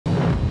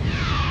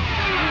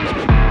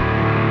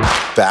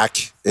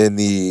back in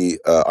the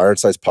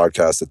Ironsides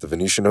podcast at the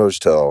Venetian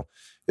Hotel.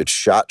 It's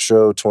SHOT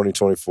Show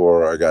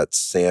 2024. I got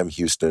Sam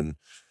Houston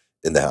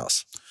in the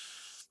house.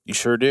 You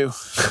sure do.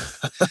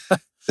 This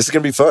is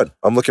going to be fun.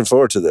 I'm looking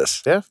forward to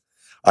this. Yeah.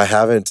 I've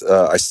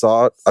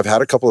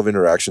had a couple of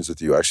interactions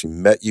with you. I actually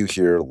met you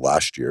here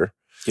last year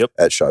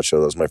at SHOT Show.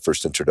 That was my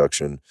first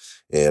introduction.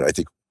 And I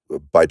think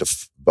by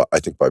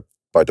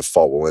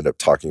default, we'll end up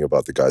talking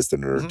about the guys that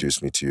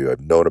introduced me to you.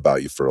 I've known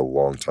about you for a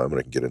long time, and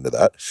I can get into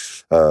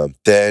that.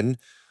 Then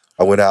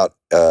I went out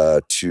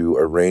to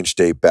a range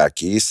day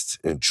back east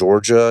in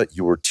Georgia.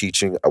 You were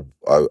teaching.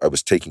 I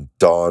was taking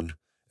Don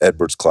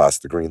Edwards' class,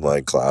 the Green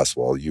Line class,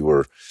 while you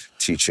were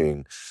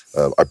teaching.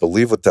 I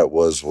believe what that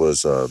was it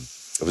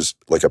was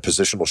like a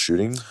positional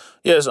shooting.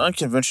 Yeah, it's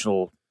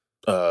unconventional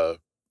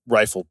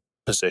rifle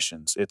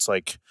positions. It's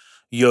like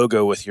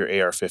yoga with your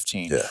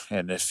AR-15. Yeah.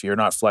 And if you're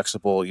not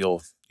flexible,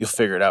 you'll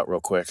figure it out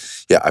real quick.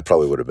 Yeah, I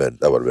probably would have been.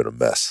 That would have been a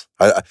mess.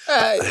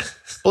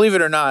 Believe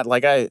it or not,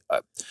 like I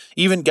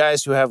even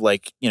guys who have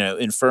like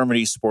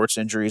infirmities, sports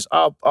injuries,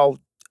 I'll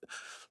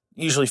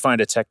usually find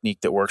a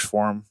technique that works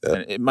for them. Yeah.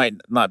 And it might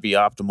not be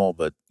optimal,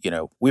 but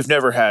we've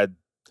never had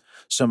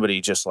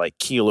somebody just like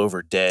keel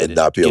over dead and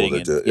not be able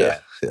to do it. Yeah.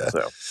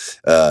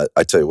 So.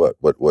 I tell you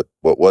what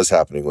was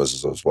happening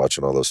was I was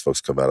watching all those folks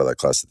come out of that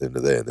class at the end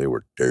of the day, and they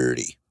were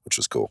dirty, which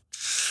was cool.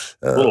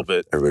 A little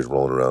bit. Everybody's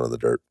rolling around in the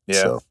dirt.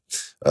 Yeah.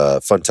 So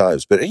fun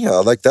times. But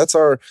like that's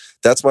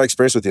my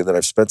experience with you. And then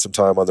I've spent some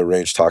time on the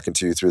range talking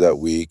to you through that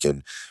week.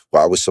 And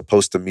I was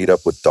supposed to meet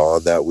up with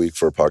Don that week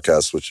for a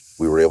podcast, which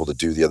we were able to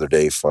do the other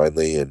day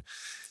finally. And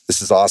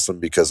this is awesome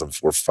because I'm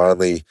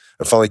finally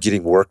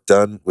getting work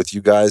done with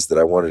you guys that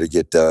I wanted to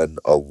get done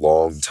a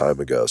long time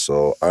ago.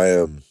 So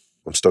I'm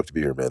stoked to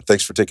be here, man.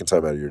 Thanks for taking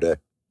time out of your day.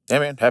 Yeah,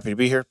 man. Happy to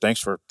be here.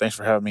 Thanks for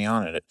having me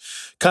on. And it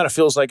kind of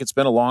feels like it's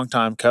been a long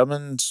time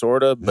coming,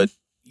 sort of, but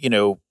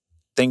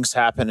things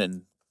happen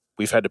and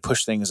we've had to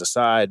push things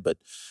aside, but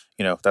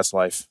that's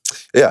life.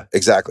 Yeah,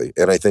 exactly.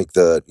 And I think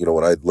that,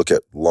 when I look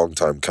at long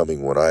time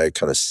coming, when I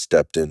kind of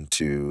stepped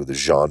into the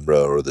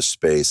genre or the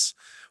space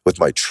with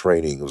my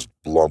training, it was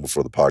long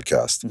before the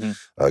podcast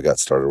got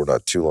started, or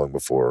not too long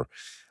before.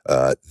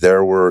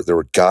 There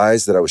were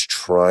guys that I was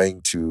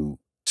trying to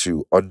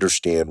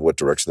understand what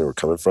direction they were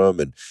coming from,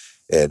 and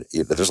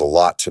there's a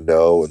lot to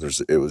know, and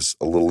it was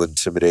a little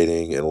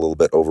intimidating and a little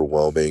bit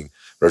overwhelming.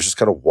 But I was just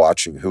kind of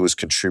watching who was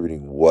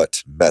contributing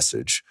what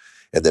message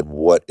and then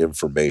what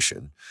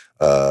information,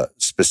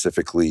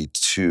 specifically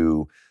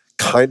to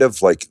kind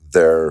of like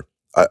their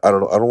I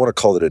don't want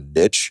to call it a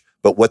niche,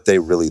 but what they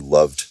really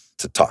loved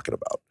to talking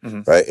about,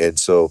 right? And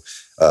so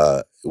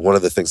one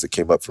of the things that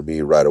came up for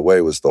me right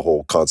away was the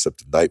whole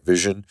concept of night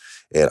vision,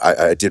 and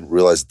I didn't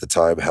realize at the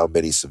time how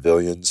many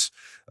civilians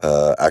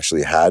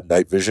actually had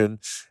night vision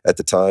at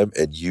the time,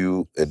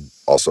 and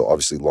also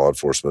obviously law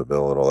enforcement,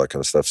 mill, and all that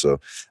kind of stuff. So,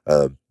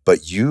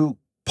 but you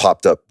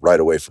popped up right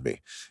away for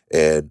me,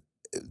 and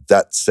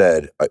that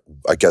said,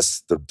 I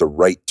guess the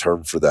right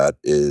term for that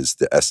is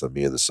the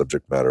SME, or the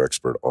subject matter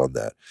expert on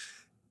that.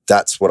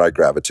 That's what I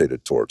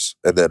gravitated towards.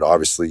 And then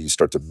obviously you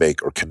start to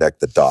make or connect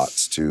the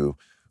dots to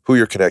who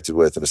you're connected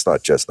with. And it's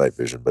not just night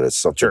vision, but it's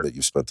something that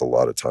you spent a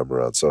lot of time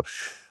around. So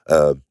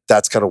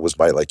that's kind of was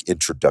my like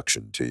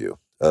introduction to you.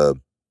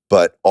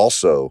 But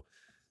also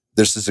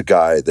this is a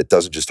guy that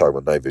doesn't just talk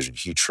about night vision.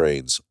 He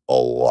trains a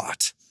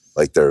lot.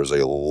 Like there's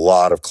a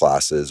lot of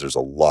classes. There's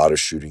a lot of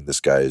shooting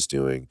this guy is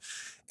doing.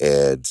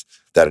 And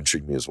that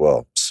intrigued me as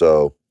well.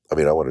 So I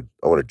mean, I want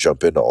to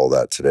jump into all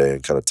that today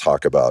and kind of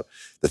talk about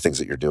the things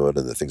that you're doing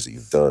and the things that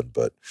you've done.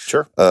 But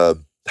sure. How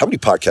many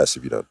podcasts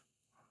have you done?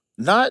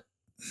 Not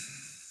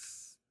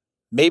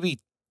maybe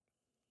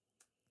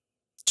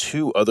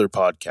 2 other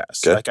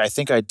podcasts. Okay. Like I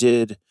think I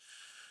did.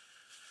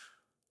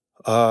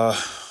 I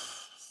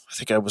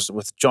think I was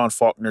with John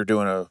Faulkner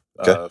doing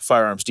a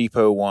Firearms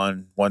Depot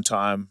one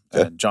time,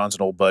 and John's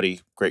an old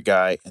buddy, great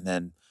guy, and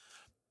then.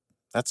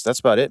 That's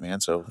about it, man.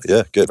 So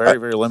yeah, good. Very,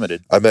 very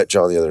limited. I met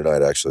John the other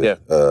night, actually.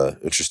 Yeah.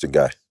 Interesting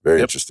guy.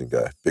 Very interesting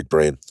guy. Big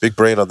brain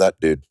on that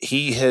dude.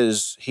 He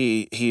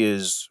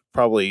is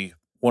probably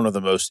one of the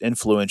most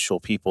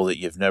influential people that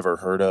you've never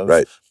heard of.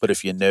 Right. But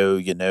if you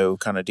know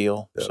kind of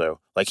deal. Yeah. So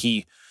like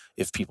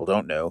if people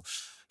don't know,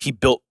 he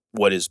built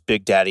what is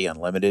Big Daddy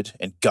Unlimited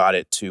and got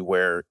it to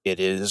where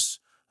it is.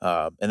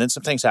 And then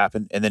some things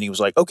happened, and then he was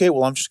like, okay,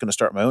 well, I'm just going to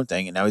start my own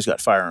thing. And now he's got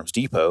Firearms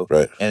Depot,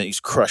 right? And he's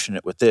crushing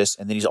it with this.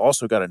 And then he's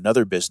also got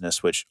another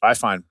business, which I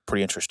find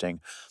pretty interesting.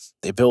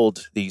 They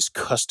build these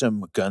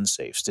custom gun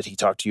safes. Did he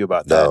talk to you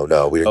about that?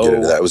 No, we didn't get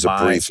into that. It was a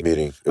brief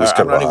meeting. It was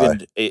kind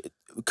of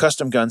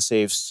custom gun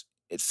safes.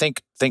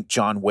 Think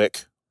John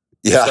Wick.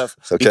 Yeah.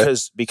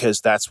 Stuff,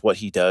 because that's what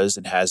he does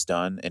and has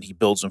done, and he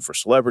builds them for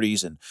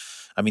celebrities. And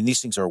I mean,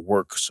 these things are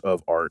works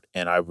of art,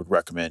 and I would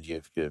recommend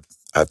you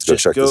I have to go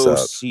check this out.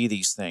 See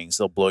these things;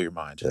 they'll blow your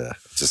mind. Yeah,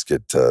 just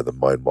get the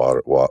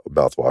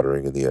mouth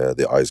watering and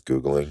the eyes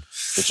googling.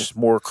 It's just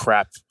more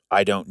crap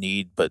I don't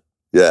need, but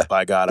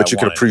by God, but you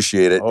can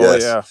appreciate it. Oh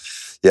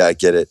yes. Yeah, I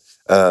get it.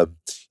 Well,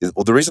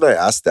 the reason I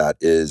asked that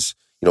is,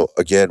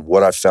 again,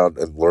 what I found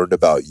and learned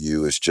about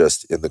you is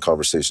just in the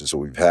conversations that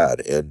we've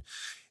had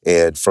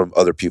and from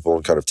other people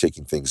and kind of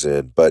taking things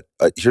in. But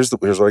here's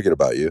what I get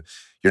about you.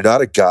 You're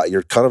not a guy,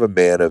 you're kind of a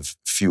man of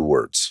few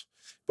words.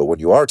 But when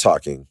you are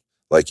talking,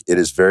 like, it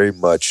is very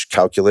much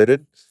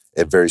calculated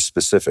and very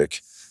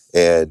specific.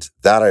 And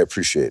that I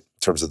appreciate in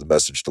terms of the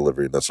message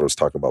delivery. And that's what I was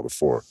talking about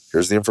before.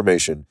 Here's the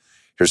information.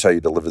 Here's how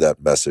you deliver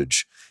that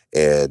message.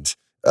 And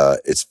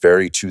it's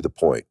very to the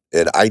point.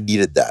 And I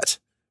needed that,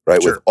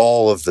 right? Sure. With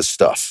all of the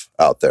stuff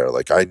out there.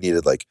 Like, I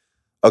needed, like,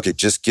 okay,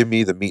 just give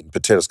me the meat and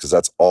potatoes, because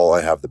that's all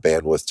I have the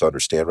bandwidth to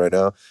understand right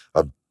now.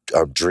 I'm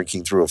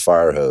drinking through a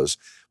fire hose.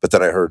 But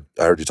then I heard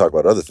you talk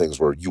about other things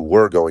where you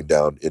were going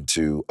down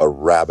into a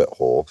rabbit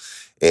hole.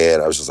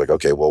 And I was just like,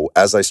 okay, well,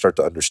 as I start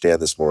to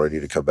understand this more, I need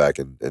to come back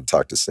and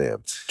talk to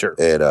Sam. Sure.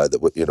 And,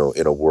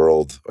 in a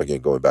world, again,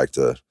 going back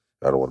to,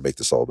 I don't want to make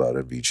this all about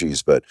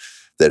MVGs, but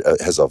that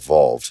has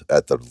evolved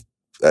at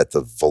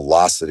the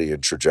velocity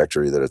and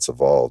trajectory that it's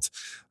evolved.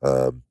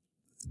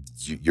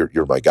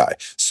 You're my guy.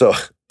 So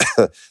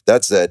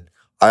that said,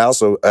 I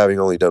also, having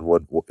only done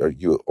one, or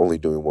you only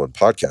doing one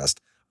podcast,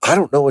 I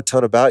don't know a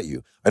ton about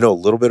you. I know a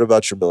little bit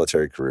about your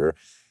military career.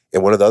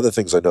 And one of the other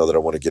things I know that I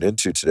want to get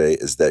into today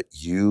is that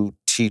you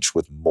teach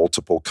with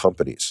multiple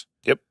companies.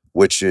 Yep.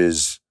 Which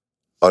is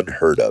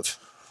unheard of,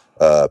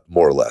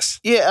 more or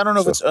less. Yeah, I don't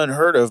know if it's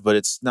unheard of, but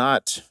it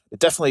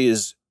definitely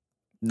is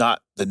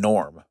not the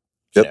norm,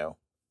 you know?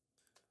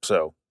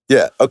 So.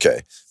 Yeah,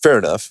 okay. Fair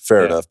enough.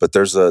 But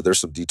there's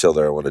some detail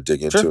there I want to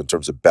dig into in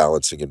terms of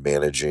balancing and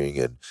managing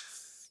and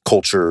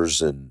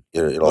cultures and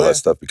all that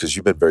stuff, because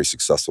you've been very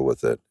successful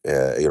with it,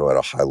 at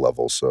a high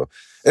level. So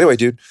anyway,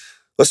 dude,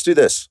 let's do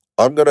this.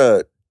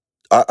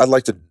 I'd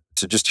like to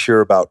just hear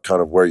about kind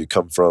of where you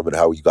come from and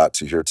how you got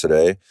to here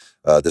today.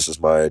 This is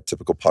my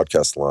typical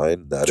podcast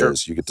line. That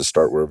is, you get to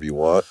start wherever you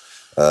want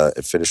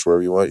and finish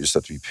wherever you want. You just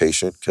have to be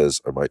patient,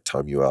 because I might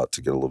time you out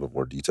to get a little bit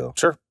more detail.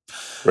 Sure.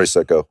 Ready,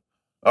 set, go.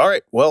 All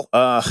right. Well,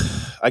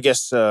 I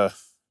guess I'm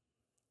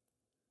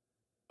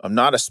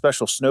not a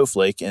special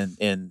snowflake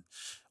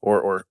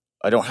or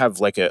I don't have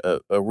like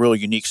a real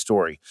unique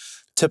story.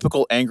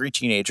 Typical angry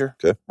teenager,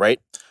 right?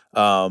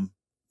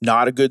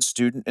 Not a good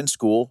student in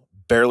school,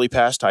 barely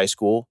passed high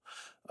school.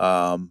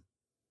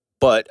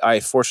 But I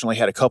fortunately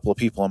had a couple of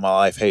people in my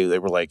life, hey, they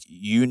were like,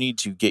 you need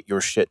to get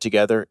your shit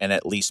together and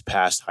at least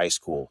pass high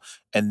school,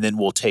 and then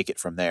we'll take it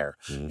from there.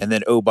 Mm-hmm. And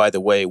then, oh, by the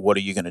way, what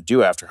are you going to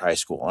do after high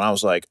school? And I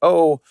was like, I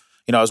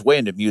was way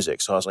into music.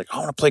 So I was like, I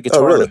want to play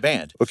guitar in a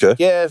band. Okay.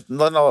 Yeah,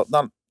 not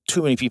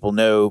too many people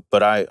know,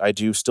 but I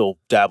do still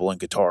dabble in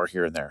guitar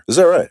here and there. Is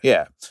that right?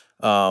 Yeah.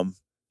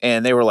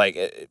 And they were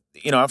like,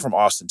 I'm from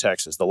Austin,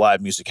 Texas, the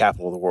live music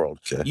capital of the world.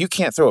 Okay. You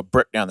can't throw a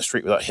brick down the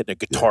street without hitting a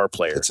guitar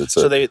player.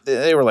 So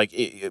they were like,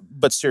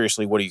 but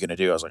seriously, what are you going to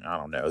do? I was like, I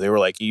don't know. They were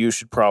like, you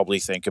should probably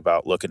think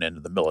about looking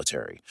into the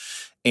military.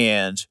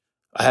 And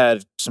I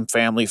had some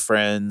family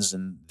friends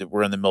that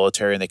were in the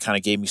military, and they kind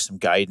of gave me some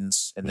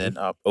guidance. And then,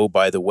 oh,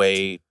 by the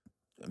way,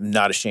 I'm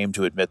not ashamed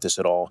to admit this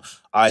at all,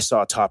 I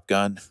saw Top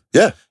Gun.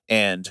 Yeah.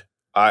 And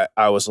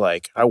I was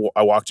like, I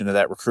walked into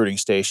that recruiting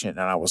station,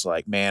 and I was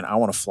like, man, I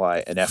want to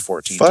fly an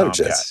F-14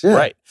 Tomcat. Yeah.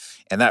 Right.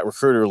 And that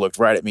recruiter looked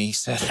right at me. He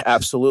said,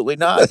 absolutely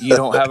not. You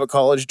don't have a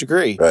college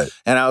degree. Right.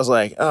 And I was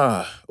like,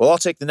 well, I'll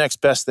take the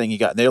next best thing you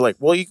got. And they're like,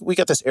 well, we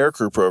got this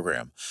aircrew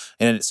program.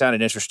 And it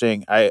sounded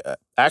interesting. I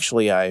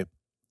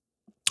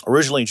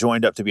originally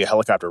joined up to be a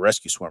helicopter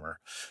rescue swimmer.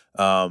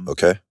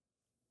 Okay.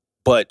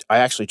 But I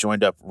actually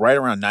joined up right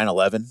around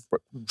 9/11,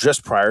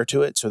 just prior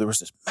to it. So there was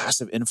this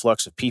massive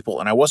influx of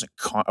people, and I was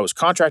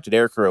contracted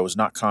aircrew. I was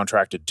not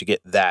contracted to get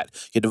that.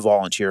 You had to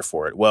volunteer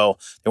for it. Well,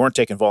 they weren't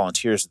taking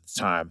volunteers at the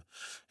time,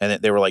 and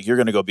they were like, "You're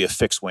going to go be a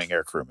fixed wing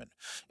aircrewman."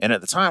 And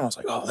at the time, I was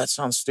like, "Oh, that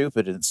sounds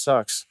stupid and it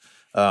sucks."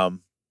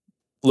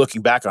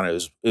 Looking back on it,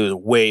 it was a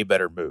way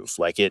better move.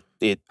 Like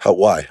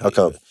why? How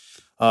come?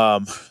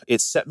 It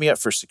set me up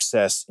for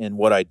success in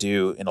what I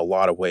do in a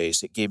lot of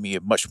ways. It gave me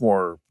a much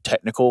more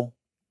technical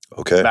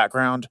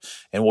background,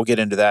 and we'll get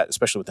into that,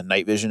 especially with the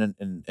night vision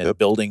and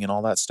building and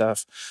all that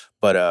stuff.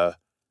 But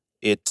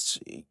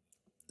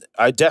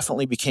I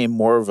definitely became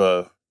more of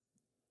a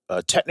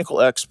technical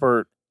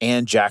expert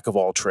and jack of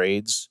all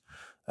trades.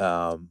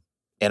 And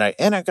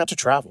I got to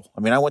travel.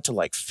 I mean, I went to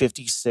like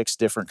 56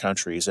 different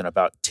countries in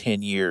about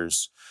 10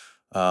 years.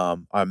 I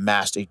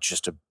amassed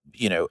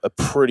a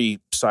pretty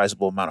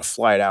sizable amount of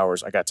flight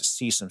hours. I got to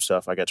see some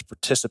stuff. I got to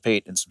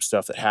participate in some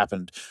stuff that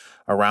happened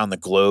around the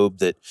globe,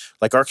 that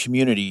like our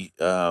community,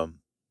 the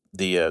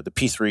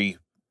P3,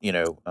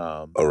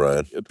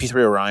 Orion,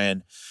 P3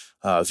 Orion,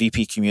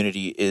 VP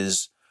community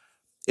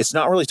it's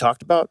not really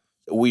talked about.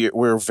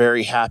 We're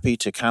very happy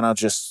to kind of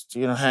just,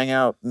 hang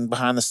out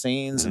behind the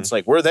scenes. Mm-hmm. It's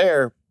like, we're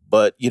there,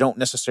 but you don't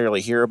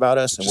necessarily hear about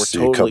us, and just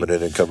we're totally coming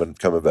in and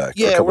coming back.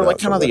 Yeah, we're like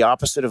kind of the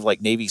opposite of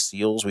like Navy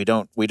SEALs. We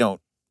don't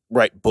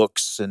write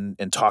books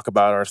and talk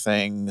about our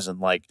things, and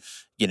like,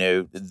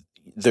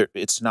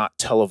 it's not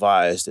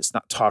televised, it's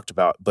not talked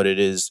about, but it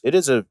is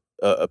a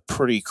a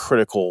pretty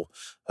critical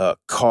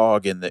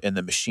cog in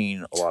the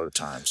machine a lot of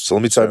times. So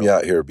let me time you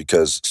out here,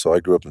 because I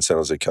grew up in San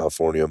Jose,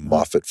 California.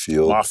 Moffett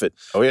Field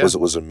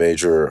was a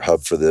major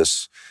hub for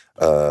this.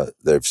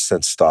 They've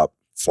since stopped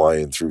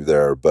flying through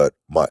there, but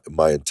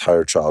my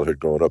entire childhood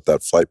growing up,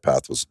 that flight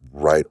path was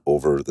right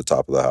over the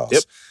top of the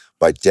house.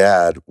 My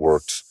dad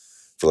worked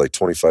for like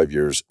 25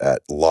 years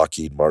at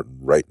Lockheed Martin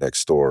right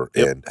next door,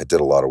 and I did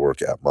a lot of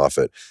work at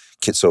Moffett.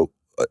 So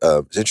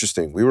it's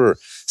interesting.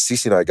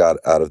 Cece and I got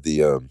out of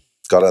the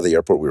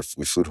airport.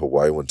 We flew to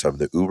Hawaii one time.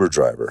 The Uber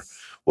driver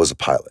was a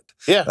pilot.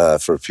 For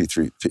a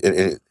P3.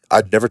 And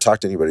I'd never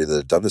talked to anybody that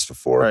had done this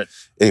before. Right.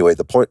 Anyway,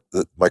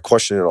 my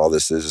question in all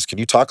this is, can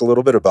you talk a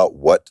little bit about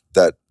what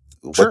that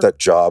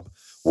job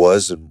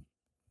was? And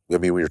I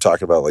mean, when you're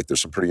talking about, like,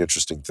 there's some pretty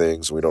interesting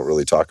things, we don't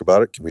really talk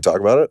about it. Can we talk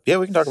about it? Yeah,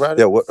 we can talk about it.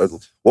 Yeah.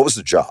 What was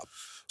the job?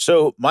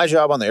 So my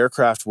job on the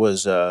aircraft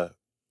was,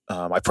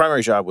 my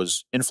primary job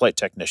was in-flight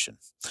technician.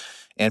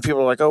 And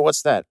people are like, oh,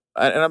 what's that?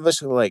 And I'm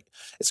basically like,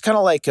 it's kind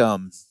of like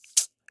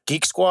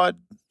Geek Squad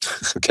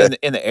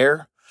in the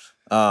air.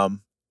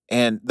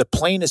 And the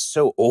plane is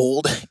so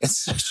old,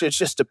 it's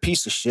just a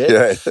piece of shit.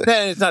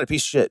 It's not a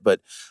piece of shit,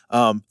 but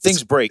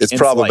things break. It's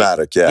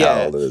problematic,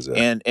 how old it is.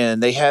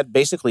 And they had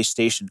basically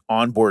stationed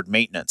onboard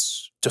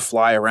maintenance to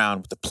fly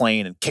around with the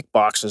plane and kick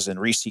boxes and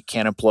reseat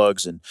cannon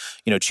plugs and,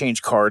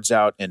 change cards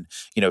out and,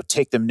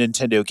 take the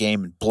Nintendo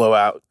game and blow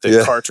out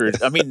the cartridge.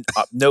 I mean,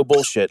 no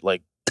bullshit.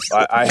 Like,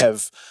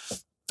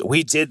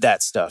 we did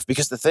that stuff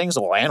because the thing's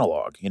all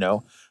analog,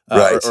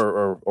 right.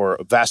 or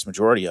a vast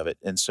majority of it.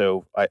 And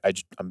so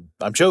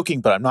I'm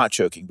joking, but I'm not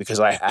joking, because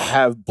I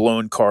have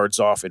blown cards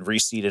off and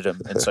reseated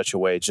them in such a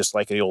way, just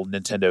like the old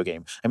Nintendo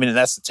game. I mean, and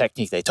that's the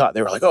technique they taught.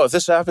 They were like, oh, if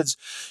this happens,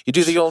 you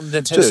do the old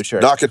Nintendo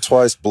trick. Knock it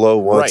twice, blow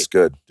once,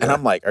 good. Yeah. And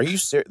I'm like, are you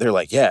serious? They're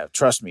like, yeah,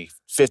 trust me,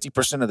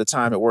 50% of the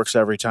time it works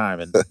every time.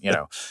 And,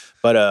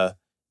 but,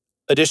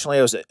 additionally,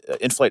 I was an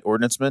in-flight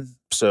ordnanceman,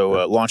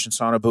 so launching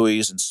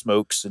sonobuoys and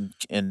smokes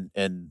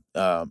and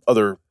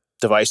other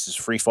devices,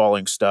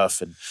 free-falling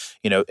stuff, and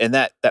and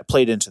that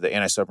played into the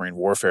anti-submarine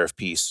warfare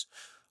piece.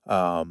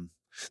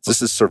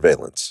 This is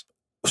surveillance.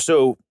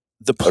 So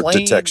the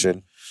plane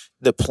detection.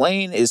 The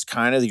plane is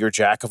kind of your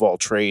jack of all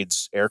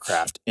trades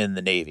aircraft in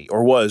the Navy,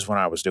 or was when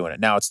I was doing it.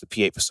 Now it's the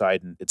P-8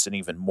 Poseidon. It's an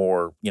even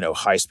more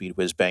high-speed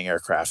whiz-bang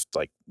aircraft,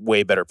 like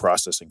way better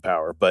processing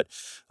power, but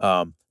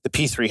the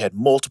P3 had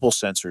multiple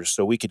sensors,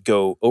 so we could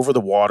go over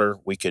the water.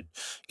 We could,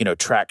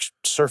 track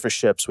surface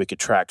ships. We could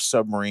track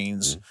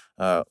submarines.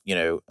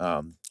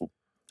 Find,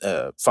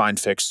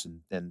 fix,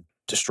 and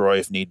destroy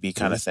if need be,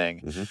 kind of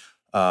thing.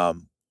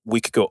 We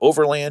could go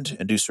overland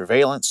and do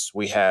surveillance.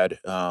 We had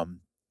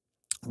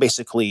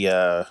basically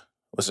it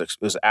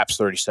was APS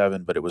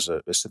 37, but it was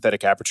a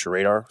synthetic aperture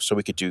radar, so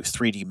we could do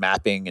 3D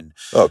mapping and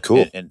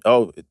cool.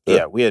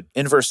 We had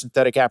inverse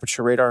synthetic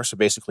aperture radar. So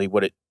basically,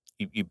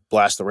 you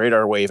blast the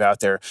radar wave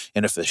out there,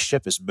 and if the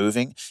ship is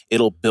moving,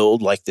 it'll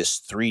build like this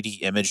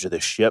 3D image of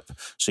the ship.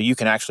 So you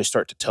can actually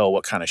start to tell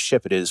what kind of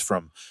ship it is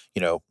from,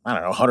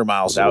 100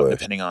 miles out,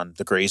 depending on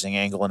the grazing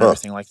angle and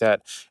everything like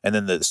that. And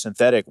then the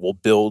synthetic will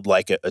build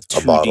like a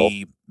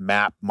 2D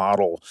map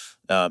model.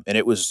 And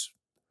it was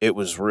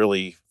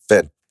really...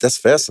 That's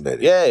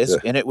fascinating.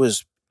 And it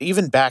was,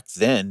 even back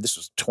then, this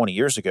was 20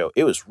 years ago,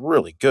 it was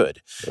really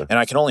good. And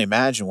I can only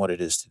imagine what it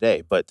is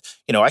today. But,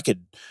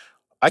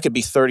 I could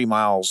be 30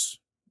 miles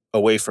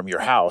away from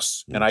your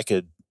house, and I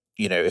could,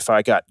 if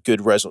I got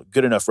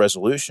good enough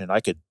resolution,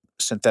 I could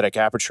synthetic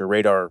aperture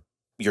radar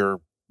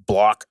your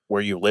block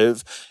where you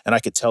live, and I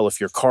could tell if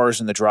your car's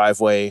in the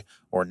driveway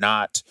or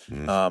not.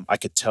 I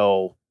could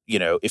tell,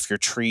 if your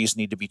trees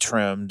need to be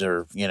trimmed,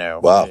 or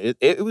Wow.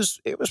 It was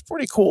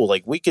pretty cool.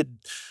 Like we could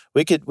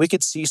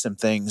see some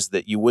things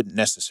that you wouldn't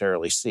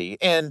necessarily see,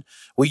 and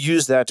we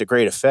used that to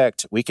great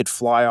effect. We could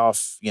fly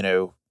off,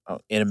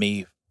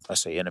 enemy. I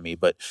say enemy,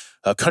 but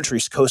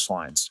countries'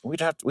 coastlines. We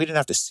didn't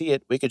have to see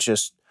it. We could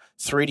just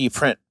 3D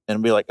print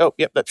and be like, oh,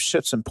 yep, that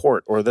ship's in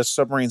port, or this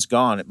submarine's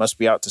gone. It must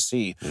be out to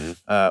sea.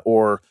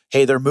 Or,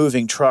 hey, they're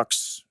moving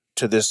trucks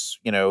to this,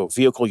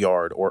 vehicle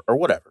yard, or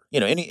whatever.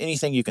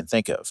 Anything you can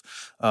think of.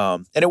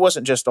 And it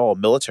wasn't just all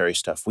military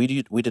stuff. We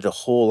did a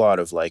whole lot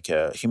of like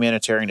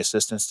humanitarian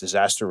assistance,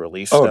 disaster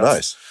relief stuff. Oh,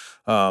 nice.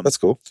 That's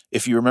cool.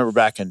 If you remember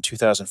back in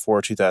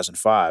 2004,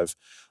 2005,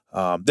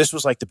 this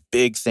was like the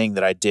big thing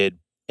that I did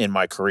in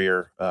my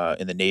career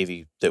in the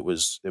Navy. It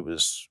was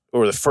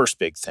the first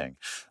big thing,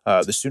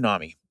 the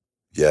tsunami.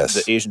 Yes.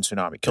 The Asian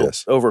tsunami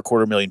killed over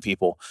 250,000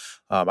 people.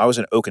 I was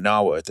in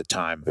Okinawa at the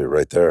time. You're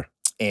right there.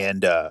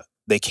 And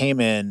they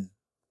came in,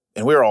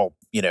 and we were all,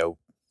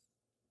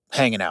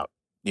 hanging out.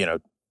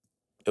 It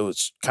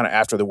was kind of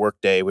after the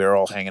work day. We were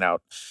all hanging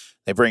out.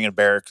 They bring in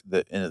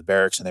into the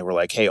barracks, and they were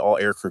like, hey, all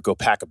aircrew, go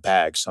pack a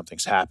bag.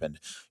 Something's happened.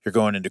 You're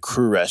going into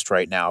crew rest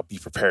right now. Be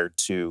prepared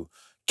to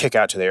kick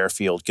out to the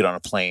airfield, get on a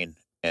plane,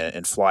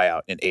 and fly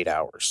out in 8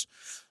 hours.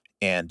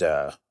 And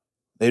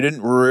they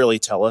didn't really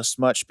tell us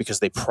much because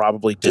they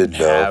probably didn't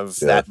have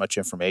that much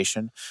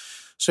information.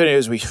 So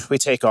anyways, we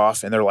take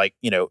off, and they're like,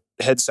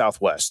 head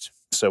southwest.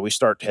 So we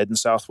start heading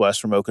southwest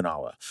from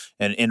Okinawa,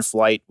 and in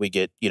flight we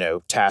get,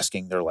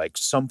 tasking. They're like,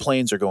 some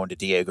planes are going to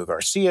Diego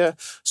Garcia,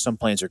 some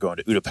planes are going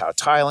to Utapao,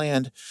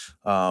 Thailand,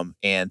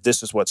 and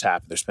this is what's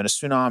happened. There's been a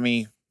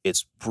tsunami.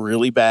 It's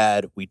really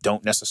bad. We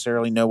don't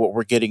necessarily know what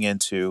we're getting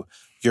into.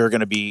 You're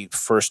going to be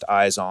first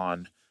eyes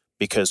on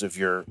because of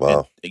your,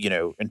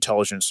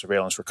 intelligence,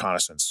 surveillance,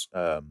 reconnaissance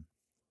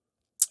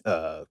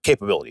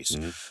capabilities.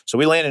 Mm-hmm. So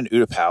we landed in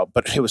Utapao,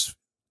 but it was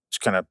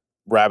kind of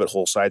rabbit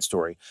hole side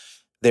story.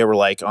 They were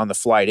like, on the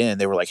flight in,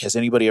 they were like, has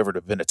anybody ever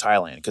been to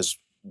Thailand? Because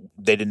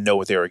they didn't know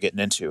what they were getting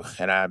into.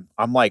 And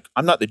I'm like,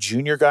 I'm not the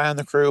junior guy on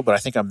the crew, but I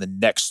think I'm the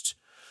next,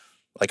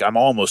 like, I'm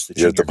almost the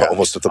junior guy.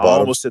 Almost at the bottom?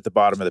 Almost at the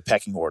bottom of the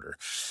pecking order.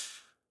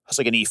 I was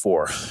like an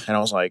E4. And I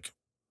was like,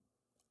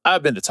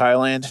 I've been to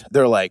Thailand.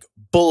 They're like,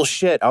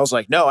 bullshit. I was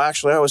like, no,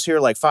 actually, I was here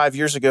like 5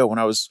 years ago when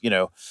I was,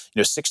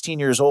 16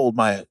 years old.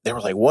 They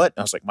were like, what? And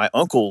I was like, my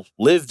uncle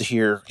lived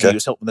here. Okay. He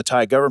was helping the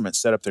Thai government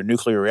set up their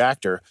nuclear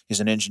reactor. He's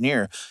an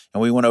engineer.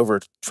 And we went over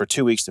for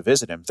 2 weeks to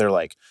visit him. They're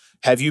like,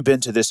 have you been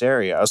to this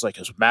area? I was like,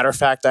 as a matter of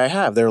fact, I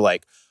have. They're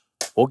like,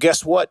 well,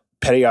 guess what,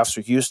 Petty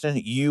Officer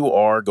Houston? You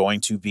are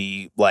going to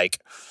be like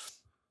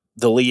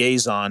the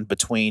liaison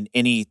between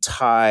any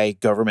Thai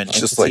government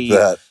just entity. Like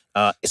that.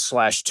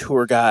 /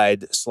 tour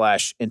guide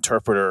 /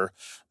 interpreter.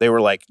 They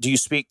were like, do you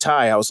speak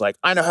Thai? I was like,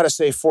 I know how to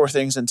say 4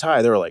 things in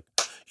Thai. They were like,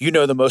 you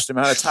know the most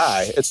amount of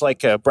Thai. It's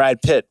like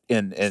Brad Pitt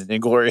in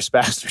Inglourious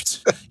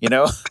Bastards,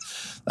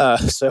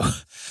 So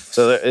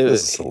it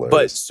was hilarious.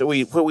 But so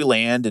we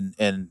land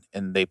and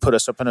they put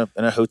us up in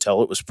a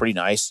hotel. It was pretty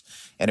nice.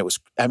 And it was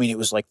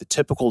like the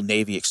typical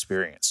Navy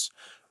experience.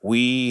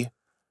 We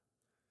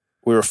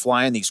were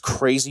flying these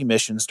crazy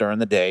missions during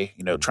the day,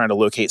 trying to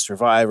locate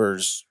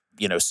survivors,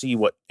 see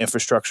what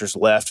infrastructure's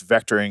left,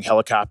 vectoring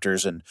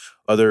helicopters and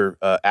other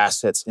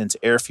assets into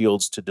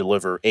airfields to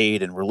deliver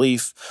aid and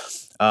relief.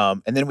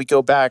 And then we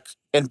go back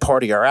and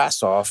party our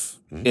ass off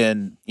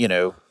in,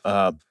 where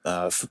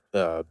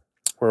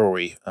were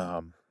we?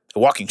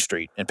 Walking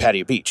Street in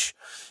Pattaya Beach.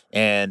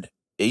 And,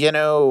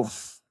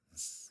 if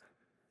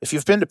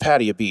you've been to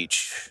Pattaya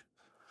Beach,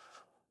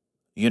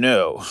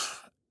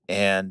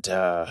 and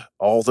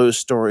all those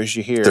stories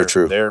you hear, they're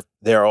true.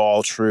 They're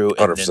all true.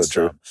 100%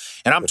 true.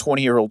 And I'm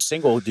 20-year-old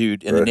single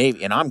dude in the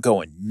Navy, and I'm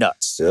going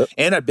nuts. Yep.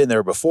 And I've been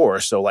there before,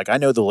 so like I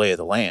know the lay of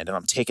the land. And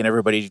I'm taking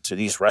everybody to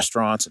these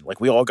restaurants, and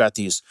like we all got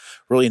these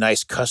really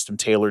nice custom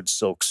tailored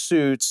silk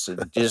suits,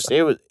 and just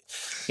it was,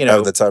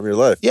 having the time of your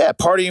life. Yeah,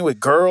 partying with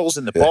girls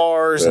in the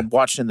bars and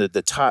watching the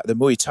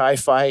Muay Thai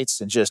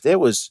fights, and just I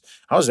was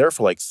there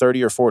for like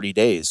 30 or 40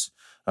 days.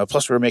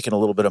 Plus, we were making a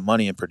little bit of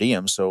money in per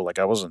diem, so like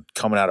I wasn't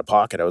coming out of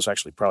pocket. I was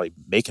actually probably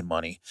making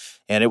money,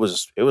 and it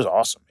was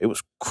awesome. It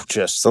was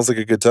just sounds like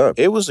a good time.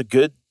 It was a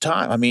good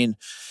time. I mean,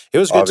 it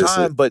was a good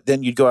time. But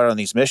then you'd go out on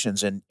these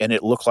missions, and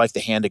it looked like the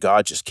hand of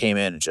God just came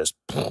in and just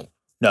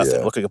nothing.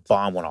 It looked like a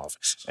bomb went off,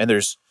 and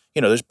there's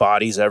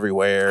bodies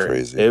everywhere.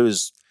 Crazy.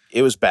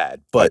 It was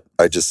bad. But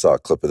I just saw a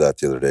clip of that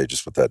the other day.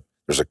 Just with that,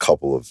 there's a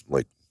couple of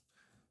like,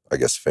 I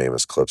guess,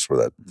 famous clips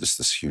where just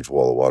this huge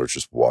wall of water is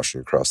just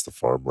washing across the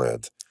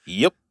farmland.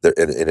 Yep.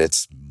 And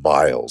it's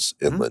miles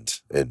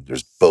inland, and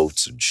there's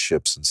boats and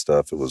ships and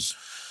stuff. That was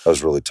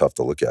really tough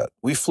to look at.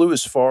 We flew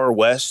as far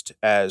west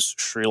as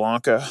Sri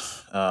Lanka,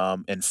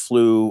 and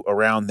flew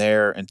around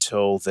there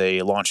until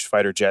they launched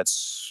fighter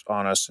jets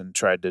on us and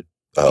tried to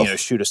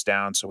shoot us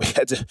down. So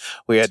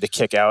we had to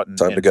kick out and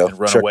time to go. And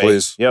run Check, away.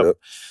 Please. Yep.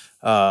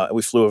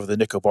 We flew over the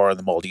Nicobar and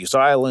the Maldives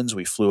Islands.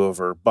 We flew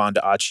over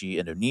Banda Aceh,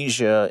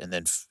 Indonesia, and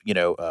then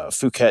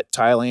Phuket,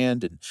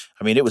 Thailand. And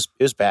I mean, it was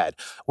bad.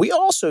 We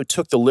also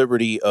took the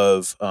liberty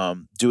of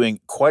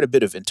doing quite a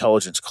bit of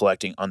intelligence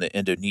collecting on the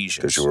Indonesians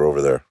because you were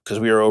over there. Because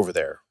we were over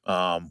there.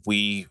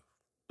 We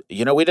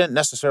didn't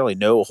necessarily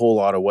know a whole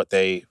lot of what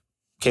they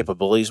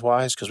capabilities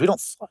wise because we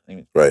don't.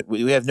 Right.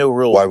 We have no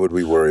real. Why would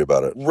we worry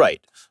about it?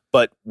 Right.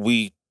 But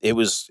it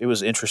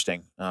was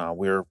interesting.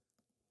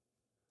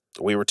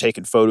 We were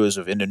taking photos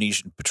of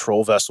Indonesian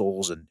patrol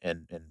vessels and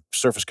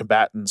surface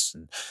combatants,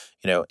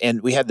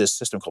 and we had this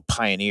system called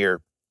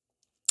Pioneer,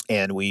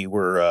 and we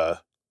were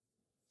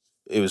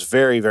it was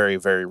very, very,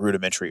 very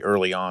rudimentary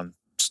early on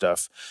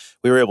stuff.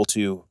 We were able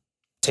to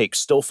take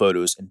still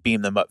photos and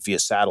beam them up via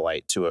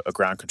satellite to a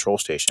ground control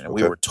station, and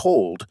we were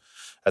told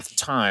at the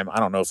time, I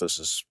don't know if this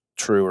is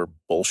true or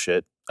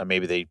bullshit,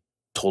 maybe they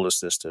told us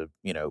this to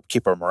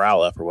keep our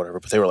morale up or whatever,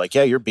 but they were like,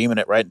 yeah, you're beaming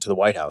it right into the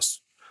White House.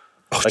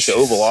 Like the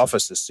Oval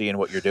Office is seeing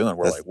what you're doing.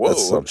 We're like, whoa,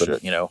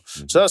 shit, So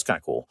that's kind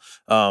of cool.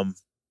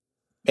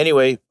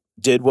 Anyway,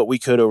 did what we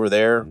could over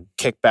there,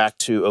 kicked back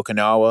to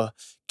Okinawa,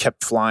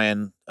 kept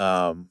flying.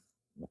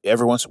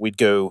 Every once we'd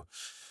go.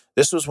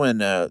 This was when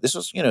the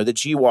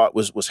GWAT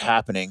was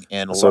happening,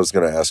 and so I was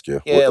going to ask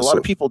you. Yeah, a lot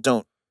of people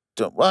don't.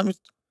 Well, I mean,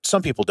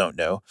 some people don't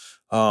know.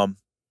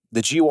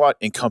 The GWAT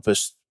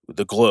encompassed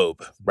the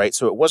globe, right?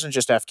 So it wasn't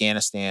just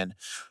Afghanistan.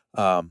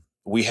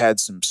 We had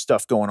some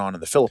stuff going on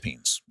in the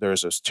Philippines. There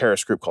was a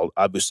terrorist group called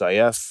Abu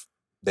Sayyaf.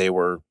 They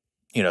were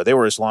they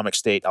were Islamic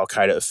State,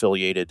 Al-Qaeda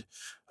affiliated,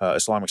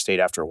 Islamic State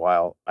after a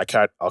while,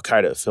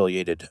 Al-Qaeda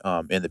affiliated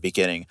in the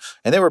beginning.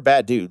 And they were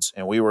bad dudes.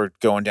 And we were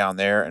going down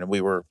there and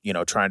we were,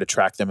 trying to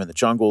track them in the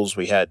jungles.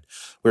 We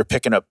were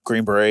picking up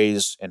Green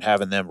Berets and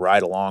having them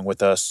ride along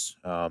with us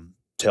to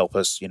help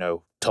us,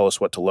 tell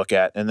us what to look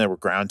at. And there were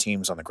ground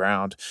teams on the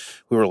ground.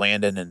 We were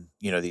landing in,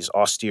 these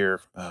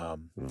austere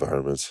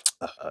environments.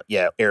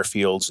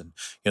 Airfields. And,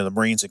 the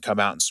Marines would come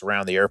out and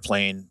surround the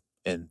airplane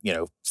and,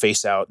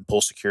 face out and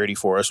pull security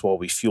for us while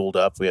we fueled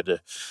up. We had to,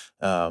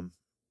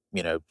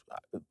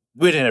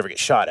 we didn't ever get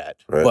shot at,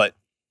 right. But,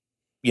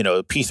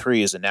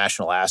 P3 is a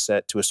national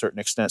asset to a certain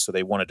extent. So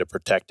they wanted to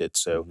protect it.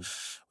 So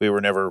we were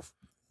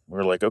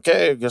like,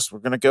 okay, I guess we're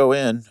going to go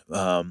in.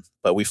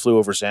 But we flew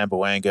over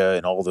Zamboanga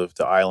and all the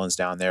islands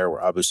down there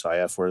where Abu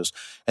Sayyaf was.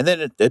 And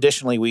then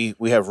additionally,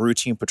 we have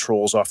routine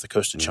patrols off the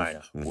coast of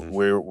China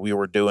where we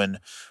were doing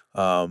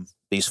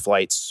these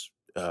flights.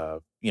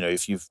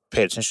 If you've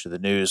paid attention to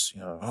the news,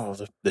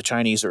 the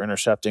Chinese are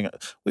intercepting.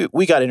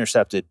 We got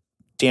intercepted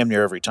damn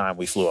near every time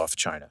we flew off of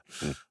China.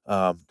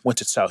 Went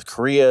to South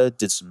Korea,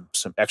 did some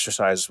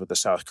exercises with the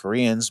South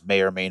Koreans,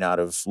 may or may not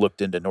have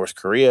looked into North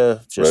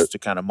Korea just to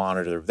kind of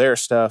monitor their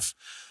stuff.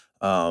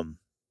 And,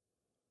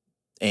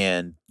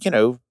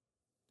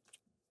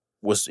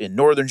 was in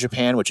northern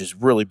Japan, which is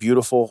really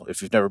beautiful.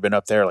 If you've never been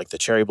up there, like the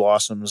cherry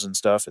blossoms and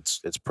stuff, it's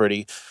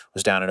pretty.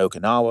 Was down in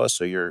Okinawa.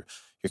 So you're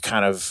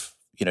kind of,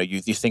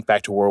 you think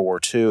back to World War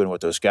II and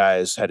what those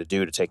guys had to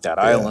do to take that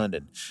island.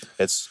 And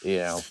it's,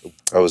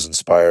 I was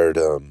inspired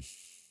it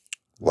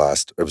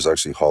was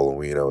actually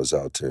Halloween. I was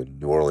out in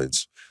New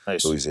Orleans,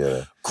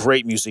 Louisiana.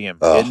 Great museum,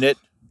 isn't it?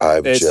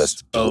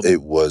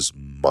 It was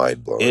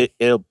mind blowing.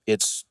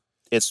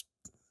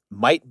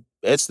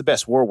 It's the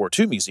best World War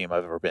II museum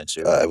I've ever been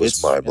to. It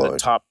was mind blowing. The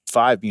top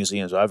 5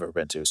 museums I've ever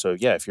been to. So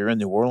yeah, if you're in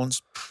New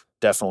Orleans,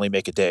 definitely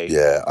make a day.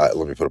 Yeah.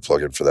 Let me put a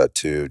plug in for that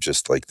too.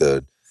 Just like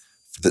the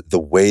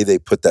way they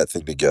put that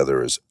thing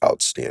together is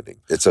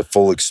outstanding. It's a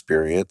full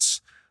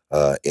experience.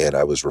 And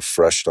I was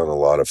refreshed on a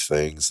lot of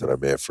things that I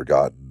may have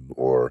forgotten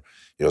or,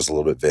 was a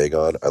little bit vague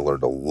on. I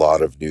learned a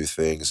lot of new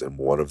things. And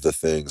one of the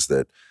things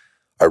that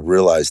I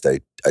realized I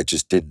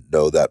just didn't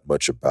know that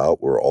much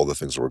about were all the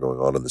things that were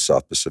going on in the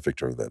South Pacific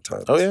during that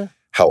time. Oh, yeah.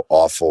 How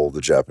awful the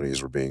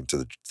Japanese were being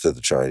to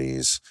the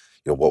Chinese,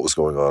 what was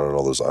going on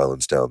all those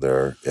islands down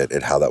there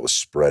and how that was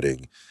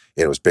spreading.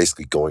 And it was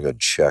basically going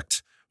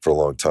unchecked for a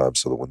long time.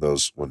 So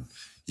that when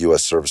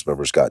U.S. service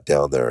members got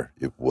down there,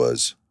 it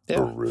was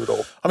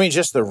brutal. I mean,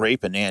 just the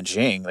rape in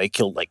Nanjing, they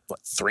killed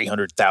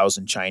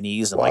 300,000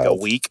 Chinese in a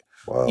week,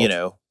 Wild.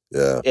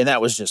 Yeah. And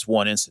that was just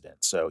one incident.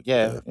 So,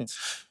 yeah.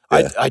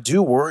 I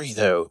do worry,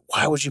 though.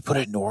 Why would you put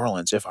it in New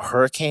Orleans? If a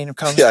hurricane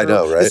comes through, I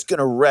know, right? It's going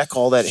to wreck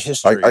all that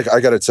history. I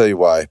got to tell you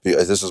why.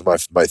 Because this is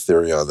my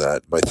theory on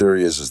that. My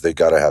theory is they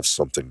got to have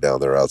something down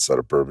there outside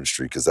of Bourbon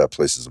Street because that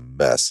place is a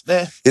mess.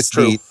 It's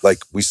true. Neat. Like,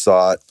 we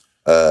saw it.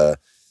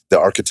 The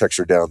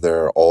architecture down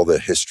there, all the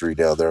history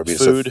down there. I mean,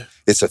 food.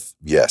 It's a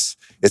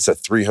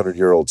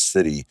 300-year-old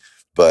city,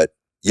 but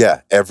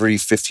yeah, every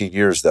 15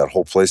 years that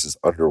whole place is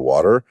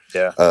underwater.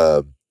 Yeah.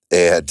 So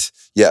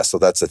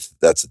that's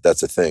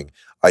a thing.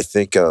 I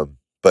think,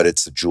 but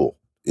it's a jewel.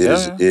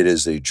 It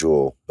is a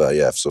jewel. But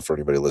yeah, so for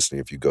anybody listening,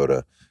 if you go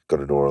to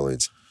New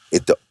Orleans,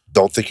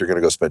 don't think you're going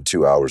to go spend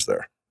 2 hours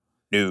there.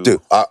 No.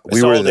 Dude,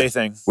 we were there.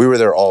 Thing. We were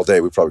there all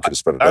day. We probably could have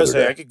spent another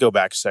day. I could go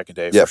back a second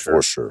day.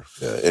 For sure.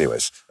 Yeah.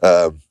 Anyways.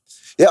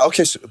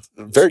 Okay. So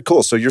very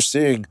cool. So you're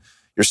seeing,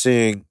 there's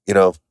a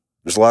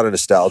lot of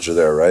nostalgia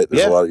there, right?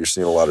 You're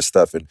seeing a lot of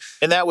stuff. And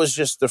that was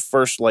just the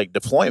first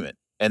deployment.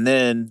 And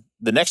then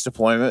the next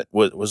deployment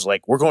was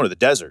we're going to the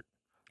desert,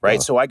 right?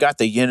 Wow. So I got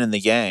the yin and the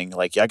yang.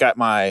 I got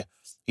my,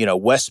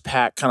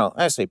 Westpac kind of,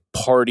 I say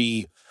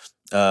party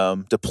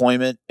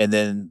deployment. And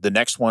then the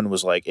next one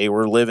was hey,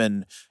 we're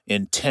living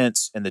in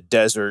tents in the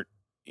desert.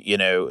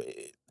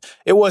 It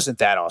wasn't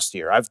that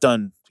austere. I've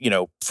done,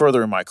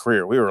 further in my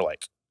career,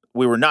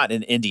 we were not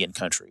in Indian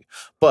country,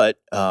 but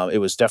it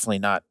was definitely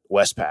not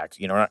Westpac.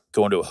 We're not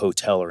going to a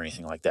hotel or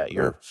anything like that.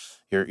 You're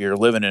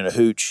living in a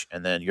hooch,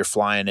 and then you're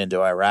flying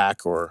into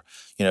Iraq or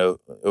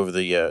over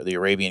the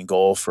Arabian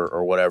Gulf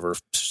or whatever,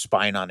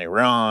 spying on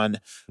Iran,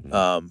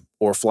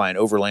 or flying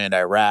overland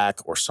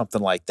Iraq or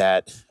something like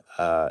that.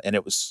 And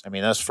it was, that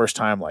was the first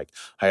time I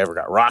ever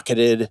got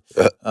rocketed.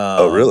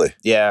 Oh, really?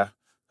 Yeah.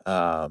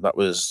 That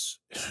was.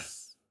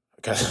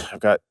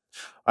 I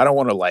don't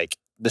want to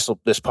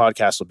this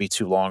podcast will be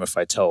too long if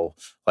I tell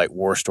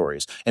war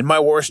stories. And my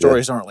war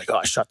stories aren't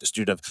I shot this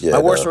dude up. My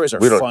war stories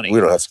are funny. We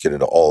don't have to get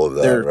into all of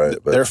that, right?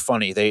 But they're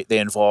funny. They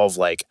involve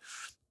farting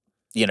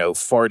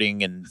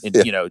and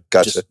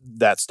Gotcha. Just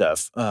that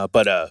stuff.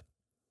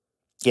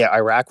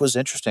 Iraq was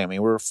interesting. We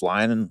were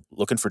flying and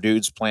looking for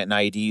dudes planting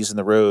IEDs in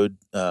the road,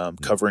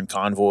 covering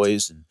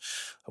convoys, and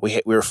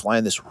we were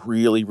flying this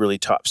really, really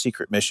top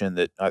secret mission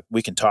that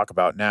we can talk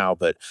about now,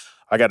 but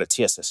I got a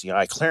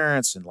TSSCI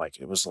clearance, and like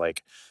it was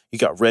like you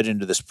got read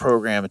into this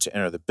program to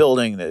enter the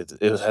building. It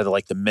had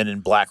like the Men in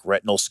Black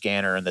retinal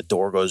scanner, and the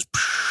door goes,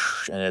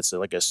 and it's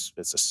like it's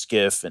a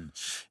skiff and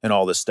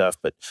all this stuff.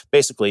 But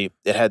basically,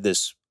 it had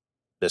this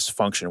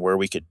function where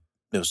it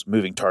was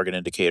moving target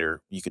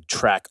indicator. You could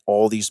track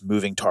all these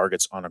moving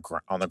targets on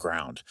the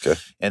ground. Okay.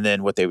 And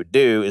then what they would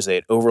do is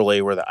they'd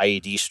overlay where the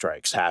IED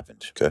strikes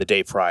happened the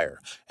day prior,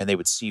 and they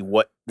would see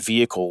what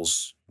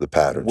vehicles the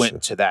patterns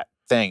went to that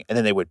thing, and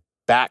then they would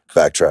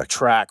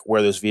track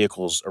where those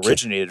vehicles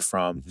originated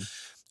from.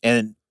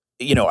 And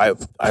you know,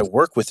 I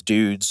work with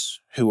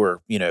dudes who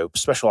are, you know,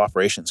 special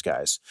operations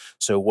guys.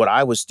 So what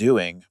I was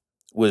doing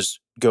was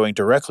going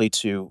directly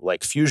to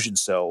like fusion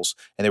cells,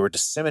 and they were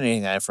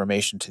disseminating that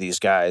information to these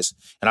guys.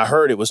 And I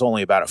heard it was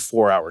only about a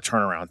 4-hour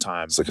turnaround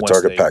time. It's like a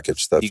target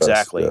package.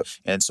 Exactly.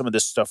 Fast. Yeah. And some of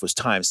this stuff was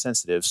time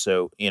sensitive.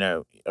 So, you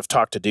know, I've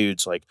talked to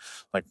dudes like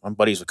I'm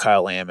buddies with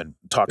Kyle Lamb, and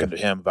talking to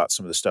him about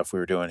some of the stuff we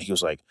were doing. He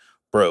was like,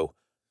 bro,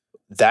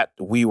 that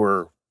we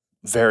were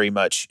very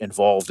much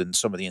involved in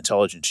some of the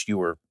intelligence you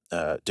were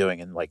doing,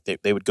 and like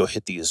they would go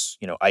hit these,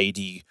 you know, IED,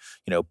 you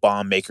know,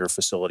 bomb maker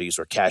facilities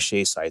or cache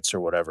sites or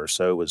whatever.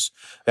 So it was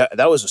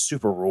that was a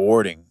super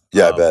rewarding.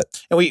 Yeah, I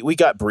bet. And we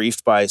got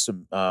briefed by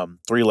some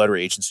 3-letter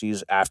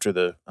agencies after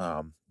the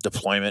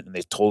deployment, and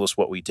they told us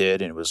what we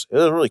did, and it was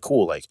really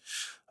cool. Like,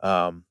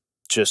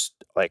 just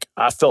like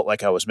I felt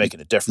like I was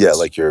making a difference. Yeah,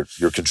 like you're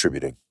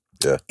contributing.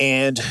 Yeah.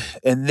 And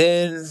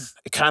then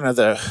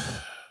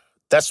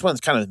that's when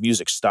kind of the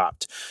music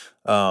stopped.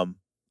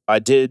 I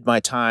did my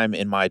time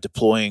in my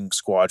deploying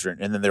squadron,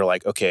 and then they're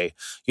like, okay,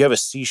 you have a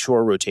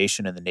seashore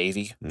rotation in the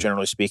Navy,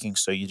 generally speaking.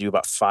 So you do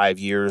about 5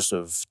 years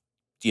of,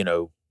 you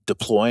know,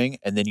 deploying,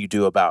 and then you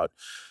do about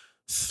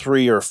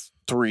 3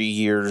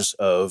 years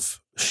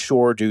of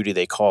shore duty,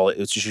 they call it.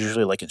 It's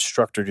usually like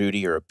instructor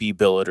duty or a B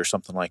billet or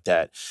something like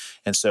that.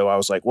 And so I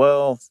was like,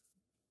 well,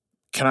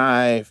 can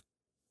I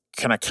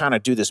kind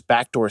of do this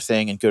backdoor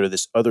thing and go to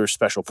this other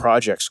special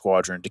project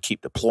squadron to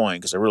keep deploying,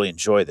 because I really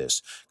enjoy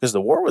this, because the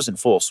war was in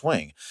full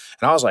swing.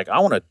 And I was like, I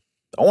want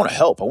to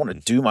help. I want to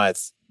do my,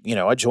 you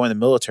know, I joined the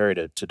military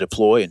to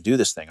deploy and do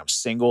this thing. I'm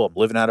single. I'm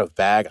living out of a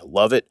bag. I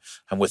love it.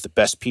 I'm with the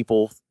best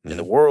people in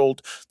the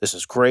world. This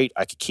is great.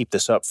 I could keep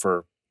this up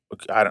for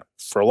a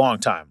long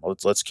time.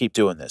 Let's keep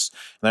doing this.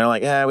 And they're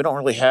like, we don't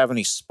really have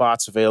any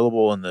spots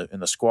available in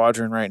the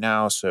squadron right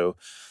now. So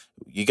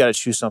you got to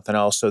choose something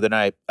else. So then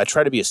I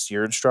tried to be a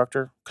SEER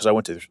instructor, because I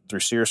went through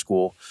SEER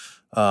school.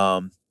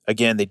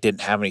 Again, they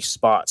didn't have any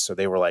spots. So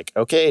they were like,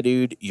 okay,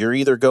 dude, you're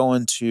either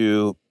going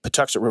to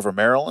Patuxent River,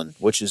 Maryland,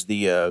 which is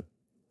they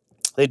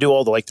do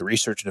all the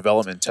research and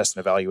development, test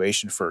and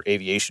evaluation for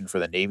aviation for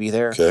the Navy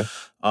there. Okay.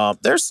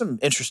 There's some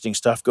interesting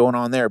stuff going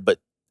on there, but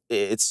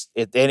it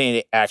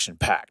ain't action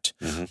packed.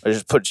 I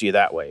just put it to you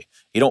that way.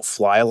 You don't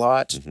fly a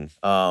lot.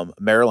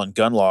 Maryland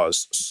gun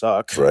laws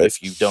suck,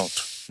 if you don't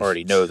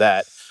already know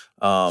that.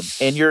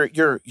 And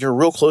you're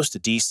real close to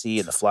DC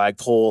and the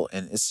flagpole,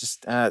 and it's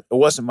just it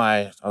wasn't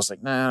I was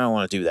like, nah, I don't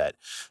want to do that.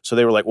 So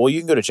they were like, well,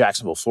 you can go to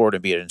Jacksonville, Florida,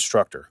 and be an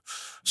instructor.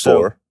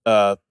 So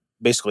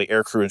basically,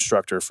 aircrew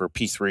instructor for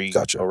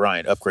P3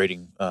 Orion,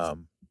 upgrading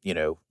you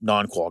know,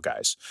 non-qual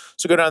guys.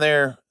 So go down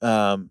there,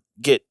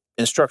 get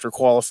instructor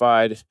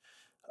qualified.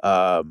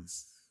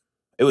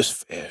 It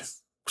was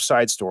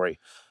side story.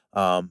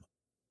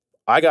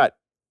 I got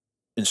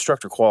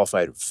instructor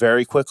qualified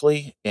very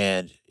quickly,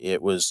 and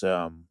it was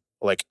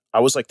like I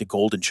was like the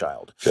golden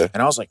child.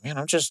 And I was like, man,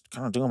 I'm just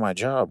kind of doing my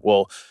job.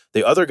 Well,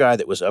 the other guy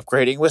that was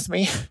upgrading with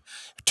me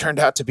turned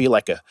out to be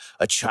like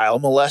a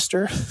child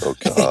molester. Oh,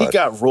 God. He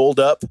got rolled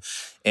up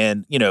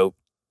and, you know,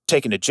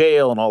 taken to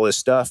jail and all this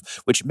stuff,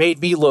 which made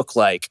me look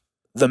like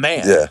the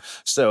man. Yeah.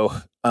 So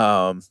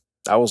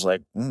I was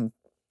like,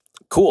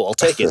 cool, I'll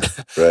take it.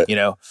 You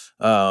know,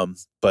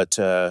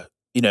 but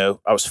you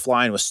know, I was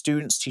flying with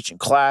students, teaching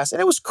class,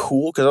 and it was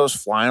cool because I was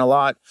flying a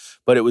lot,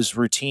 but it was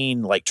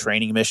routine, like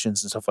training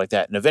missions and stuff like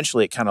that. And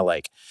eventually it kind of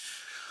like,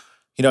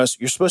 you know,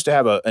 you're supposed to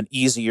have an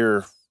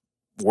easier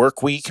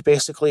work week,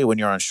 basically, when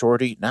you're on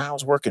shorty. Now I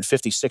was working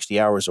 50, 60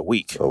 hours a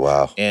week. Oh,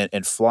 wow.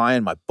 And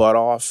flying my butt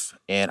off.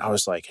 And I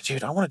was like,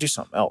 dude, I want to do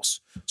something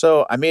else.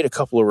 So I made a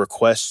couple of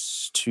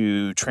requests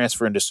to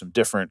transfer into some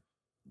different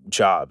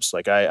jobs.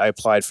 Like I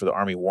applied for the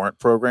Army warrant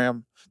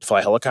program to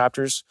fly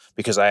helicopters,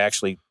 because I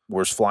actually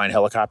was flying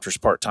helicopters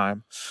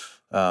part-time.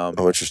 Oh,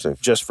 interesting.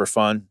 Just for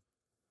fun.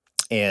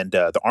 And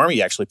the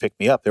Army actually picked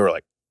me up. They were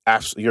like,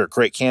 absolutely, you're a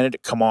great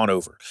candidate. Come on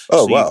over.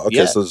 Oh, so wow.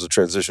 Okay, so there's a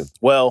transition.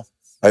 Well,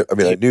 I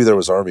mean, I knew there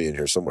was Army in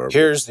here somewhere.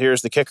 Here's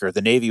the kicker.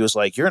 The Navy was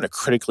like, you're in a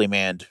critically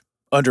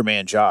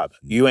undermanned job.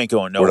 You ain't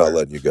going nowhere. We're not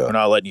letting you go. We're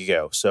not letting you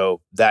go.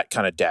 So that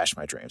kind of dashed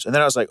my dreams. And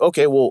then I was like,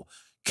 okay, well,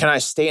 can I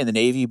stay in the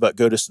Navy but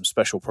go to some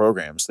special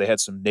programs? They had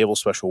some naval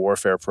special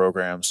warfare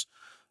programs.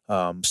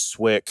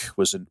 SWIC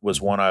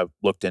was one I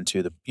looked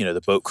into,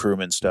 the boat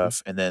crewman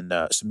stuff, and then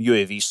some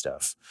UAV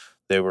stuff.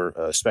 They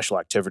were special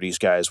activities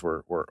guys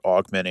were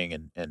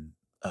augmenting and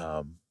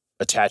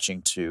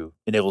attaching to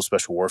naval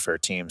special warfare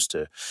teams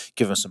to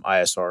give them some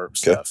ISR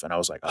stuff. And I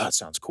was like, oh, that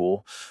sounds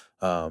cool.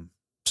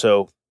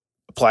 So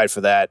applied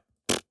for that.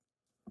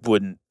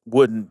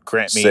 wouldn't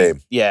grant me.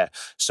 Same. Yeah.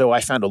 So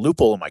I found a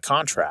loophole in my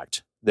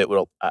contract that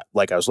will,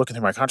 like, I was looking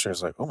through my contract. I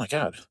was like, oh my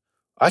God,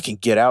 I can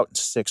get out in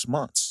 6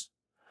 months.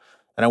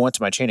 And I went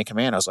to my chain of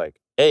command. I was like,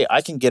 hey,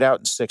 I can get out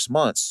in 6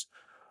 months,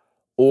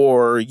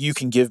 or you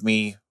can give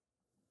me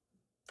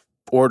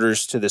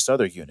orders to this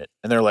other unit.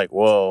 And they're like,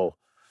 well,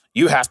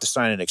 you have to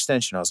sign an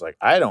extension. I was like,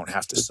 I don't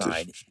have to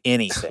sign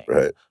anything.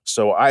 Right.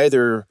 So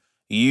either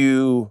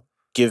you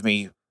give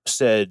me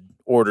said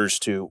orders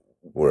to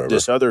Wherever.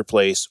 this other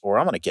place, or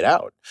I'm going to get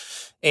out.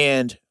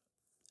 And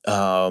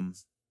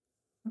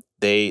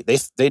they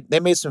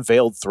made some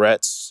veiled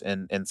threats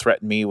and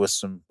threatened me with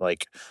some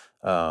like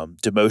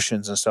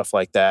demotions and stuff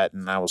like that.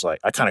 And I was like,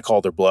 I kind of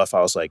called their bluff. I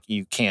was like,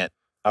 you can't.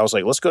 I was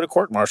like, let's go to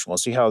court martial and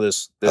see how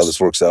this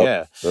works out.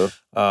 Yeah.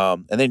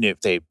 And they knew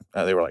they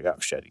were like, oh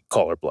shit,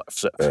 call her bluff.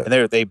 So, and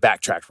they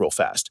backtracked real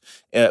fast.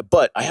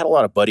 But I had a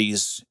lot of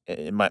buddies.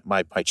 And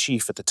my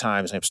chief at the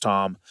time, his name's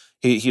Tom.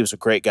 He was a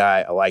great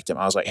guy. I liked him.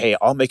 I was like, hey,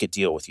 I'll make a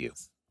deal with you.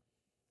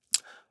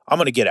 I'm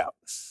going to get out,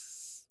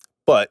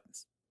 but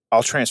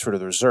I'll transfer to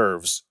the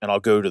reserves and I'll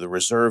go to the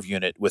reserve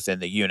unit within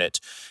the unit.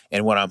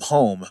 And when I'm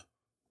home,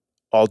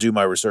 I'll do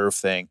my reserve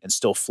thing and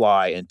still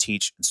fly and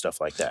teach and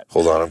stuff like that.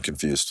 Hold on, I'm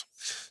confused.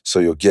 So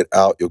you'll get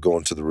out, you'll go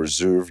into the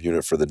reserve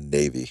unit for the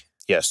Navy.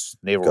 Yes,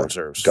 Naval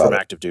Reserves from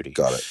active duty.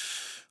 Got it.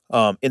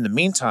 In the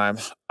meantime,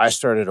 I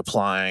started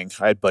applying.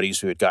 I had buddies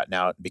who had gotten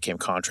out and became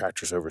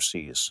contractors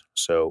overseas.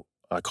 So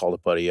I called a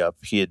buddy up.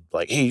 He had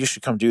like, hey, you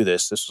should come do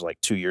this. This was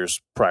like 2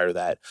 years prior to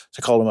that.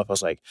 So I called him up. I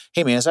was like,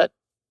 hey, man, is that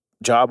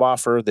job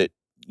offer that,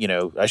 you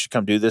know, I should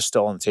come do this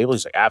still on the table?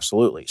 He's like,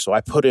 absolutely. So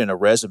I put in a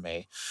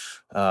resume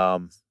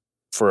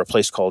for a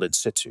place called In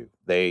Situ.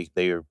 They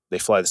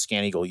fly the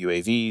Scan Eagle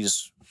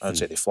UAVs. I'd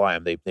say they fly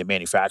them. They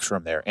manufacture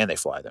them there and they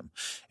fly them.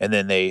 And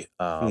then they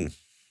at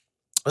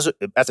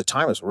the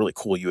time it was a really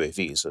cool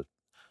UAV. So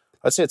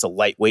I'd say it's a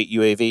lightweight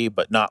UAV,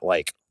 but not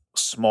like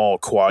small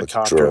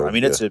quadcopter. Drone, I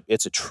mean, it's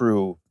a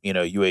true, you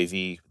know,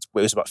 UAV. It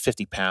weighs about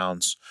 50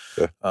 pounds.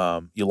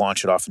 Yeah. You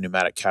launch it off a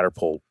pneumatic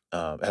catapult.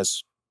 It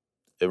has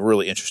a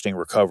really interesting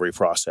recovery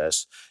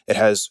process. It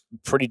has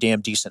pretty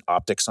damn decent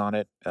optics on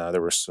it.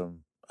 There were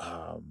some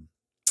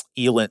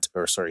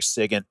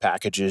SIGINT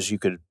packages you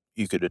could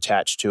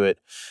attach to it.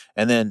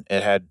 And then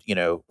it had, you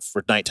know,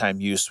 for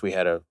nighttime use, we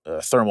had a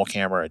thermal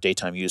camera, a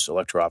daytime use,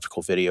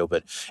 electro-optical video.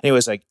 But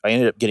anyways, I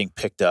ended up getting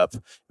picked up,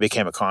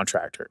 became a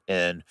contractor.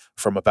 And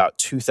from about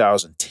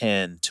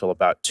 2010 till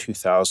about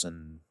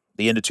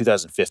the end of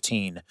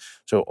 2015,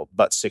 so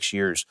about 6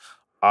 years,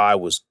 I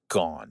was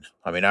gone.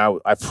 I mean,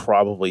 I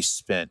probably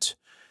spent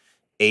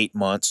 8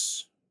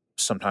 months,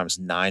 sometimes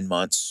 9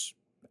 months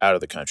out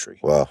of the country.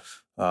 Wow.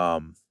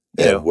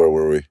 And where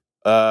were we?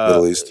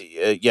 Middle East?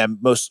 Yeah,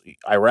 mostly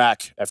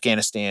Iraq,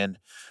 Afghanistan.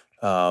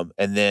 And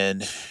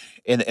then,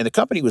 and the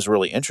company was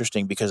really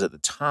interesting because at the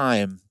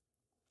time,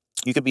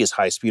 you could be as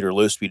high speed or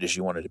low speed as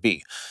you wanted to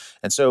be.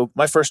 And so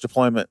my first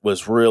deployment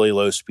was really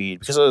low speed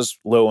because I was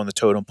low on the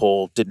totem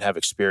pole, didn't have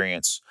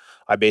experience.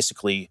 I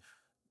basically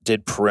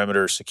did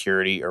perimeter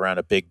security around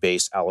a big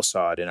base,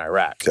 Al-Assad in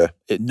Iraq. Okay.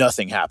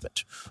 Nothing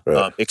happened,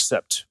 right.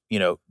 Except, you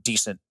know,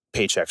 decent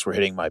paychecks were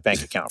hitting my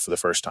bank account for the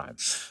first time.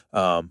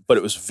 But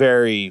it was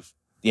very,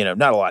 you know,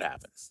 not a lot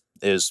happened.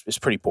 It's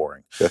pretty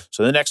boring. Okay.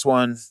 So the next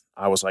one,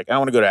 I was like, I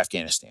want to go to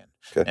Afghanistan.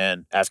 Okay.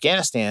 And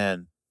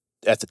Afghanistan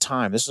at the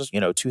time, this is, you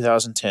know,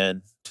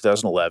 2010,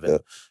 2011,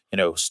 you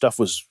know, stuff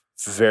was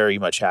very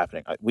much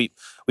happening. We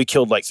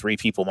killed like 3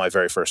 people my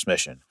very first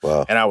mission.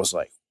 Wow. And I was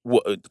like,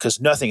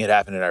 because nothing had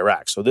happened in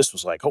Iraq. So this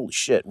was like, holy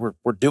shit, we're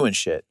doing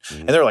shit.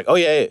 Mm-hmm. And they're like, oh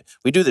yeah,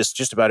 we do this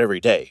just about every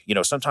day, you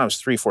know,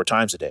 sometimes 3-4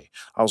 times a day.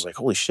 I was like,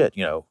 holy shit,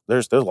 you know,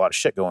 there's a lot of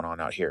shit going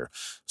on out here.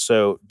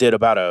 So did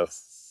about it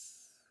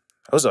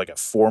was like a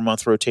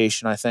 4-month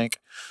rotation, I think.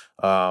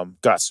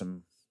 Got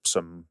some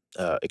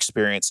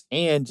experience,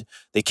 and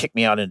they kicked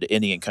me out into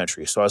Indian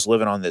country. So I was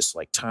living on this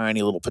like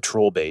tiny little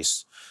patrol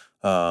base.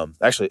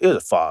 Actually it was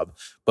a fob,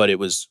 but it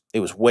was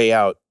way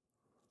out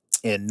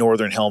in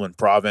northern Helmand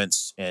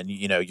province. And,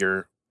 you know,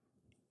 you're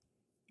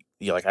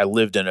like, I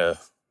lived in a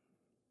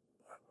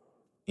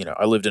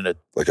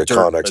like a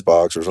Connex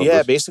box or something.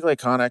 Yeah, basically a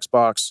Connex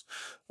box.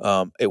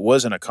 It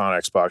wasn't a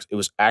Connex box. It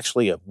was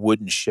actually a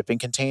wooden shipping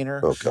container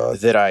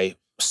that I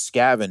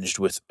scavenged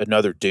with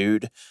another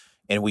dude,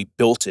 and we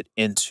built it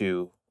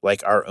into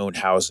like our own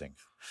housing.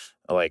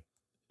 Like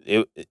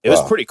it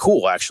was pretty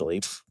cool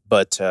actually,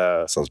 but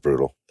sounds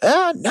brutal.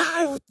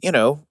 No, you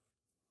know,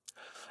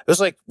 it was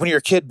like when you're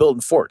a kid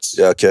building forts.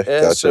 Yeah, okay.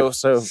 Gotcha.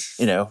 So,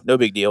 you know, no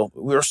big deal.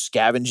 We were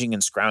scavenging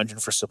and scrounging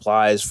for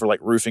supplies for like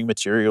roofing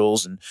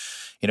materials and,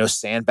 you know,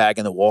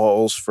 sandbagging the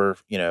walls for,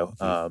 you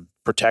know,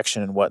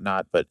 protection and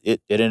whatnot. But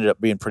it ended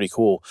up being pretty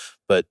cool.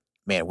 But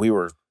man, we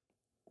were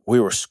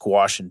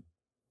squashing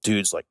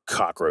dudes like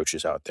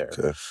cockroaches out there.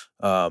 Okay.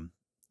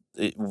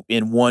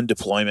 In one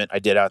deployment I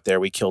did out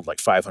there, we killed like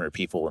 500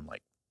 people in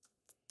like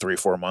 3 or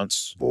 4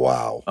 months.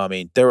 Wow. I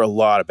mean, there were a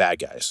lot of bad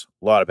guys.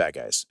 We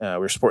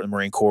were supporting the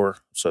Marine Corps,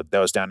 so that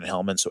was down in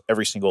Helmand. So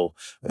every single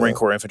Marine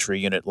Corps infantry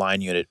unit,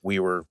 line unit, we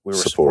were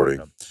supporting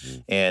them.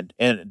 And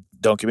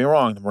don't get me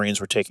wrong, the Marines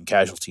were taking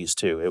casualties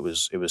too. It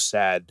was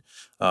sad.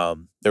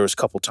 There was a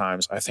couple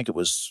times, I think it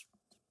was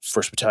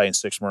 1st Battalion,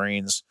 6th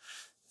Marines.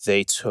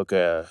 They took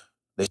an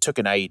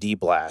IED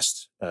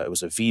blast. It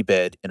was a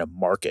V-bed in a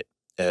market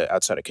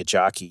outside of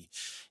Kajaki.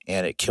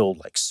 And it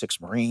killed like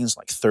 6 Marines,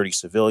 like 30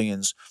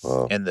 civilians.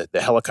 Wow. And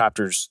the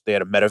helicopters, they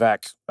had a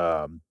medevac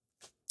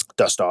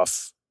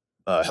dust-off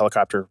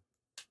helicopter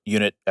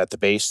unit at the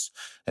base,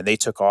 and they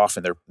took off,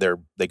 and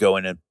they go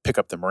in and pick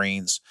up the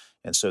Marines.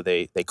 And so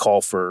they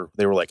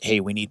were like, hey,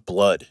 we need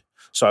blood.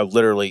 So I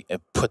literally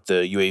put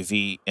the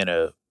UAV in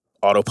a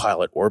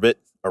autopilot orbit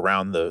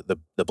around the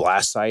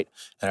blast site,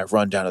 and I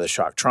run down to the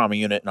shock trauma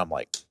unit, and I'm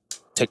like,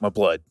 take my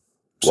blood.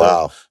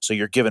 Wow. So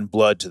you're giving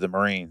blood to the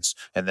Marines,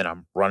 and then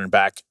I'm running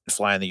back and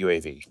flying the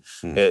UAV.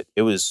 It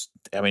was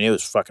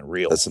fucking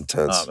real. That's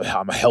intense.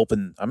 I'm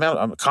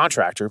a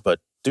contractor, but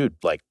dude,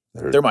 like,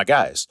 they're my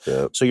guys.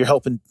 Yeah. So you're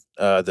helping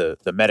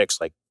the medics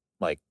like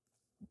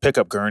pick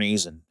up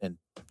gurneys and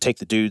take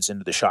the dudes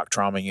into the shock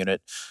trauma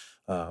unit.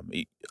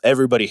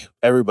 Everybody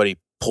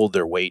pulled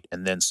their weight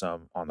and then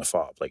some on the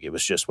fob. Like, it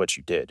was just what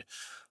you did.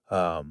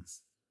 So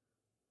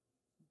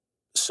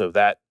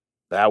that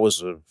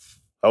was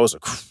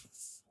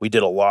we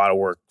did a lot of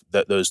work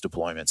those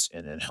deployments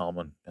in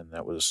Helmand, and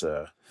that was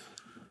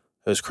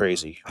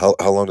crazy. How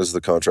long does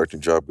the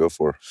contracting job go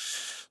for?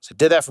 So I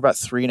did that for about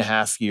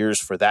 3.5 years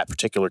for that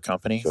particular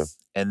company. Okay.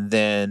 And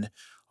then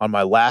on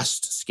my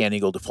last Scan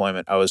Eagle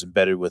deployment, I was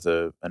embedded with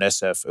an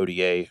SF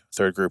ODA,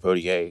 3rd Group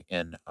ODA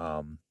in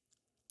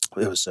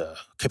it was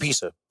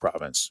Kapisa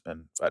province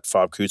and at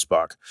Fob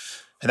Kutzbach.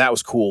 And that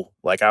was cool.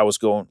 Like, I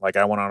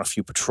went on a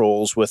few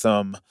patrols with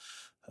them.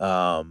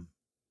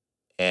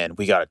 And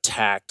we got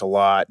attacked a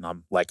lot, and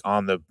I'm like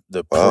on the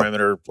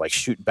perimeter, like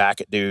shooting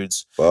back at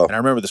dudes. Wow. And I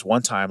remember this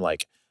one time,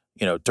 like,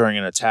 during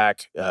an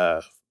attack,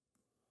 I'm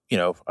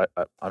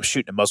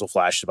shooting a muzzle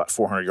flash about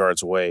 400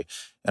 yards away,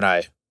 and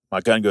my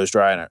gun goes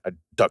dry, and I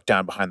duck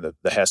down behind the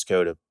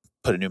HESCO to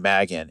put a new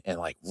mag in. And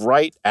like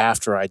right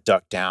after I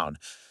ducked down,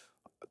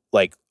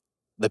 like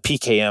the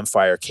PKM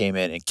fire came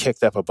in and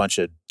kicked up a bunch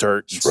of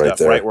dirt and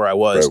stuff right where I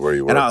was. Right where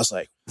you were. And I was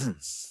like,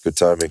 good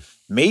timing.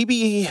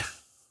 Maybe.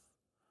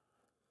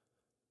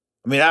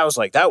 I mean, I was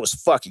like, that was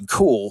fucking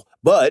cool,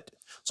 but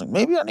it's like,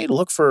 maybe I need to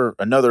look for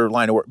another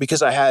line of work,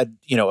 because I had,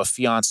 a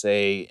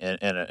fiance and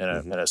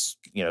a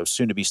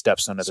soon to be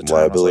stepson at the time.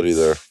 Liability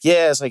there.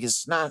 Yeah, it's like,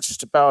 it's not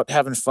just about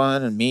having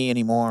fun and me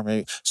anymore.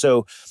 Maybe.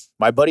 So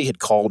my buddy had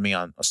called me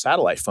on a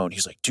satellite phone.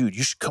 He's like, dude,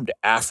 you should come to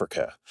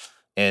Africa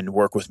and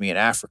work with me in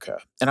Africa.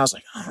 And I was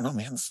like, I don't know,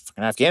 man,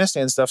 fucking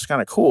Afghanistan stuff's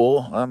kind of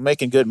cool. I'm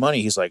making good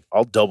money. He's like,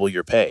 I'll double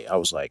your pay. I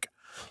was like,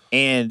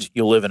 and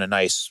you'll live in a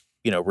nice,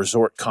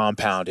 resort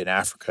compound in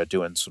Africa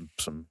doing some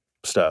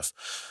stuff.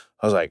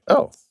 I was like,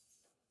 oh,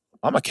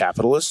 I'm a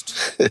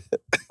capitalist.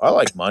 I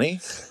like money.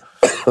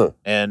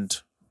 And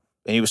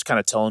he was kind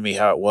of telling me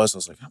how it was. I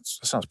was like, that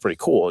sounds pretty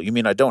cool. You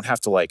mean I don't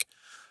have to like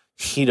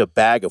heat a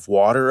bag of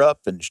water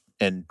up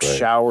and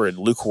shower in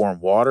lukewarm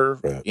water,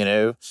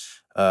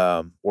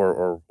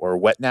 or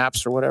wet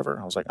naps or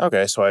whatever? I was like,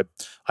 okay. So I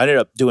ended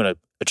up doing a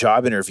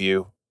job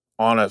interview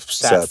on a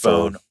sat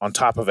phone on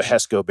top of a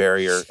HESCO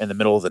barrier in the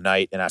middle of the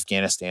night in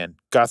Afghanistan.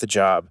 Got the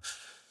job.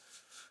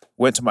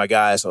 Went to my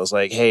guys. I was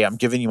like, hey, I'm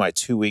giving you my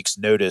 2 weeks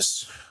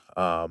notice.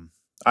 I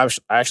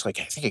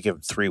think I gave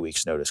them 3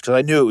 weeks notice, because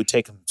I knew it would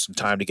take them some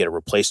time to get a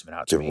replacement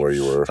out to me. Given where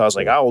you were. So I was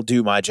like, I will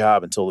do my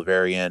job until the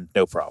very end.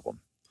 No problem.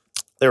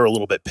 They were a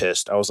little bit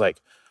pissed. I was like,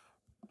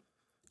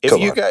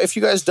 if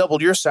you guys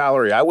doubled your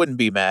salary, I wouldn't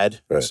be mad.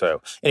 Right.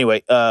 So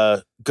anyway,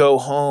 go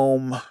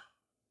home.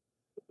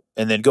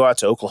 And then go out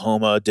to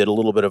Oklahoma, did a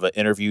little bit of an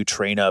interview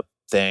train up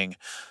thing.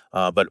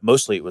 But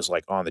mostly it was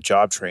like on the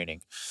job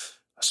training.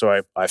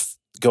 So I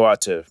go out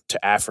to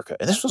Africa.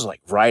 And this was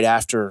like right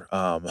after,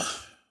 I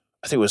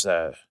think it was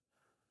that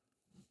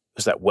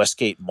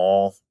Westgate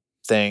Mall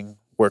thing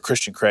where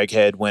Christian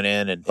Craighead went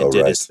in and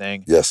did his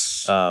thing. Yes.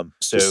 So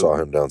just saw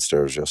him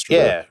downstairs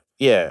yesterday.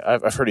 Yeah.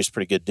 I've heard he's a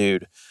pretty good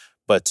dude.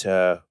 But,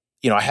 I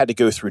had to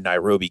go through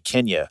Nairobi,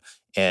 Kenya,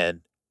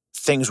 and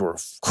things were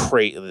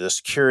crazy. The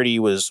security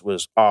was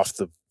off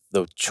the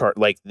chart.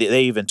 Like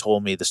they even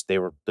told me this.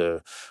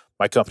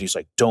 My company's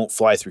like, don't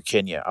fly through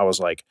Kenya. I was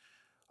like,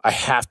 I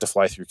have to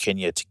fly through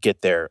Kenya to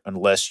get there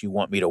unless you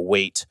want me to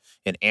wait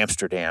in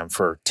Amsterdam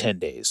for 10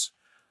 days.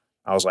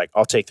 I was like,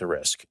 I'll take the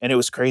risk. And it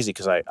was crazy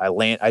because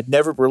I'd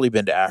never really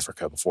been to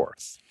Africa before.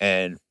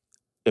 And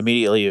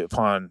immediately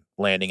upon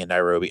landing in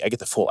Nairobi, I get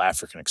the full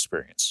African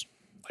experience,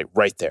 like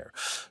right there.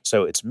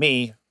 So it's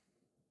me,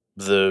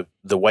 the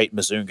white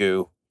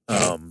Mzungu,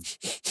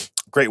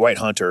 great white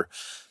hunter.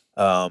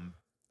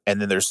 And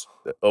then there's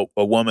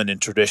a woman in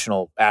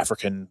traditional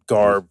African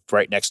garb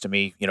right next to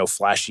me,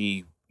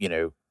 flashy,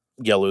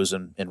 yellows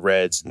and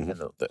reds and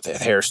the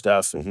hair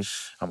stuff. And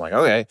I'm like,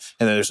 okay.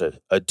 And then there's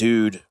a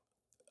dude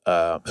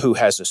who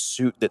has a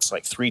suit that's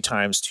like 3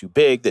 times too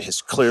big that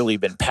has clearly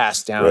been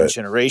passed down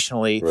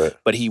generationally,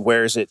 but he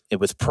wears it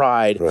with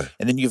pride.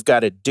 And then you've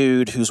got a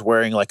dude who's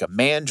wearing like a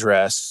man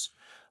dress,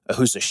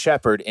 who's a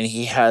shepherd, and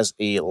he has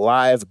a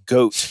live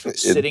goat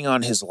sitting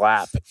on his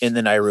lap in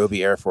the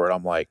Nairobi airport.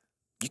 I'm like,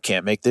 you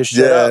can't make this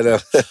shit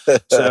up. I know.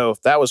 So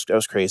that was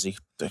crazy.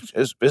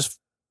 It was,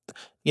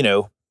 you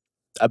know,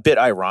 a bit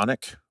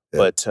ironic,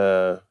 but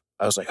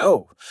I was like,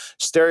 oh,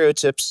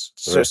 stereotypes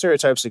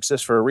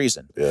exist for a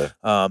reason.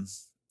 And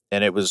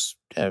it was,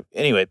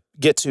 anyway,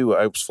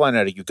 I was flying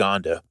out of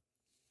Uganda.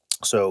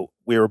 So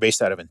we were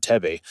based out of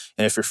Entebbe.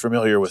 And if you're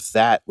familiar with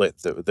that, like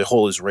the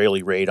whole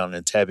Israeli raid on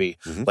Entebbe,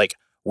 like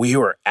we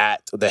were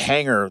at the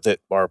hangar that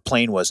our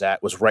plane was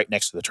at was right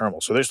next to the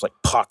terminal. So there's like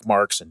pock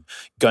marks and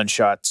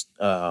gunshots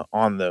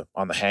on the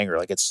hangar.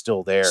 Like it's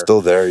still there.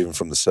 Still there even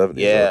from the 70s.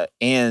 Yeah. Right?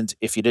 And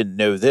if you didn't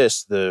know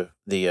this, the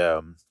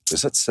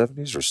is that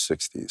 70s or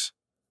 60s?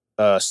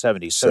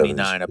 70s,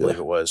 79, I believe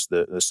it was.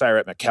 The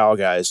Siret McCall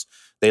guys,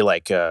 they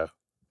like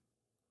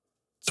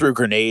threw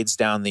grenades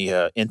down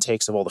the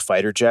intakes of all the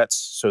fighter jets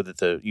so that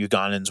the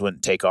Ugandans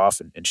wouldn't take off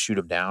and shoot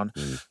them down.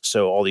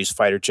 So all these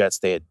fighter jets,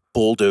 they had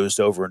bulldozed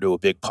over into a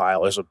big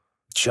pile. There's a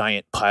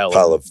giant pile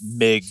of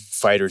MiG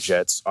fighter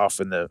jets off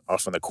in the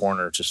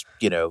corner, just,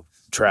 you know,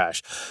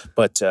 trash.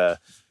 But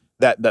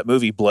that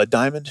movie Blood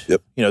Diamond, you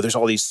know, there's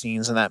all these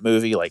scenes in that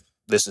movie, like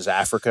This Is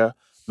Africa.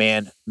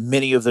 Man,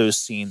 many of those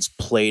scenes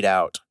played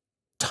out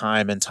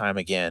time and time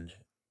again,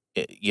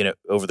 you know,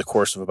 over the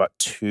course of about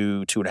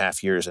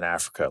 2.5 years in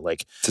Africa.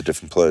 Like it's a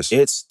different place.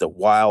 It's the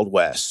Wild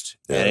West.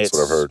 Yeah, and that's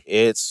what I've heard.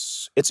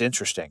 It's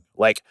interesting.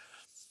 Like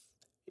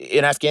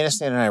in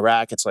Afghanistan and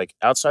Iraq, it's like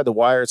outside the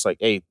wire, it's like,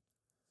 hey,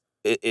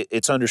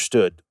 it's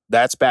understood.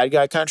 That's bad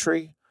guy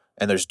country,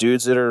 and there's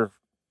dudes that are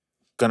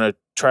gonna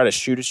try to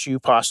shoot at you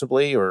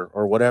possibly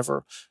or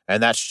whatever.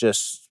 And that's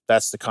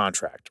the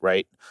contract,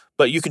 right?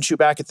 But you can shoot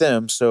back at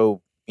them,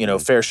 so you know,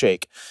 fair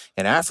shake.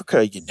 In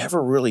Africa, you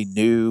never really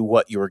knew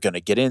what you were going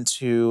to get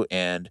into.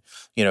 And,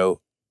 you know,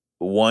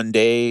 one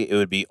day it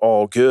would be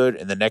all good.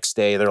 And the next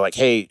day they're like,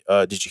 hey,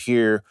 did you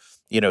hear,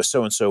 you know,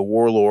 so-and-so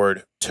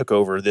warlord took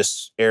over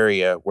this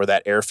area where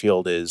that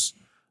airfield is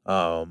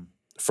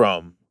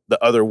from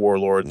the other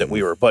warlord that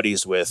we were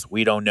buddies with.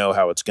 We don't know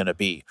how it's going to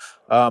be.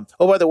 Oh,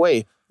 by the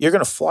way, you're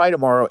going to fly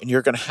tomorrow and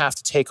you're going to have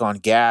to take on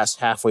gas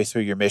halfway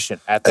through your mission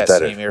at that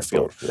same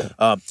airfield.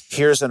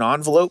 Here's an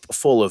envelope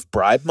full of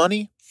bribe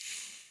money.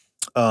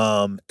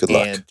 Good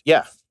luck. And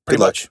yeah,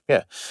 pretty much.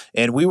 Yeah.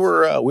 And we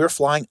were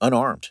flying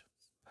unarmed.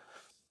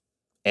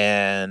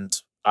 And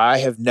I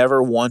have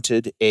never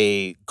wanted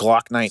a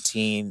Glock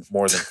 19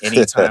 more than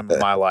any time in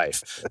my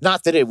life.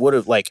 Not that it would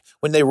have, like,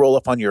 when they roll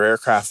up on your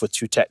aircraft with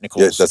 2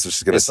 technicals. Yeah, that's what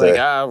she's going to say.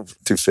 Like,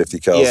 250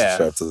 cals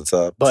strapped to the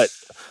top. But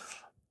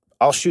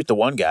I'll shoot the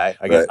one guy,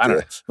 I guess. I don't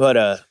know.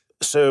 But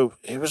so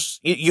it was,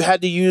 you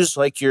had to use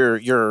like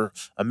your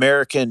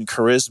American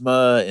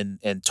charisma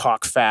and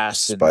talk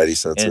fast. Spidey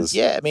senses. And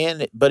yeah,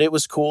 man. But it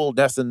was cool.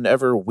 Nothing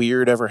ever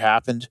weird ever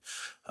happened.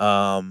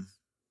 And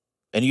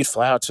you'd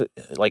fly out to,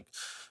 like,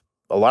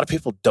 a lot of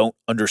people don't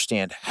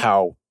understand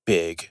how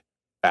big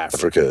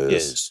Africa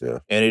is. Yeah.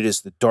 And it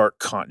is the dark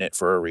continent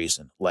for a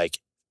reason. Like,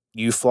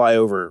 you'll fly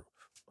over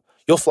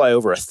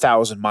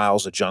 1,000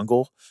 miles of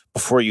jungle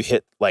before you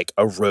hit like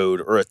a road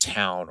or a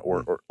town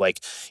or like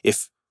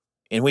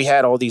and we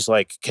had all these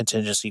like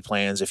contingency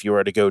plans if you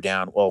were to go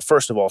down. Well,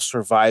 first of all,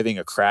 surviving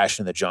a crash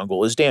in the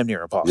jungle is damn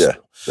near impossible.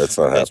 Yeah, that's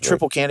not happening. It's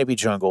triple canopy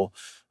jungle.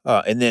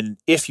 And then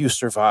if you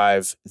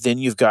survive, then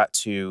you've got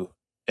to,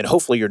 and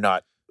hopefully you're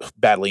not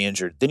badly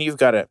injured, then you've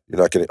got to.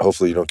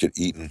 Hopefully you don't get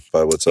eaten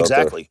by what's out there.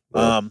 Exactly.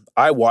 Yeah.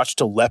 I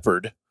watched a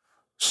leopard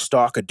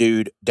stalk a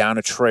dude down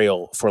a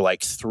trail for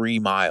like 3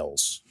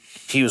 miles.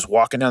 He was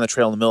walking down the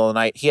trail in the middle of the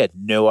night. He had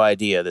no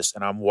idea this.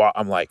 And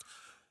I'm like,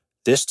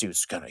 this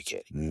dude's going to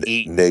get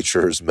eaten.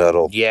 Nature's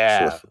metal.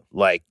 Yeah.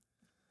 Like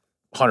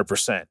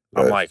 100%.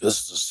 I'm like,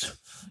 this is,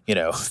 you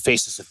know,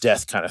 faces of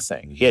death kind of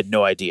thing. He had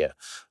no idea.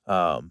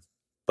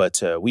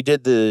 But we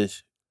did the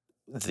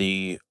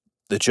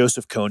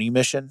Joseph Kony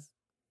mission.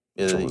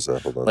 Which one was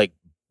that? Hold on. Like,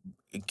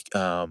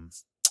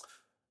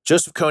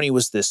 Joseph Kony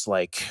was this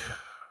like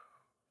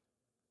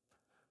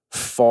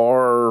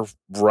far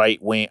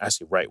right wing. I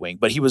say right wing,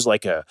 but he was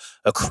like a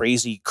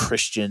crazy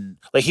Christian.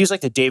 Like, he was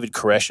like the David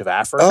Koresh of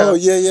Africa. Oh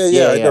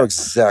yeah. I know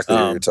exactly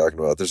what you're talking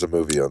about. There's a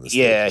movie on this.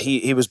 Yeah,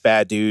 he was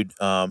bad dude.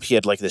 He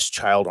had like this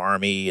child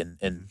army,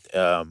 and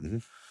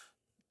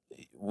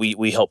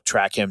we helped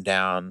track him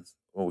down.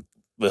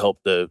 We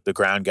helped the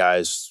ground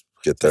guys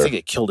get there. I think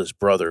it killed his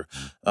brother.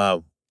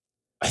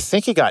 I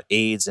think he got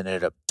AIDS and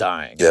ended up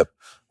dying. Yep.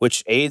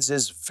 Which AIDS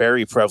is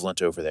very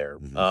prevalent over there.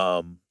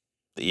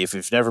 If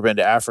you've never been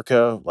to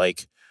Africa,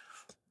 like,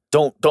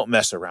 don't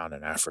mess around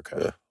in Africa.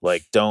 Yeah.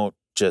 Like, don't.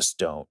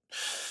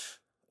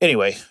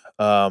 Anyway,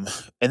 and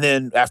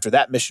then after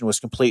that mission was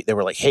complete, they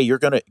were like, hey, you're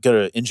gonna go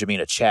to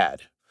N'Djamena,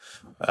 Chad.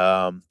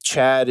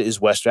 Chad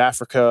is West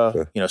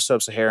Africa, you know,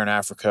 sub-Saharan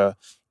Africa,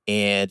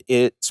 and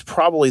it's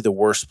probably the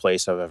worst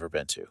place I've ever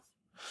been to.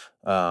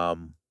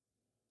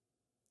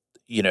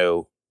 You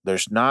know,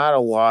 there's not a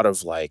lot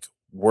of like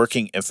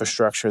working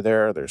infrastructure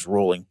there. There's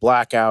rolling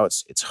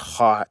blackouts. It's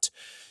hot.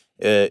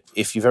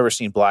 If you've ever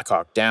seen Black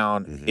Hawk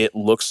Down, it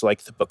looks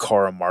like the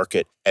Bakara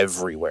market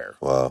everywhere.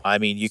 Wow. I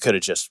mean, you could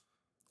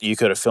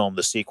have filmed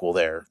the sequel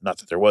there. Not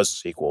that there was a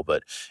sequel,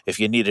 but if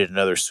you needed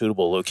another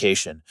suitable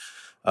location,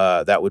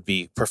 that would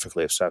be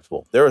perfectly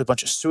acceptable. There were a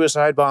bunch of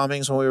suicide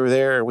bombings when we were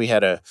there.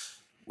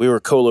 We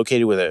were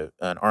co-located with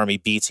an Army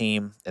B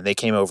team, and they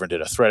came over and did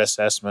a threat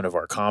assessment of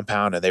our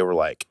compound, and they were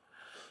like,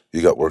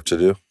 "You got work to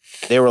do?"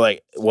 They were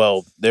like,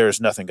 "Well,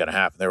 there's nothing going to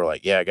happen." They were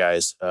like, "Yeah,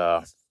 guys,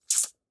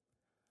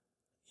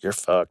 you're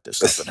fucked if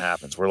something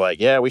happens." We're like,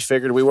 "Yeah, we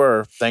figured we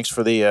were. Thanks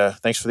for the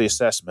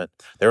assessment."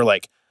 They were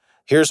like,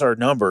 "Here's our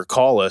number.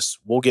 Call us.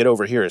 We'll get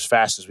over here as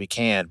fast as we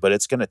can, but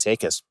it's going to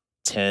take us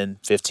 10,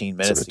 15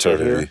 minutes to get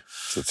here."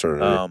 It's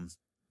eternity.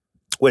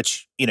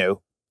 Which,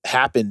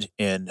 happened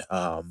in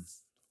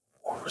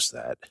where was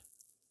that?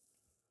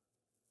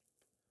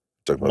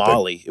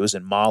 Mali. It was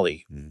in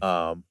Mali.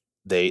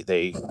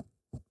 They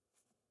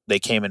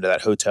came into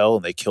that hotel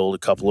and they killed a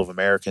couple of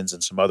Americans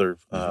and some other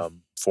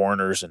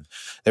foreigners. And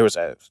there was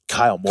a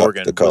Kyle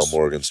Morgan. The Kyle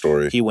Morgan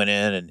story. He went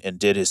in and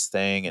did his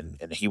thing,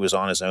 and he was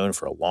on his own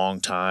for a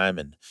long time.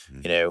 And,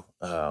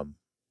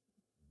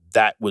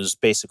 that was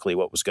basically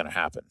what was going to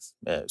happen.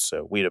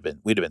 So we'd have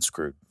been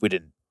screwed. We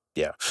didn't.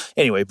 Yeah.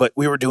 Anyway, but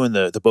we were doing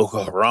the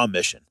Boko Haram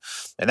mission,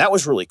 and that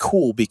was really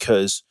cool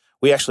because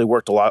we actually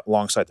worked a lot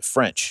alongside the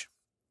French,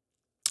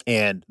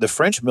 and the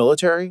French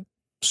military,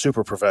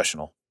 super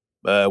professional.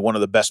 One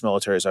of the best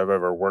militaries I've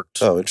ever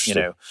worked. Oh,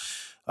 interesting.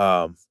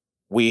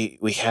 We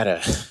had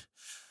a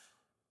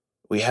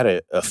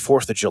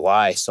 4th of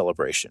July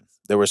celebration.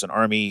 There was an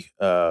Army,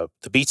 the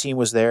B team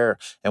was there,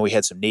 and we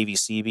had some Navy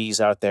Seabees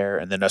out there,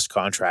 and then us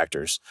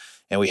contractors.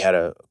 And we had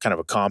a kind of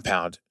a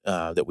compound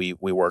that we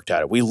worked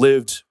out of. We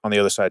lived on the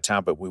other side of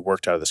town, but we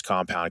worked out of this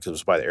compound because it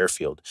was by the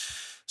airfield.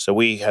 So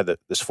we had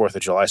this 4th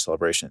of July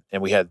celebration,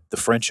 and we had the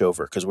French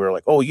over because we were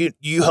like, "Oh,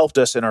 you helped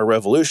us in our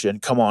revolution.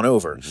 Come on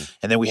over."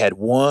 And then we had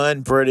one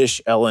British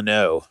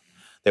LNO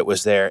that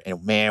was there,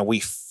 and man,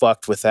 we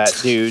fucked with that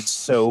dude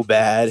so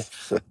bad.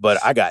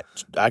 But I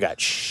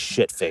got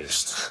shit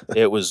faced.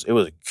 It was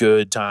a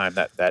good time,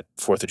 that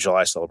 4th of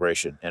July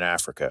celebration in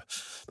Africa.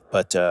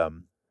 But the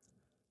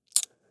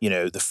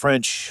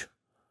French,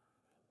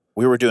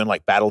 we were doing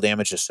like battle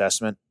damage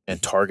assessment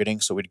and targeting.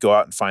 So we'd go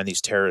out and find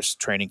these terrorist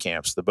training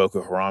camps, the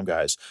Boko Haram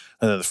guys.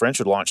 And then the French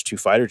would launch 2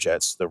 fighter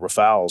jets, the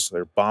Rafales,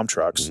 their bomb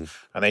trucks,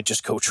 and they'd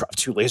just go drop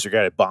 2 laser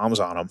guided bombs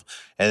on them.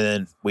 And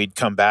then we'd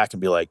come back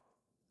and be like,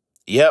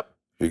 "Yep,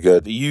 you're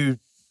good.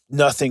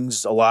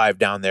 Nothing's alive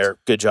down there.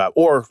 Good job."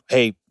 Or,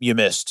 "Hey, you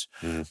missed.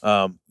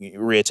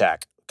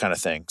 Reattack," kind of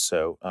thing.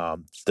 So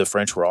the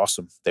French were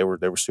awesome. They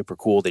were super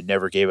cool. They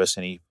never gave us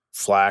any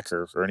flack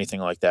or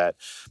anything like that.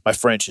 My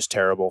French is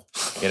terrible,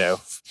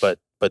 but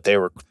they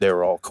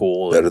were all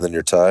cool. Better than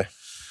your Thai?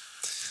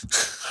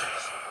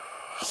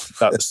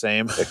 About the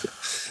same. I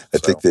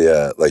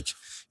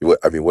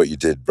think what you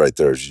did right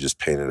there is you just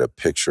painted a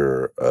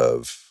picture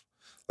of,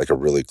 like, a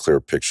really clear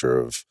picture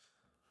of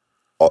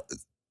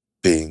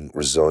being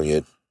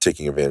resilient,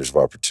 taking advantage of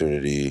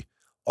opportunity.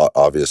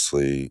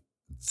 Obviously,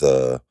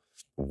 the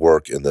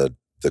work and the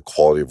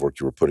quality of work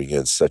you were putting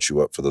in set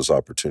you up for those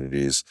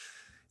opportunities.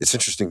 It's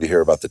interesting to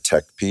hear about the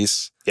tech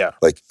piece. Yeah.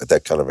 Like,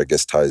 that kind of, I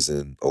guess, ties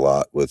in a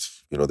lot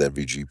with, the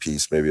MVG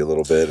piece maybe a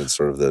little bit, and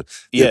sort of the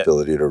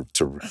ability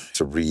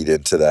to read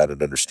into that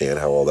and understand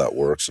how all that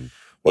works and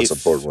what's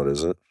important, what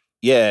isn't.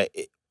 Yeah.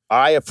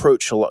 I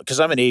approach a lot,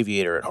 because I'm an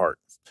aviator at heart.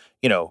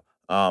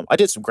 I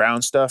did some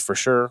ground stuff for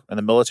sure in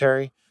the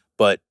military,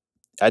 but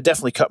I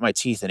definitely cut my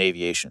teeth in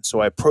aviation.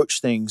 So I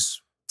approach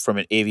things from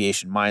an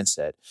aviation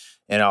mindset,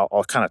 and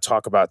I'll kind of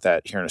talk about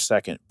that here in a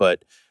second.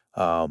 But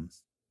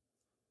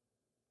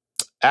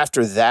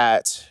after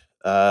that,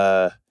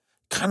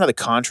 kind of the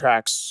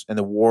contracts and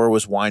the war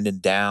was winding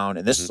down,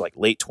 and this is like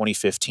late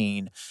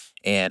 2015,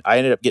 and I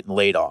ended up getting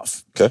laid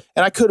off. Okay.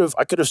 And I could have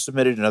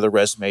submitted another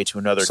resume to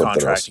another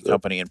contracting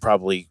company and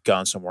probably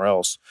gone somewhere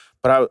else.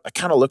 But I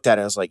kind of looked at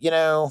it, I was like,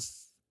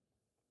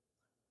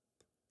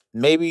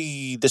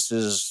 maybe this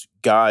is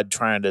God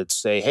trying to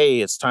say,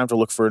 "Hey, it's time to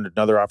look for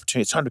another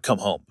opportunity. It's time to come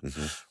home."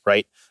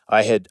 Right?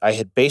 I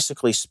had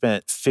basically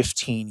spent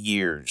 15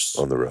 years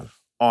on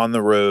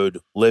the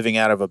road, living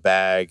out of a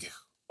bag,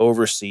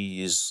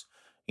 overseas.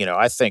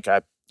 I think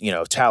I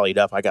tallied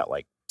up, I got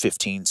like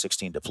 15,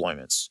 16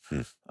 deployments.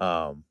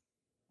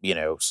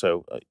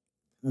 So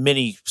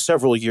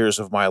several years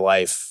of my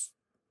life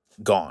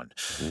gone,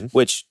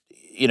 which,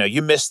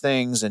 you miss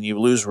things and you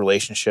lose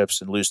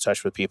relationships and lose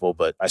touch with people,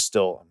 but I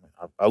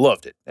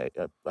loved it.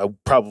 I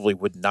probably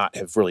would not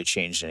have really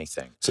changed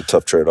anything. It's a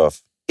tough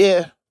trade-off.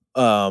 Yeah.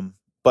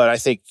 But I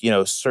think,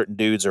 certain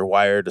dudes are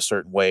wired a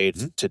certain way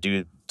to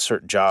do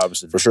certain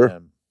jobs. And, for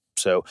sure.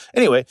 So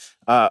anyway,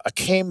 I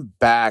came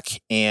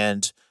back,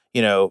 and,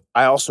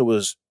 I also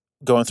was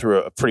going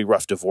through a pretty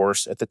rough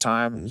divorce at the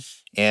time.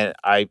 And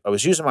I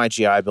was using my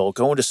GI Bill,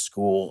 going to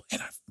school,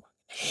 and I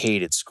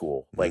hated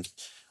school. Like,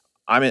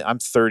 I'm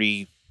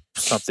 30,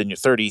 something, you're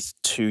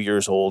 32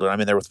 years old, and I'm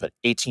in there with about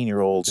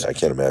 18-year-olds. Yeah, I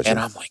can't imagine. And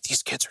I'm like,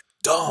 these kids are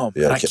dumb.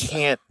 Yeah, and I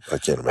can't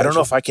imagine. I don't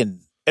know if I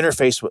can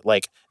interface with,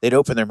 like, they'd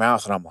open their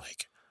mouth and I'm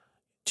like,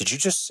 did you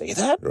just say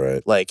that?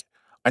 Right. Like,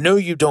 I know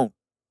you're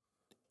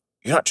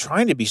not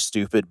trying to be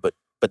stupid, but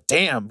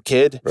damn,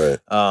 kid. Right.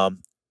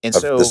 And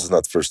so this is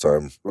not the first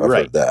time I've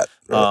heard that.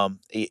 Right?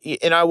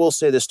 And I will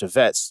say this to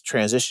vets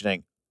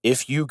transitioning.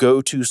 If you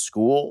go to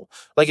school,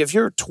 like if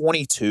you're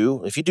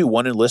 22, if you do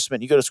one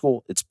enlistment, you go to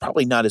school, it's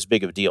probably not as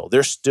big of a deal.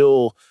 They're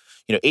still,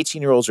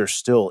 18-year-olds are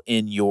still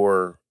in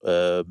your,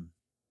 age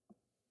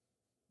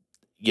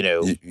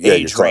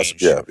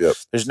range. Yeah, yeah.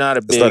 There's not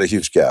a big, it's not a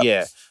huge gap.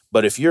 Yeah.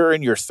 But if you're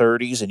in your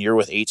 30s and you're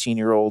with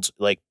 18-year-olds,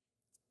 like,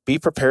 be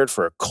prepared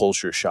for a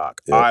culture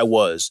shock. Yeah. I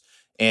was,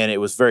 and it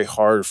was very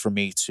hard for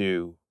me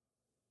to,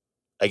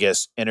 I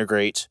guess,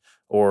 integrate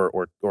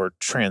or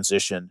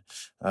transition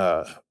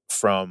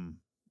from,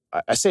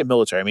 I say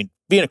military. I mean,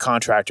 being a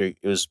contractor,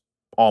 it was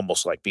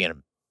almost like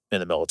being in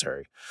the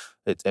military.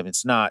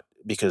 It's not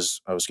because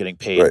I was getting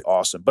paid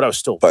awesome, but I was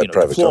still deploying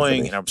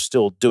company. And I'm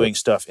still doing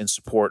stuff in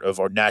support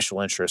of our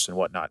national interests and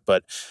whatnot.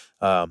 But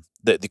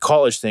the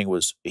college thing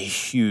was a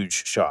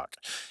huge shock.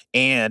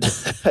 And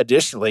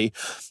additionally,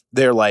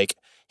 they're like,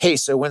 hey,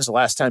 so when's the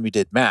last time you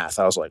did math?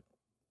 I was like,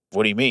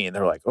 what do you mean?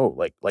 They're like, oh,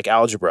 like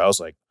algebra. I was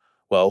like,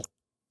 well,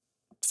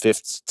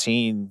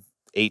 15,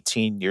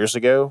 18 years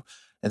ago.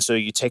 And so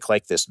you take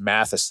like this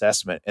math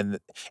assessment, and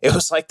it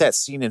was like that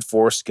scene in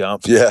Forrest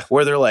Gump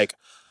where they're like,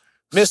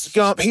 Mr.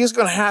 Gump, he's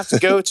going to have to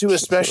go to a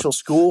special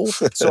school.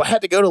 So I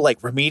had to go to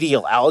like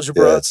remedial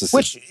algebra,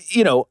 which,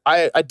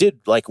 I did,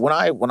 like when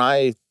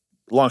I,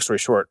 long story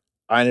short,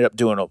 I ended up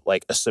doing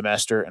a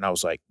semester, and I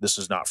was like, this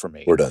is not for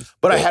me. We're done.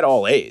 But I had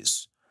all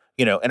A's,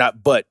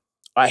 but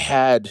I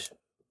had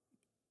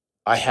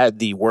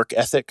the work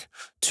ethic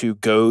to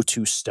go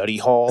to study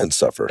hall and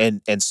suffer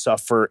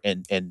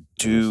and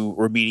do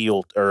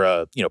remedial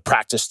or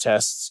practice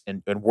tests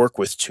and work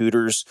with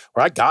tutors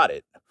where I got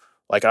it.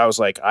 Like, I was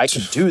like, I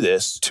can do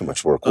this. Too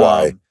much work.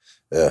 Why?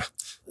 Yeah.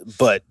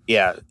 But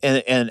yeah.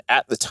 And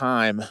at the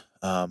time,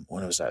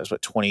 when was that? It was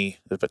about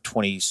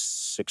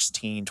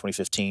 2016,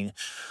 2015.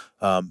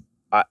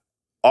 I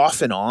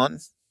off and on,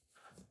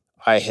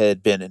 I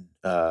had been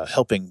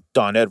helping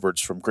Don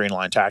Edwards from Green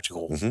Line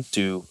Tactical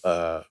do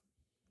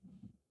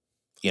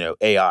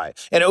AI.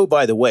 And oh,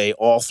 by the way,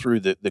 all through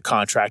the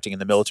contracting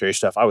and the military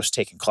stuff, I was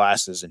taking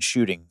classes and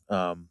shooting.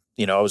 I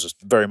was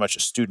very much a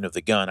student of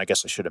the gun. I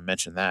guess I should have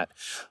mentioned that.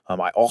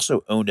 I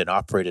also owned and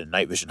operated a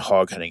night vision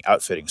hog hunting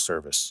outfitting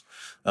service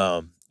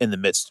in the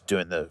midst of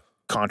doing the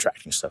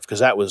contracting stuff, because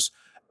that was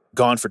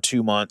gone for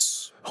 2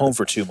 months, home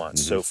for 2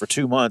 months. So for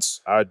 2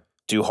 months, I'd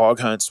do hog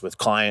hunts with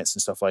clients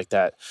and stuff like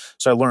that.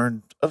 So I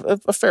learned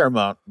a fair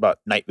amount about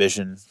night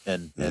vision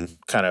and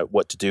kind of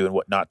what to do and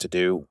what not to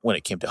do when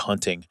it came to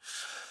hunting,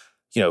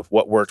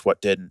 what worked,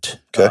 what didn't.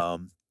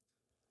 Okay.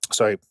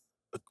 So I,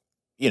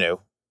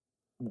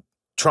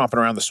 tromping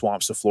around the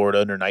swamps of Florida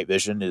under night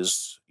vision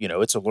is,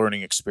 it's a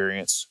learning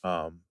experience.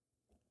 And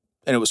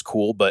it was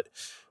cool, but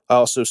I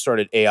also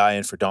started AI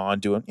in for Dawn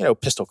doing,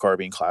 pistol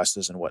carbine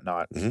classes and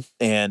whatnot.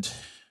 And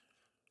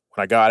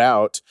when I got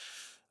out,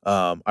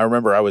 I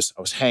remember I was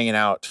hanging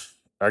out.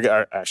 I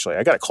got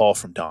a call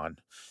from Don,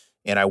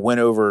 and I went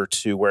over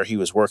to where he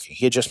was working.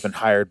 He had just been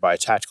hired by a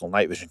tactical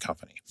night vision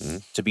company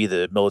to be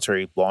the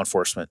military law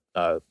enforcement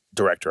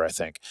director, I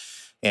think.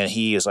 And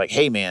he is like,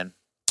 hey, man,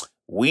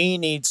 we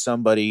need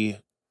somebody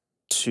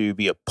to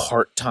be a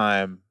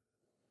part-time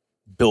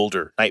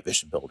builder, night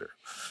vision builder.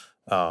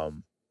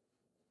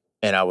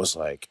 And I was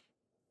like,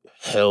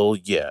 hell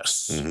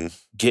yes.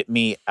 Get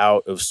me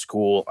out of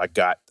school. I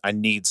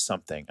need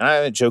something. And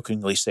I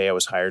jokingly say I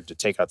was hired to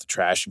take out the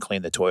trash and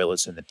clean the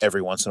toilets, and then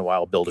every once in a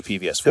while build a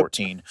PVS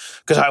 14,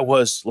 because I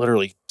was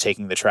literally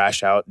taking the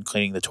trash out and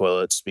cleaning the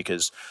toilets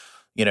because,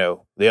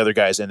 the other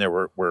guys in there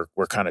were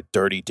kind of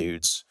dirty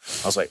dudes.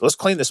 I was like, let's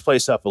clean this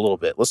place up a little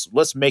bit.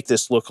 Let's make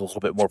this look a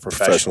little bit more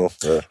professional.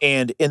 Yeah.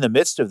 And in the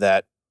midst of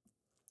that,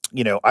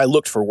 I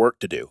looked for work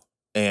to do,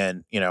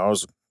 and, I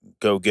was a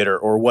go-getter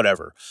or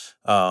whatever.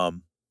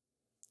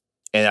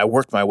 And I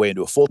worked my way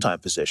into a full-time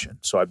position.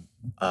 So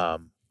I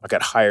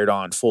got hired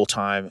on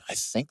full-time. I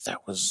think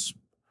that was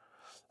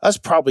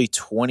probably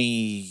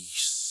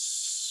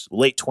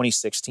late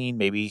 2016,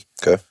 maybe.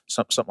 Okay.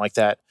 Something like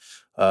that.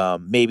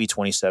 Maybe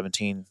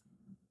 2017,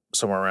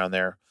 somewhere around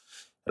there.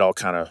 It all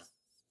kind of,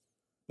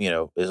 is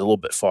a little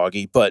bit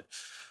foggy. But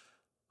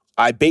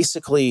I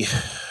basically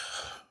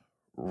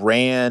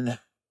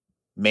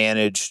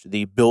managed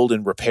the build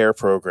and repair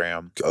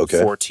program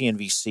for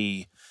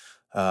TNVC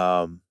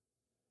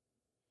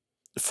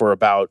for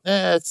about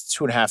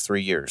 2.5,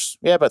 3 years.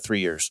 Yeah, about 3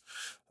 years.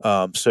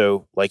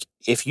 So like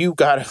if you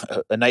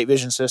got a night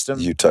vision system,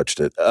 you touched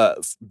it,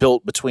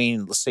 built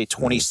between, let's say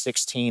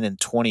 2016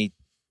 and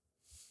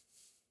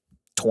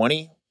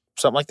 2020,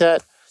 something like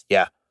that.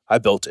 Yeah, I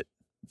built it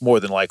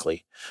more than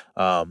likely.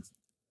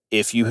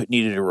 If you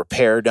needed a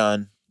repair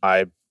done,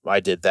 I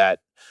did that,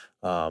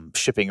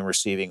 shipping and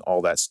receiving,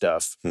 all that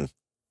stuff.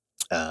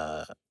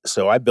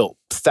 So I built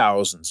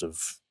thousands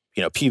of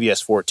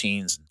PVS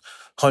 14s and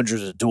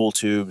hundreds of dual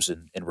tubes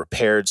and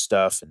repaired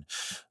stuff. And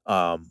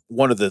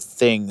one of the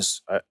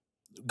things,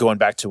 going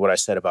back to what I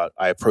said about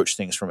I approach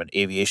things from an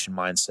aviation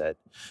mindset,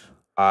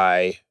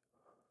 I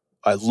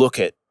look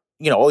at,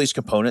 all these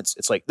components.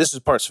 It's like, this is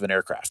parts of an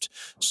aircraft.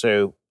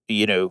 So,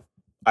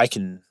 I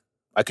can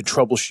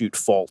troubleshoot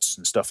faults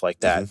and stuff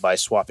like that by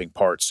swapping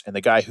parts. And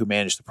the guy who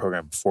managed the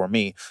program before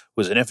me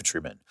was an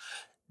infantryman.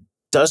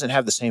 Doesn't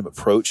have the same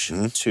approach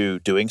to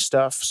doing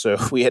stuff. So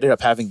we ended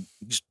up having,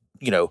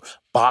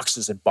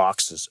 boxes and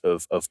boxes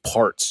of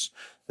parts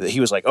that he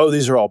was like, oh,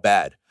 these are all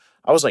bad.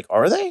 I was like,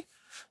 are they?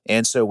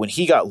 And so when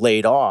he got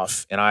laid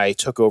off and I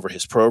took over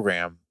his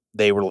program,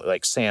 they were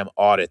like, Sam,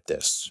 audit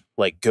this,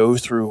 like go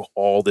through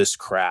all this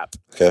crap,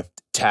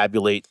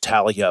 tabulate,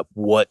 tally up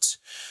what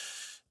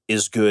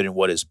is good and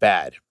what is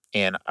bad.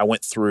 And I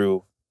went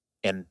through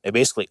and I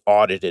basically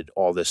audited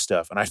all this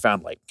stuff. And I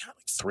found like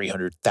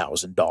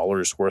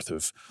 $300,000 worth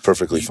of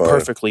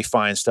perfectly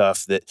fine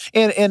stuff that,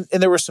 and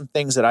there were some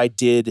things that I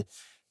did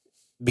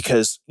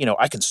because,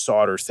 I can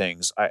solder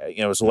things. I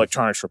was an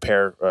electronics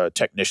repair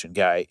technician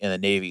guy in the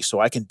Navy. So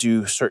I can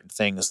do certain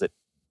things that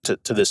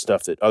to this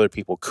stuff that other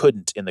people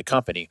couldn't in the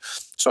company.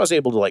 So I was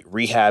able to like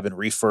rehab and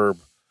refurb,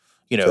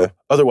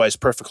 otherwise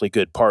perfectly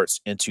good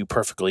parts into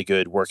perfectly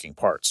good working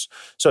parts.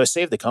 So I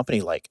saved the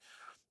company like,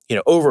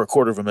 over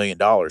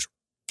 $250,000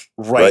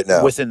 right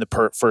now within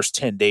the first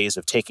 10 days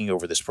of taking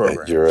over this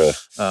program. You're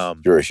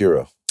a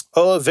hero.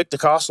 Oh, Vic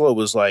DeCostello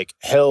was like,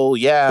 hell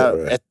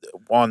yeah,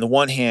 on the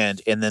one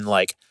hand, and then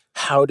like,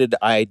 how did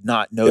I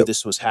not know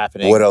this was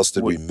happening? What else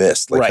did we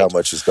miss? Like how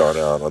much has gone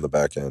on the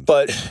back end?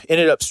 But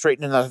ended up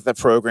straightening out the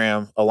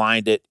program,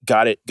 aligned it,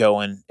 got it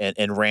going,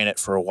 and ran it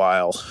for a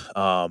while.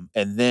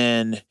 And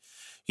then,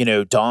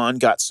 Don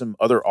got some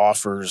other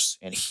offers,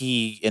 and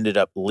he ended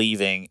up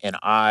leaving, and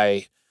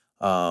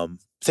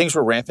things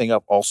were ramping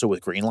up also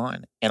with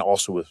Greenline and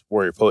also with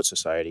Warrior Poet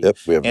Society. Yep,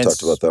 we haven't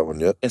talked about that one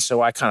yet. And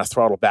so I kind of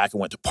throttled back and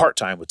went to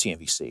part-time with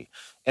TMVC.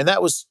 And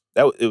it was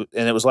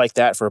like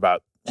that for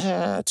about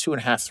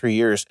 2.5, 3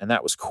 years, and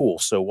that was cool.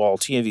 So while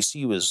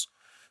TMVC was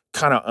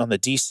kind of on the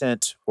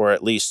descent, or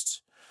at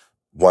least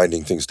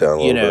winding things down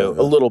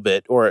a little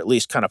bit, or at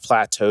least kind of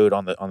plateaued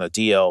on the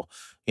DL,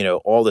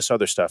 all this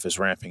other stuff is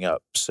ramping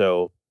up.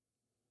 So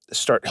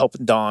start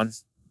helping Don,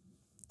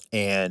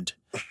 and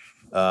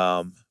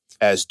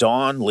as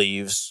Don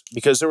leaves,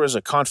 because there was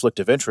a conflict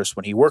of interest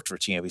when he worked for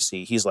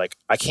TMVC, he's like,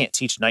 I can't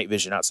teach night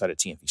vision outside of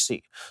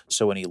TMVC.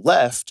 So when he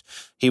left,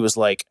 he was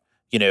like,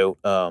 he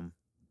was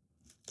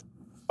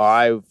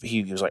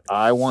like,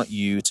 I want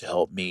you to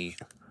help me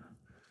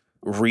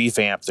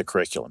revamp the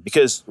curriculum,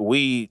 because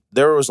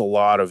there was a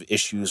lot of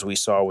issues we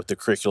saw with the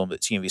curriculum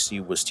that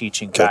TMVC was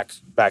teaching back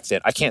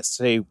then. I can't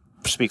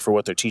speak for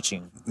what they're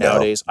teaching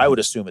nowadays. I would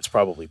assume it's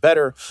probably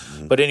better.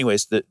 But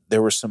anyways,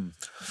 there were some,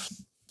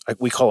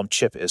 we call them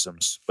Chip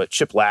isms, but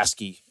Chip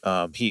Lasky,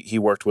 he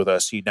worked with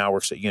us. He now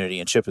works at Unity,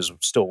 and Chip is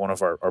still one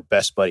of our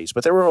best buddies.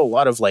 But there were a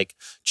lot of like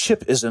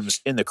Chip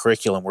isms in the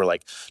curriculum where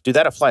like, dude,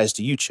 that applies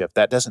to you, Chip.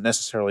 That doesn't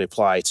necessarily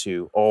apply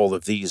to all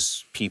of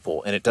these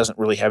people, and it doesn't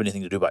really have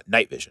anything to do about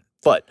night vision.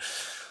 But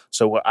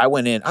so I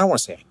went in, I don't want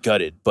to say I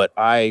gutted, but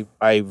I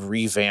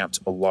revamped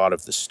a lot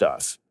of the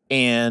stuff.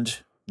 And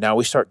now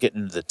we start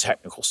getting into the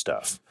technical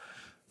stuff.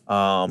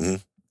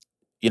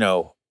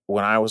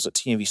 When I was at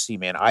TMVC,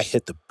 man, I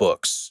hit the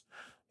books.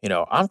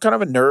 I'm kind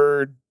of a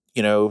nerd,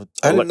 I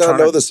did not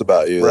know this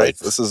about you. Right? Like,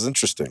 this is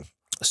interesting.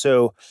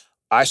 So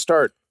I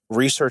start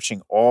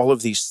researching all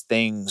of these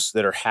things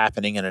that are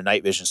happening in a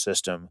night vision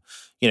system,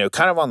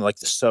 kind of on like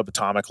the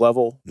subatomic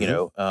level,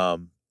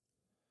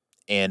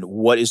 and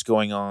what is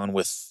going on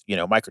with,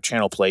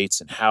 microchannel plates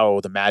and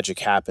how the magic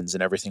happens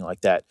and everything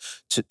like that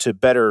to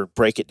better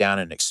break it down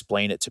and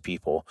explain it to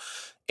people.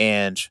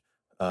 And,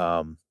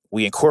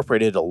 we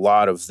incorporated a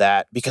lot of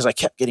that because I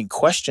kept getting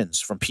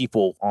questions from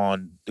people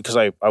because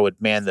I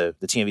would man the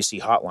TMVC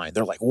hotline.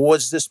 They're like, what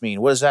does this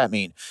mean? What does that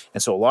mean?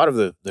 And so a lot of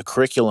the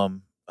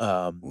curriculum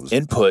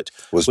input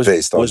was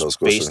based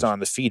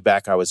on the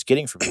feedback I was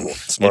getting from people.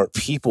 Smart. And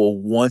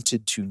people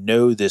wanted to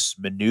know this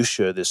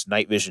minutia, this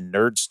night vision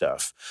nerd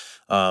stuff.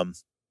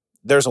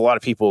 There's a lot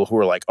of people who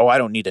are like, oh, I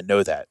don't need to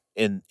know that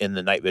in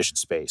the night vision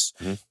space.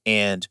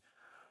 And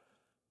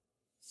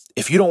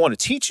if you don't want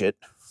to teach it,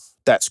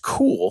 that's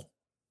cool.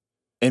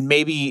 And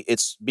maybe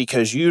it's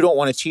because you don't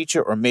want to teach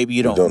it, or maybe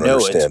you don't know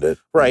understand it.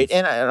 Right.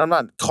 And I'm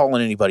not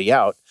calling anybody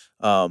out,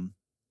 but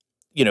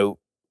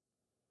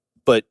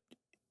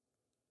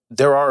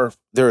there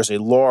is a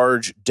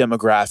large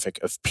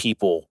demographic of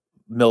people,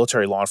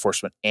 military, law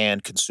enforcement,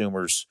 and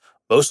consumers,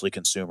 mostly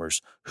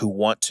consumers, who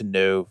want to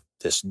know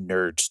this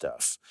nerd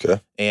stuff.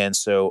 Okay. And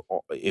so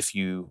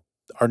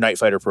our Night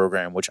Fighter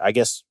program, which I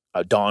guess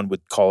Don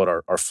would call it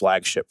our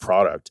flagship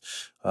product.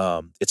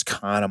 It's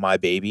kind of my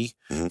baby.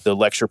 The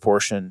lecture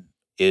portion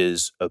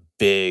is it's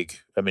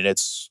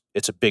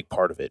a big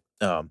part of it.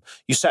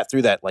 You sat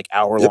through that like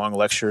hour-long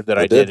lecture that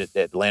I did at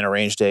Atlanta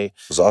Range Day. It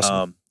was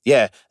awesome.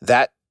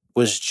 That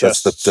was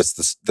just that's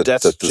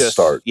the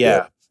start.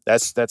 Yeah.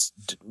 That's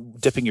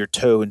dipping your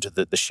toe into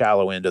the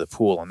shallow end of the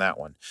pool on that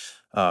one.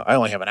 I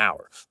only have an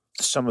hour.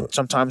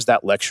 Sometimes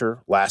that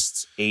lecture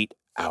lasts 8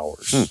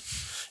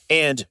 hours.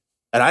 And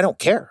I don't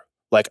care.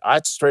 Like, I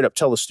straight up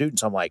tell the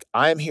students, I'm like,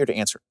 I am here to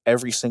answer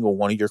every single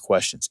one of your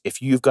questions.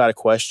 If you've got a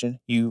question,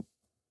 you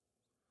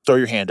throw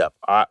your hand up.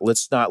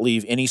 Let's not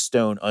leave any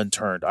stone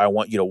unturned. I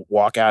want you to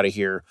walk out of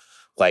here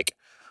like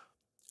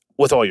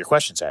with all your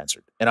questions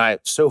answered. And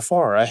so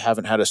far, I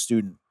haven't had a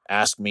student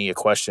ask me a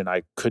question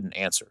I couldn't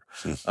answer.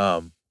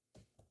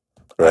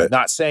 Right. I'm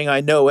not saying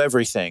I know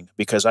everything,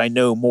 because I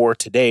know more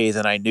today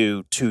than I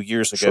knew 2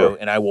 years ago,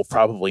 and I will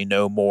probably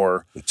know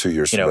more 2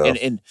 years from now.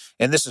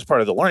 And this is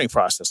part of the learning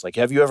process. Like,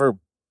 have you ever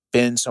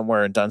been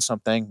somewhere and done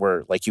something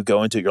where, like, you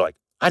go into it, you're like,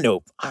 I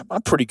know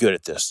I'm pretty good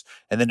at this,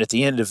 and then at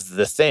the end of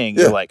the thing,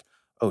 you're like,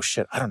 oh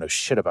shit, I don't know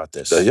shit about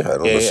this. I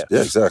don't know. Yeah,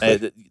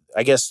 exactly.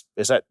 I guess,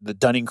 is that the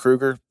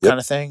Dunning-Kruger kind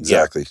of thing?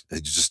 Exactly.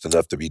 It's just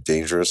enough to be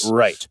dangerous.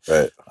 Right.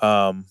 Right.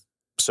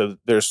 So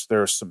there's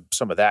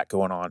some of that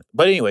going on.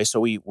 But anyway, so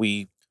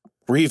we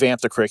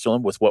revamped the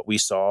curriculum with what we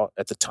saw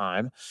at the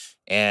time,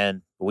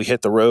 and we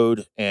hit the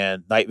road,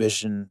 and night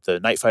vision, the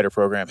night fighter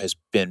program, has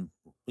been,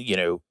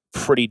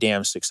 pretty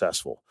damn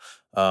successful.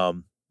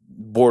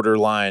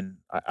 Borderline,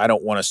 I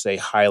don't want to say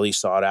highly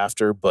sought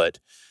after, but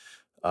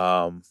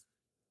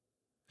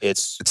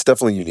it's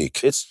definitely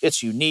unique.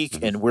 It's unique,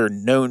 and we're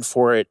known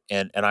for it,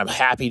 and I'm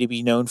happy to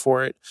be known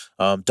for it.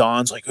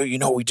 Don's like,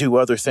 oh, we do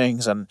other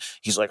things, and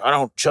he's like, I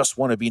don't just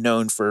want to be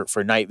known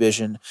for night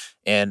vision,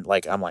 and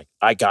like, I'm like,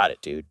 I got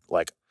it, dude.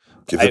 Like,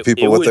 give the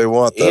people what they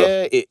want,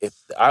 though. Yeah,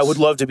 I would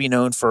love to be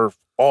known for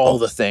all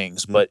the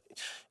things, but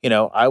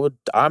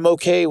I'm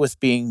okay with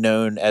being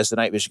known as the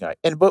night vision guy.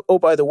 But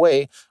by the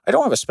way, I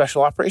don't have a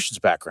special operations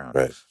background,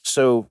 right?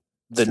 So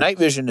the night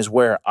vision is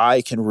where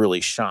I can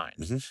really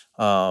shine.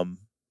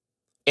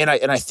 And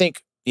I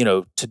think,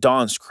 to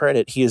Don's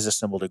credit, he has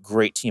assembled a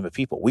great team of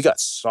people. We got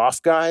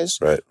soft guys.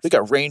 Right. We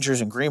got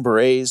Rangers and Green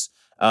Berets.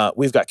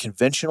 We've got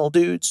conventional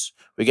dudes.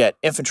 We got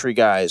infantry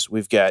guys.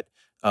 We've got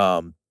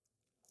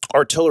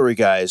artillery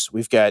guys.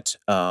 We've got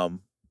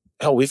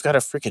we've got a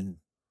freaking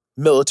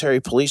military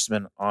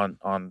policeman on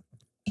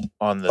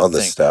the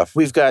thing. Staff.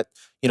 We've got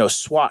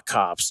SWAT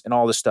cops and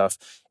all this stuff.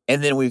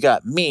 And then we've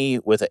got me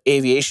with an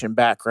aviation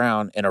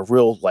background and a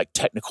real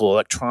technical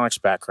electronics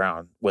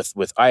background with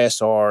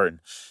ISR and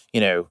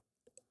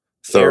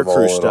air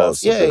crew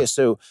stuff. Yeah.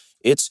 So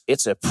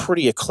it's a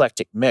pretty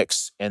eclectic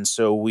mix. And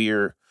so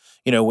we're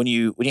when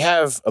you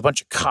have a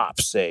bunch of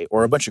cops, say,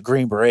 or a bunch of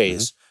Green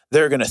Berets,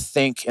 they're going to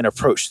think and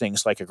approach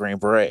things like a Green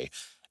Beret.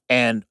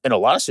 And in a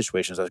lot of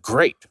situations, that's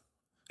great.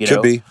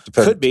 Could be.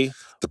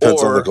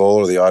 Depends on the goal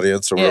or the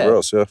audience or whatever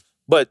else. Yeah.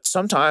 But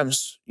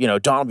sometimes,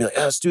 Don will be like,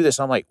 let's do this.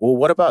 I'm like, well,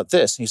 what about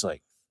this? And he's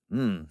like,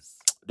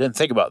 didn't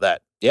think about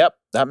that. Yep,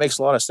 that makes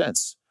a lot of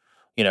sense.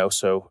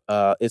 So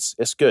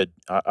it's good.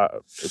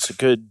 It's a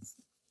good,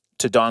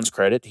 to Don's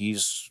credit,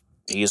 he's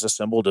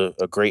assembled a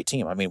great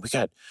team. I mean, we've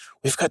got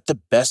the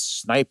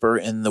best sniper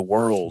in the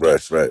world,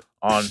 right.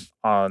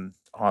 on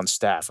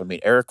staff. I mean,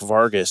 Eric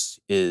Vargas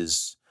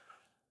is,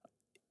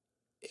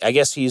 I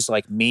guess he's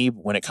like me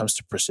when it comes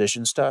to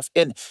precision stuff.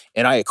 And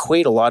I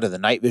equate a lot of the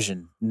night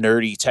vision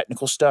nerdy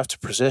technical stuff to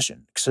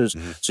precision. So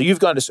you've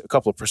gone to a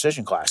couple of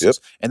precision classes,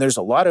 and there's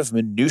a lot of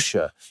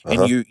minutia,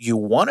 and you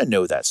want to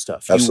know that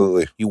stuff.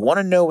 Absolutely. You want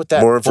to know what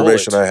that more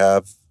information I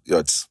have,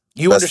 it's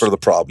best for the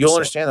problem. You'll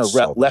understand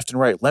the left and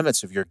right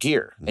limits of your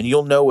gear, and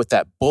you'll know what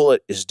that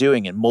bullet is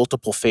doing in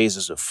multiple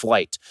phases of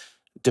flight,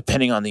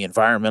 depending on the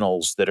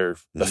environmentals that are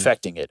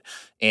affecting it.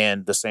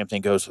 And the same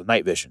thing goes with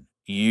night vision.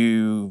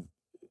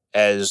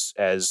 As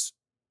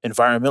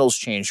environmentals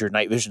change, your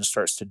night vision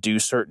starts to do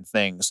certain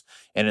things.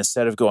 And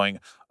instead of going,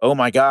 oh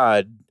my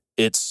God,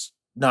 it's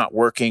not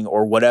working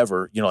or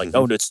whatever,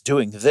 oh, it's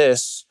doing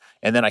this,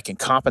 and then I can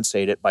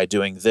compensate it by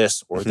doing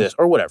this or this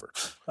or whatever.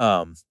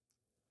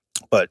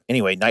 But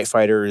anyway, Night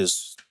Fighter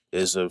is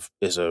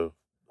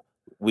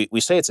we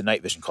say it's a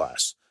night vision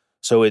class.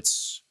 So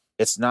it's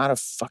not a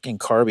fucking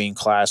carbine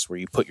class where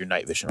you put your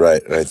night vision on.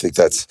 Right. And I think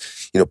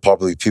that's,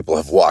 probably people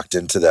have walked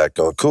into that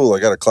going, cool, I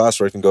got a class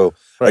where I can go,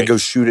 I go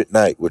shoot at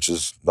night, which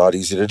is not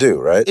easy to do,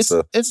 right?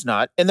 It's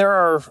not. And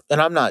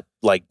I'm not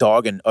like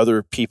dogging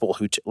other people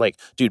who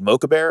dude,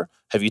 Mocha Bear,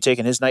 have you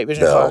taken his night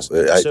vision class?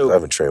 I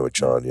haven't trained with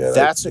John yet.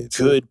 That's a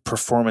good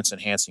performance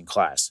enhancing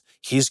class.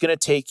 He's going to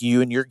take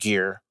you and your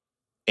gear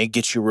and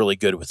get you really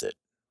good with it.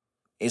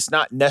 It's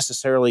not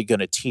necessarily going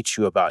to teach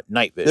you about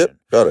night vision.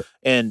 Got it.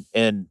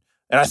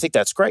 And I think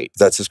that's great.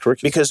 That's his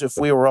curriculum. Because if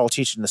we were all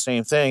teaching the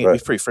same thing, it'd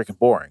be pretty freaking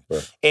boring.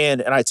 Right.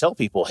 And I tell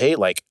people, hey,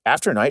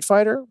 after Night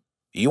Fighter,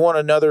 you want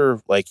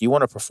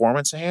a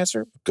performance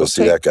enhancer? Go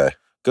see that guy.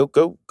 Go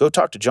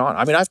talk to John.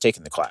 I mean, I've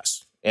taken the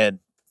class and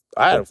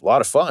I had a lot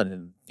of fun,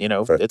 and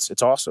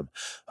it's awesome.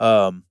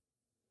 But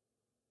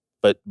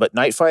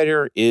Night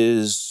Fighter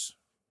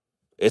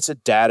it's a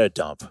data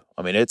dump.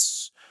 I mean,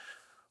 it's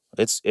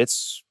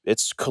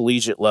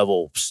collegiate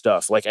level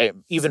stuff.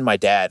 Even my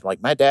dad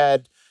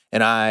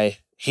and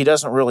he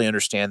doesn't really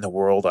understand the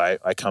world I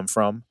come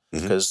from,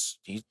 because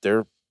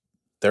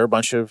They're a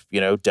bunch of,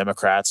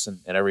 Democrats and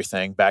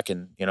everything back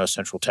in,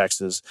 Central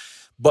Texas.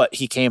 But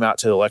he came out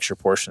to the lecture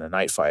portion of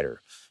Night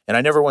Fighter. And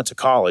I never went to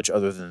college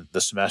other than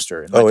the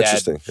semester. And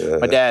interesting.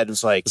 My dad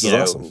was like, this is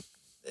awesome.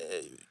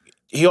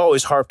 He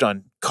always harped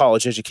on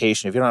college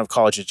education. If you don't have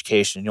college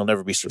education, you'll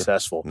never be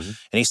successful. And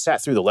he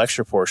sat through the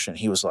lecture portion.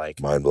 He was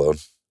like, mind blown.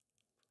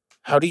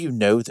 How do you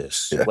know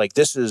this? Yeah. Like,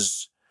 this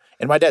is,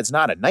 and my dad's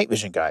not a night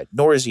vision guy,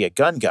 nor is he a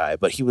gun guy,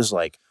 but he was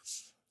like,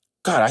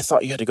 God, I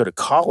thought you had to go to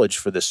college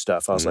for this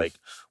stuff. I was like,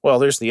 well,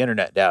 there's the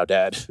internet now,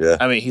 Dad. Yeah.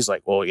 I mean, he's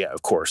like, well, yeah,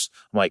 of course.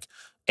 I'm like,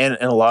 and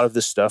a lot of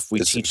this stuff we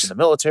teach in the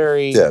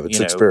military. Yeah,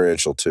 it's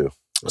experiential too.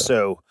 Yeah.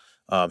 So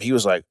he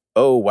was like,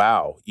 oh,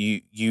 wow,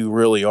 you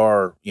really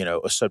are,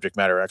 a subject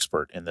matter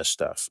expert in this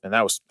stuff. And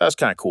that was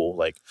kind of cool.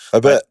 Like, I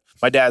bet.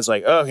 My dad's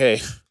like,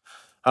 okay,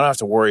 I don't have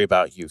to worry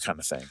about you, kind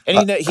of thing.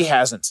 And he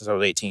hasn't since I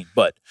was 18,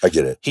 but I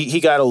get it.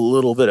 He got a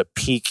little bit of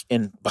peek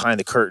in behind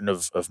the curtain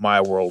of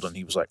my world, and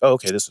he was like, oh,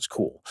 okay, this is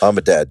cool. I'm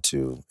a dad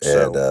too.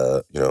 And,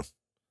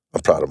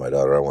 I'm proud of my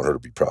daughter. I want her to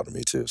be proud of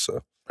me too.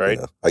 So, right.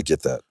 I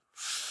get that.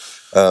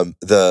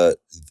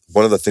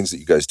 One of the things that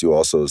you guys do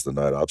also is the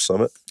Night Ops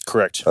Summit.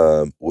 Correct.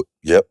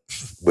 Yep.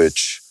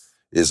 Which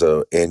is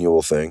an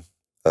annual thing.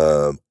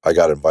 I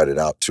got invited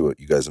out to it.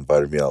 You guys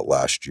invited me out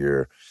last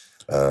year,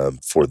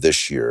 for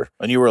this year.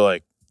 And you were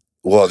like,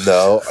 well,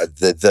 no, I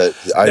knew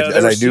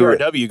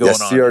CRW going on.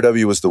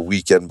 CRW was the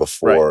weekend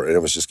before, and it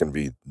was just going to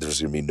be,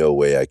 there's going to be no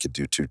way I could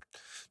do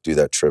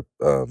that trip.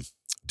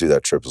 Do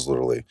that trip is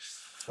literally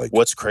like,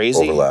 what's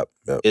crazy overlap.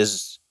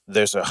 is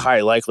there's a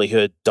high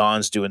likelihood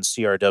Don's doing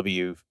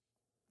CRW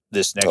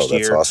this next that's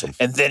year. Awesome.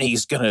 And then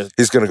he's gonna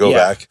go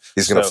back.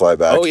 He's gonna fly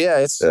back. Oh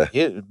yeah,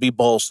 it'd be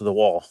balls to the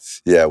wall.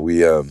 Yeah, we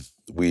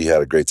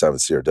had a great time at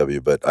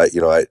CRW, but I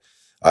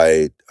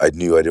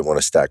knew I didn't want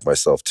to stack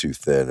myself too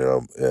thin,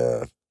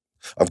 and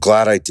I'm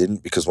glad I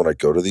didn't, because when I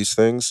go to these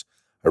things,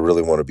 I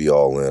really want to be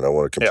all in. I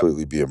want to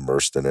completely be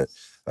immersed in it.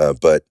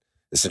 But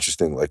it's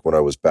interesting, like when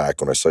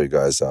I saw you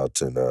guys out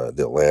in the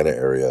Atlanta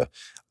area,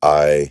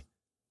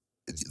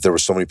 there were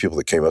so many people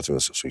that came up to me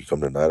and said, so you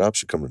come to Night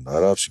Ops, you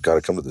got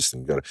to come to this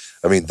thing.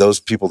 I mean, those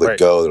people that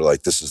go, they're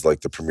like, this is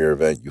like the premier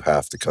event, you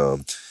have to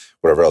come,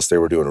 whatever else. They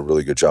were doing a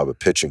really good job of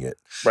pitching it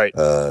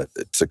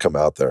to come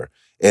out there.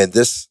 And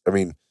this, I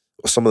mean,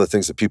 some of the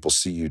things that people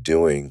see you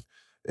doing,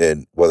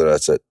 and whether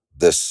that's at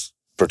this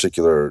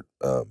particular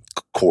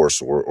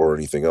course or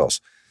anything else,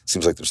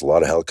 seems like there's a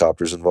lot of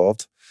helicopters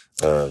involved.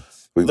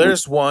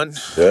 There's one.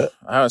 Yeah.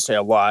 I would say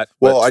a lot.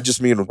 Well, I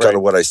just mean kind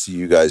of what I see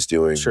you guys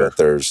doing. Sure.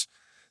 But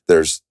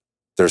there's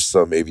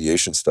some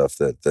aviation stuff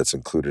that's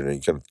included.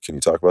 And can you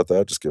talk about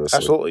that? Just give us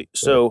absolutely.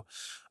 So,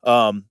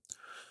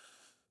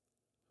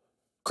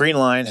 Green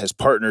Line has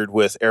partnered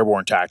with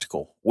Airborne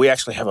Tactical. We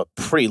actually have a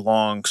pretty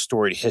long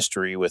storied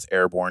history with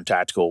Airborne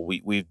Tactical.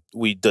 We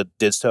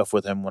did stuff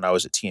with him when I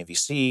was at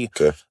TNVC.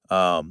 Okay.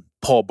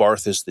 Paul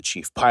Barth is the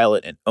chief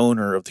pilot and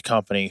owner of the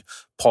company.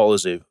 Paul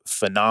is a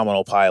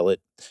phenomenal pilot.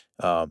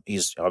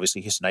 He's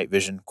night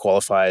vision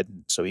qualified,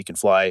 so he can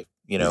fly,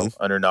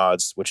 under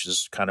nods, which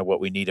is kind of what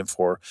we need him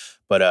for.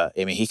 But I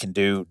mean, he can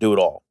do it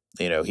all.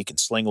 He can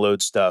sling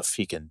load stuff.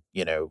 He can,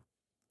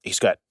 he's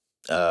got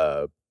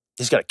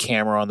a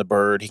camera on the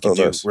bird. He can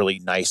do really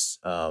nice,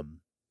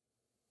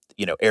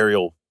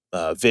 aerial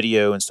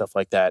video and stuff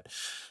like that.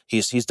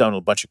 He's done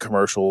a bunch of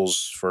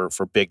commercials for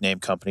big name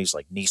companies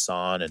like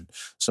Nissan and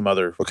some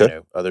other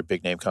other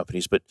big name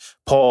companies. But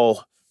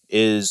Paul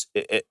is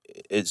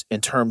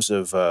in terms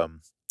of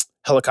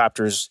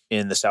helicopters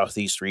in the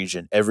Southeast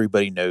region,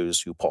 everybody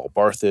knows who Paul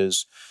Barth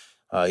is.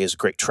 He has a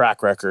great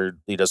track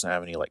record. He doesn't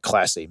have any like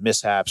Class A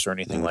mishaps or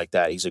anything like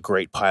that. He's a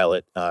great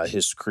pilot.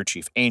 His crew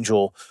chief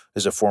Angel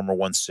is a former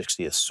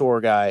 160th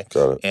SOAR guy,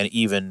 and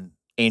even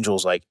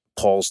Angel's like,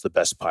 Paul's the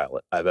best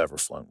pilot I've ever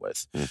flown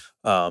with.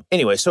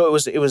 Anyway, so it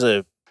was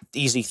a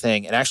easy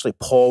thing, and actually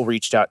Paul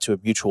reached out to a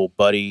mutual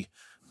buddy,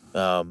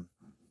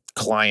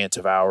 client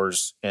of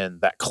ours,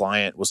 and that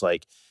client was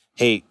like,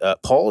 hey,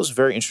 Paul is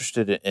very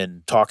interested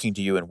in talking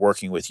to you and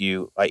working with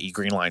you, i.e.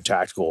 Green Line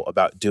Tactical,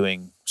 about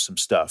doing some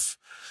stuff.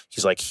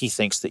 He's like, he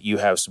thinks that you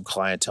have some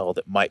clientele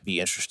that might be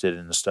interested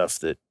in the stuff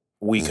that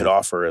we could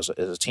offer as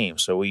a team.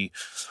 So we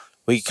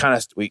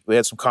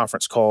had some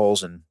conference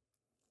calls, and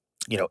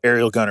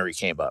aerial gunnery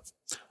came up.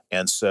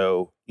 And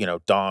so,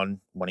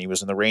 Don, when he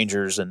was in the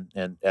Rangers and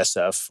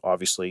SF,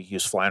 obviously he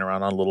was flying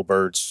around on little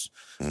birds,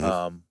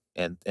 and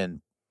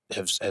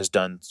has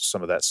done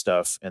some of that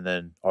stuff. And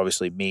then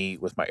obviously me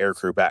with my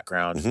aircrew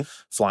background,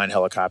 flying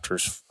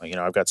helicopters,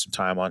 I've got some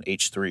time on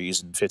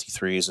H3s and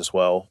 53s as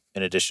well,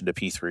 in addition to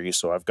P3s.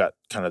 So I've got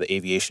kind of the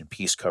aviation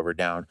piece covered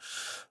down.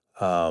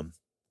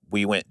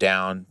 We went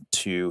down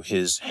to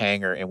his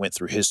hangar and went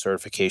through his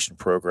certification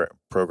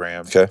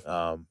program.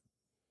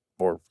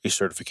 Or a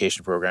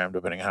certification program,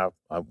 depending on how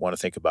I want to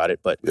think about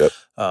it. But,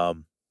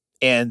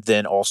 and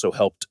then also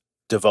helped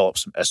develop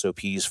some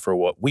SOPs for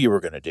what we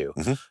were going to do.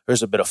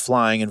 There's a bit of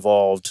flying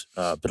involved,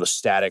 a bit of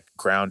static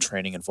ground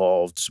training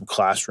involved, some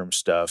classroom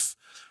stuff,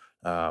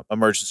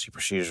 emergency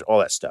procedures, all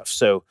that stuff.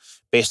 So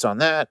based on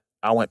that,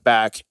 I went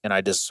back and I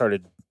just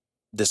started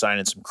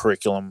designing some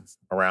curriculum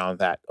around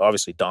that.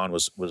 Obviously, Don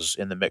was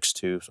in the mix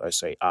too. So I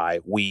say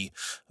we,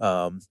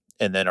 and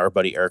then our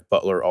buddy Eric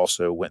Butler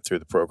also went through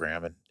the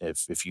program. And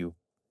if you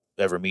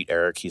ever meet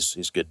Eric, he's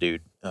a good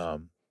dude.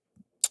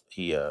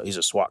 He's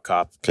a SWAT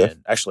cop,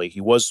 and actually he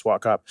was a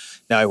SWAT cop.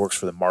 Now he works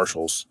for the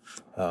Marshals,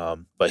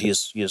 but he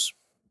has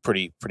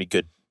pretty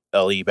good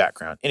LE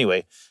background.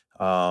 Anyway,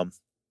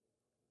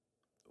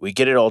 we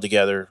get it all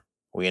together.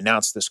 We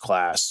announce this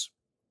class.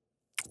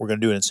 We're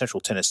going to do it in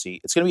Central Tennessee.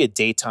 It's going to be a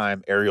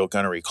daytime aerial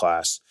gunnery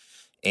class,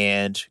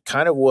 and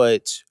kind of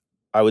what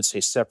I would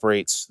say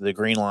separates the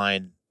Green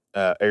Line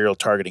aerial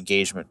target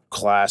engagement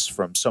class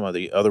from some of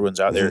the other ones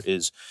out there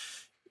is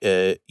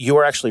you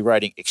are actually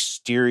riding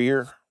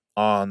exterior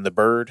on the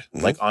bird,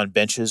 like on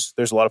benches.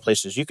 There's a lot of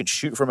places you can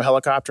shoot from a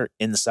helicopter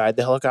inside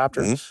the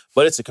helicopter,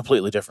 but it's a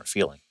completely different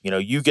feeling. You know,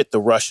 you get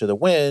the rush of the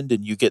wind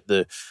and you get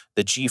the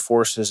G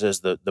forces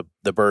as the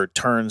bird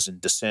turns and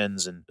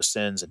descends and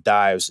ascends and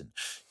dives. And,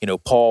 you know,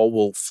 Paul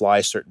will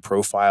fly certain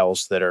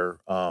profiles that are,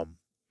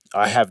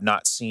 I have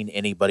not seen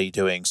anybody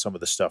doing some of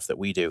the stuff that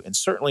we do, and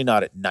certainly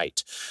not at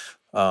night.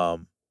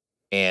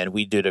 And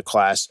we did a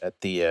class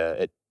at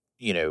the,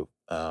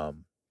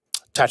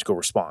 tactical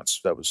response.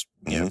 That was,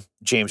 you know,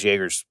 James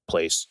Yeager's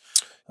place.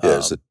 Yeah.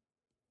 Is it,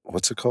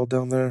 what's it called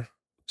down there?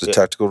 The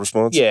tactical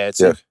response? Yeah. It's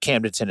in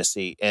Camden,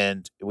 Tennessee.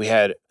 And we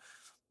had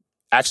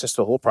access to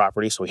the whole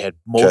property. So we had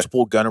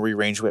multiple gunnery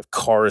range. We have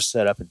cars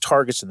set up and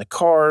targets in the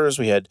cars.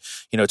 We had,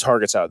 you know,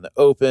 targets out in the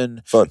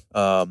open. Fun.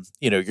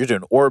 You know, you're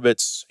doing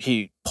orbits.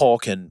 Paul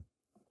can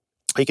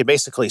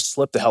basically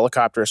slip the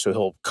helicopter, so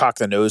he'll cock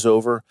the nose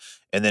over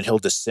and then he'll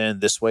descend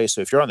this way.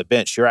 So if you're on the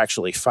bench, you're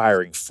actually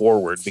firing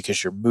forward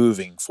because you're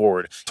moving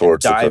forward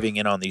towards and diving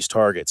in on these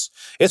targets.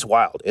 It's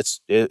wild.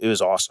 It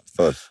was awesome.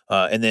 Fun.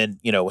 And then,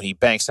 you know, when he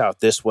banks out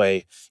this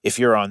way, if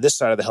you're on this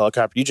side of the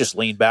helicopter, you just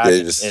lean back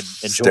and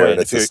enjoy it.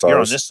 If you're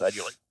on this side,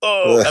 you're like,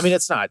 oh, I mean,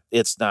 it's not,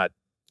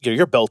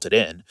 you're belted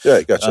in.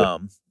 Yeah,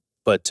 gotcha.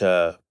 But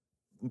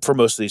for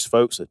most of these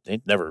folks that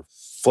they've never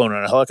flown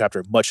on a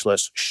helicopter, much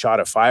less shot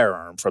a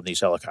firearm from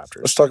these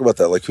helicopters. Let's talk about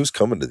that. Like, who's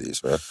coming to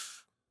these, man?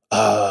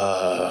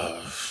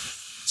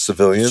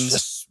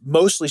 Civilians?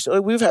 Mostly.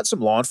 So we've had some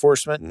law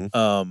enforcement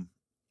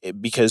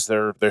because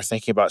they're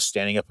thinking about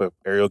standing up a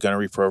aerial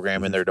gunnery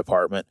program in their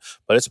department,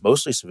 but it's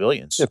mostly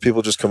civilians. Yeah,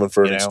 people just coming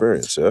for an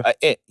experience,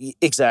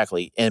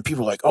 exactly. And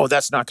people are like, oh,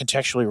 that's not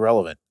contextually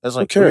relevant. That's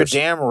like, you're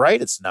damn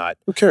right it's not.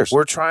 Who cares?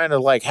 We're trying to,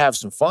 like, have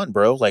some fun,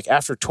 bro. Like,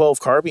 after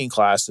 12 carbine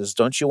classes,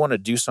 don't you want to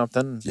do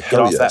something, get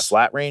off that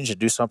flat range and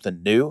do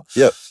something new?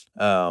 Yep.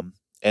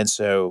 And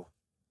so,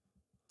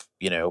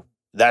 you know,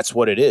 that's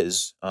what it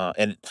is.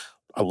 And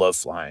I love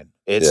flying.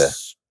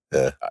 It's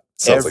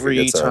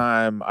every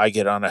time I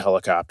get on a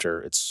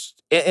helicopter, it's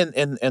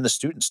and the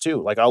students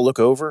too. Like, I'll look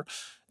over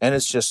and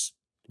it's just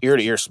ear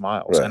to ear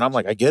smiles. And I'm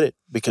like, I get it,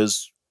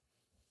 because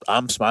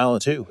I'm smiling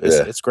too.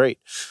 It's great.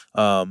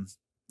 And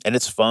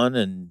it's fun.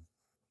 And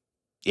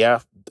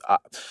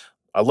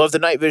I love the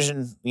night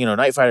vision, you know,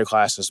 night fighter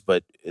classes,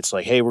 but it's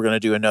like, hey, we're going to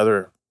do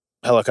another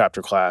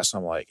helicopter class.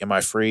 I'm like, am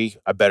I free?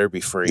 I better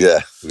be free.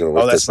 Yeah.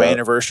 Oh, that's my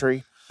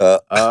anniversary.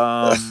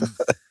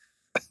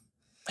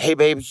 Hey,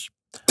 baby,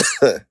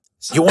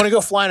 you want to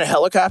go fly in a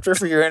helicopter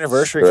for your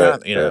anniversary?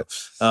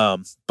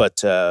 But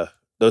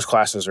those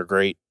classes are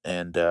great.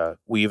 And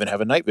we even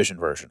have a night vision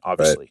version,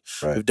 obviously.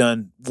 Right. We've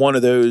done one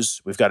of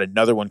those. We've got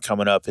another one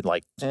coming up in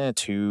like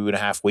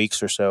 2.5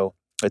 weeks or so.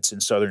 It's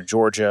in southern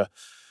Georgia.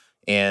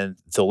 And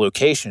the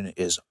location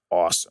is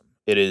awesome.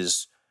 It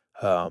is,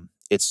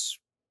 it's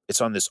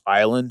on this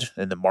island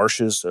in the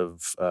marshes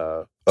of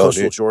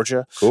coastal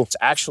Georgia. Cool. It's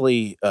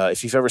actually,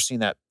 if you've ever seen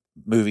that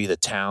movie, The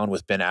Town,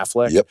 with Ben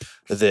Affleck,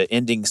 the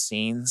ending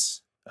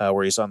scenes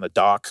where he's on the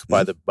dock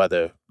by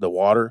the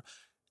water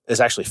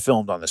is actually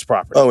filmed on this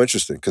property. Oh,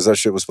 interesting, because that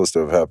shit was supposed to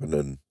have happened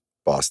in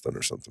Boston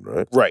or something,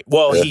 right? Right.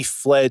 Well, he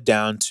fled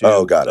down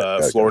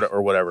to Florida it.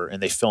 or whatever,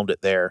 and they filmed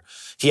it there.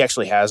 He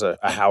actually has a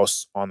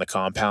house on the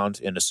compound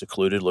in a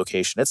secluded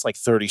location. It's like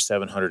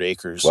 3,700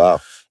 acres.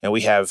 Wow. And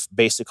we have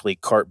basically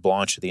carte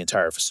blanche of the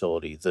entire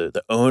facility.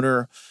 The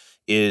owner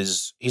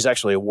he's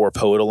actually a war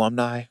poet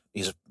alumni.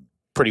 He's a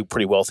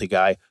pretty wealthy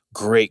guy.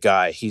 Great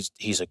guy.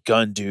 He's a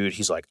gun dude.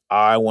 He's like,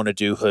 I want to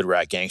do hood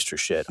rat gangster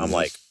shit. I'm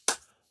like,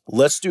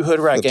 let's do hood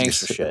rat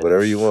gangster shit.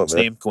 Whatever you want, His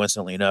name,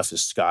 coincidentally enough,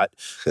 is Scott.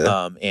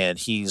 And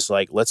he's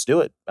like, let's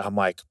do it. I'm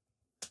like,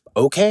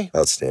 okay.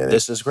 Outstanding.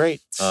 This is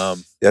great.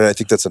 And I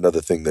think that's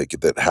another thing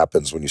that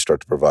happens when you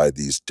start to provide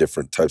these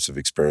different types of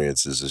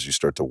experiences as you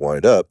start to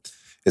wind up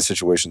in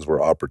situations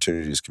where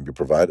opportunities can be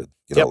provided,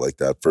 you know, like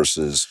that,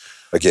 versus,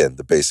 again,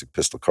 the basic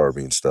pistol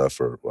carbine stuff,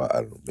 or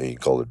I don't know, maybe you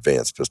call it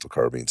advanced pistol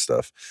carbine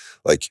stuff.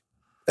 Like,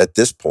 at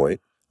this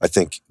point, I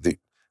think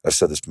I've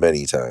said this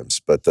many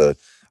times, but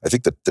I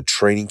think that the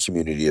training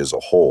community as a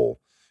whole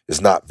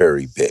is not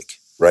very big,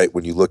 right?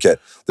 When you look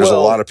at, there's a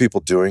lot of people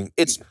doing.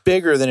 It's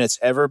bigger than it's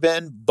ever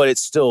been, but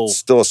it's still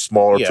a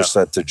smaller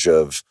percentage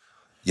of,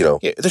 you know.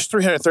 Yeah, there's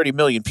 330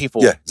 million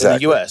people in the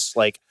U.S.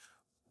 Like,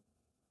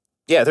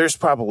 there's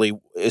probably,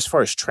 as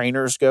far as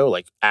trainers go,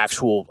 like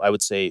actual, I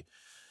would say,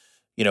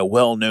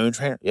 well-known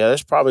trainer. Yeah,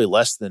 there's probably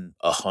less than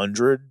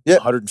 100, Yeah.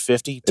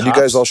 150 And tops. you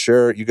guys all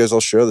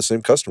share the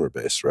same customer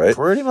base, right?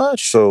 Pretty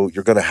much. So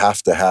you're going to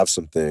have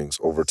some things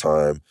over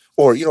time,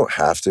 or you don't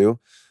have to,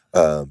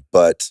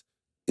 but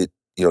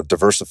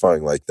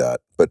diversifying like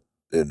that. But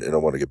and I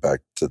want to get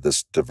back to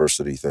this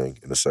diversity thing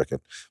in a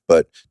second.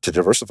 But to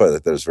diversify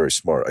like that is very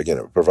smart. Again,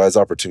 it provides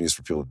opportunities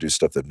for people to do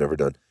stuff they've never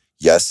done.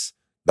 Yes,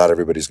 not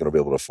everybody's going to be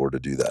able to afford to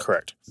do that.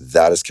 Correct.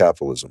 That is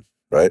capitalism,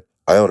 right?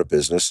 I own a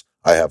business.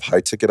 I have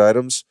high ticket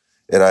items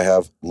and I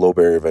have low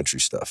barrier of entry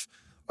stuff.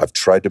 I've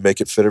tried to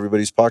make it fit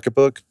everybody's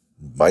pocketbook.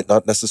 Might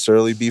not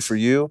necessarily be for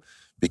you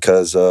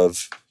because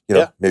of,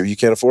 maybe you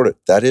can't afford it.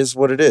 That is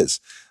what it is.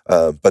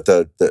 But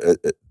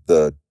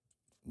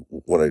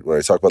when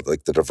I talk about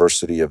like the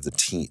diversity of the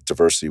team,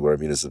 what I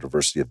mean is the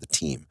diversity of the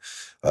team.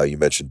 You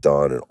mentioned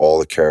Don and all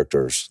the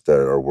characters that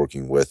are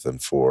working with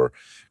and for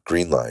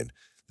Greenline.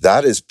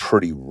 That is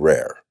pretty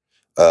rare.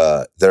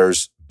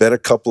 There's been a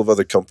couple of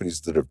other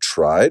companies that have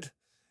tried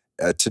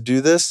to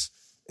do this,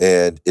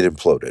 and it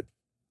imploded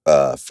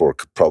for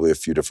probably a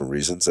few different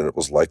reasons, and it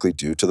was likely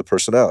due to the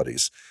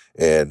personalities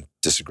and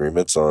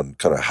disagreements on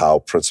kind of how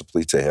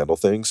principally to handle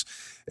things,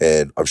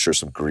 and I'm sure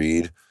some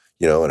greed,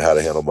 and how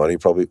to handle money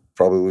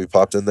probably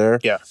popped in there.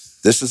 Yeah,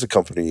 this is a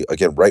company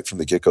again right from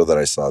the get-go that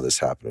I saw this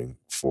happening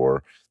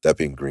for, that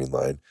being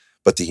Greenline.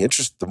 But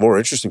the more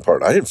interesting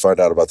part, I didn't find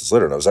out about this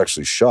later, and I was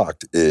actually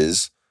shocked,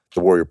 is the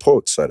Warrior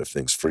Poet side of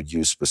things for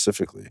you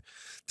specifically,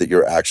 that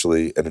you're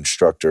actually an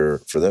instructor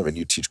for them and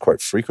you teach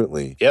quite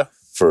frequently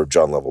for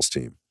John Lovell's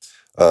team.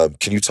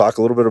 Can you talk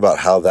a little bit about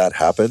how that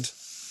happened?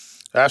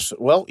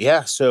 Absolutely. Well,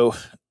 yeah. So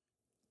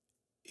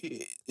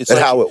it's and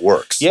how it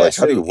works. Yeah. Like,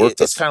 how do you work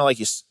It's kind of like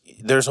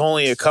there's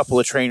only a couple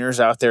of trainers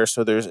out there.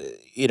 So there's,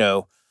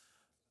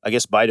 I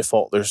guess by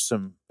default, there's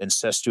some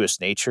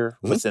incestuous nature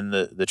within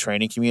the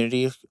training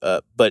community.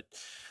 But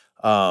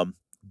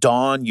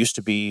Don used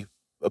to be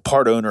a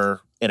part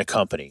owner in a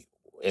company.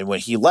 And when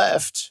he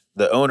left,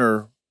 the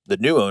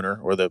new owner,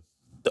 or the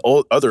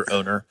other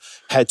owner,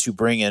 had to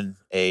bring in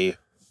an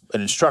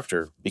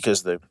instructor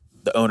because the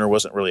owner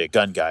wasn't really a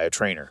gun guy, a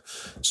trainer.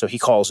 So he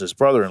calls his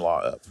brother-in-law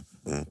up.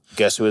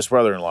 Guess who his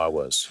brother-in-law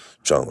was?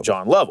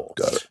 John Lovell.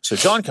 Got it. So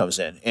John comes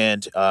in,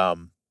 and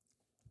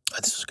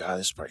this is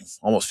probably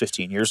almost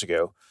 15 years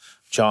ago.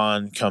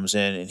 John comes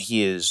in, and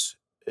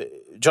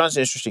John's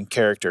an interesting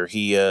character.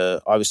 He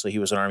obviously he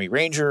was an Army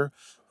Ranger.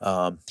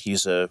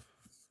 He's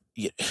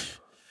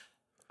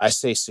I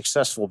say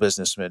successful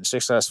businessman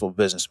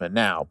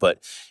now, but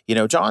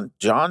John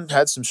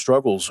had some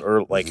struggles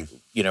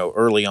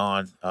early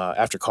on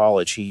after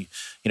college. He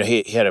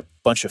had a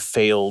bunch of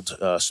failed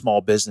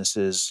small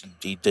businesses.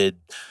 He did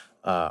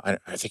I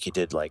think he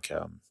did like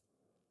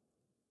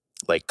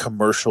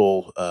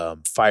commercial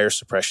fire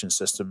suppression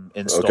system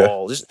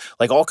install, just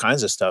like all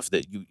kinds of stuff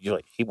that you're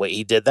like,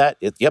 he did that.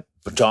 Yep.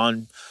 But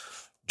John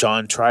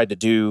tried to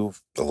do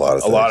a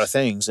lot of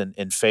things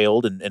and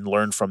failed and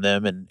learned from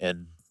them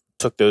and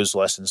took those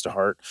lessons to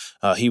heart.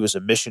 He was a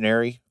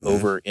missionary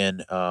over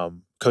in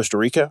Costa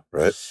Rica.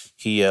 Right.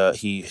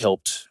 He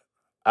helped.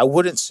 I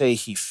wouldn't say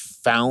he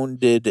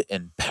founded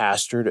and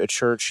pastored a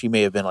church. He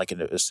may have been like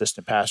an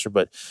assistant pastor,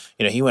 but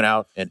he went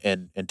out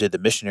and did the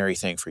missionary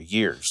thing for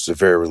years. He's a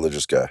very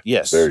religious guy.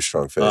 Yes, very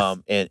strong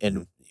faith.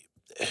 And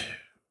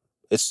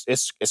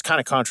it's kind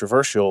of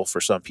controversial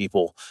for some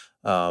people.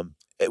 And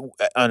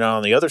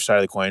on the other side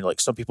of the coin,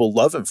 like some people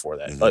love him for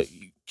that. Like,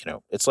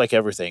 it's like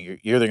everything.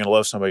 You're either going to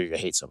love somebody or you're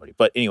going to hate somebody.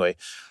 But anyway,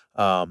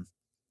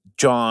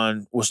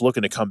 John was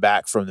looking to come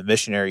back from the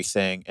missionary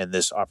thing, and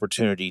this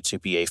opportunity to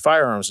be a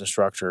firearms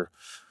instructor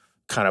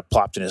kind of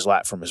plopped in his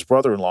lap from his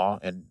brother-in-law.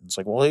 And it's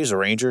like, well, he's a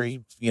Ranger.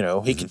 He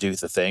can do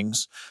the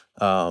things.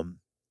 And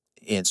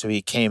so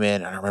he came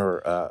in, and I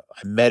remember I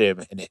met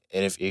him, and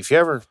if you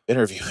ever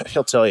interview him,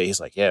 he'll tell you, he's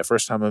like, yeah,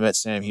 first time I met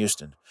Sam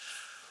Houston,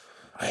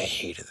 I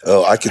hated that.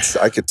 Oh, I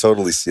could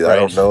totally see that. Right. I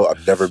don't know.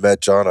 I've never met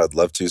John. I'd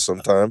love to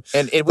sometime.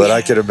 But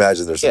I can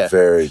imagine there's a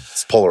very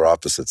polar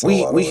opposites.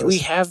 We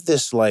have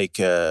this I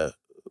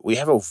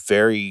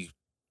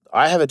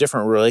have a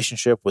different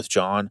relationship with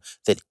John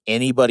than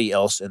anybody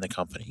else in the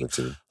company.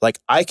 Like,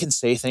 I can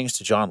say things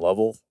to John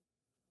Lovell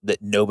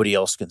that nobody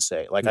else can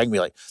say. Like, I can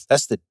be like,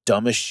 that's the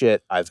dumbest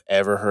shit I've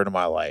ever heard in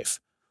my life.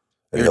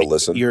 And he'll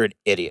listen. You're an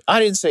idiot. I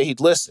didn't say he'd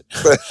listen,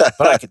 but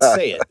I could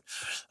say it.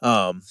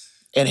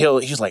 And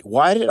he's like,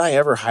 why did I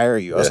ever hire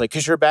you? I was like,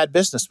 because you're a bad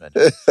businessman.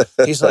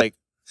 He's like,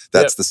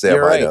 that's the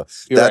Sam I know.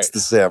 That's the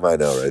Sam I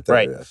know right there.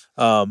 Right.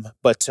 Yeah.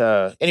 But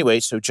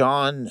anyway, so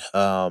John,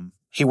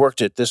 he worked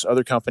at this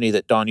other company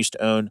that Don used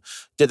to own,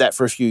 did that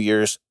for a few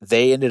years.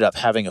 They ended up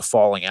having a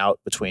falling out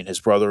between his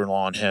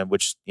brother-in-law and him,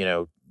 which,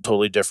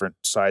 totally different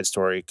side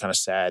story, kind of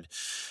sad.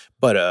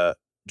 But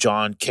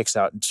John kicks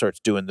out and starts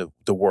doing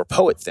the War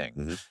Poet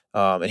thing.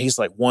 And he's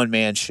like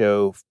one-man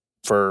show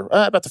for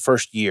about the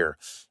first year.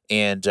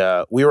 And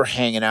we were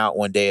hanging out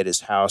one day at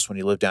his house when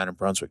he lived down in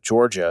Brunswick,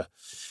 Georgia.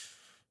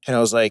 And I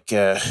was like,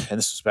 and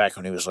this was back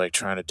when he was like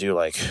trying to do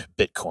like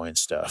Bitcoin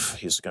stuff.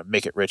 He was going to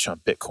make it rich on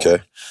Bitcoin.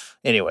 Okay.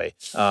 Anyway,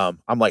 I'm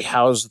like,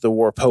 how's the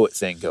War Poet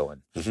thing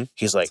going? Mm-hmm.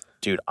 He's like,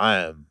 dude,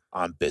 I'm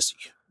busy,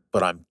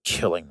 but I'm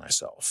killing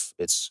myself.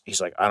 He's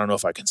like, I don't know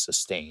if I can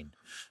sustain,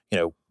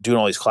 doing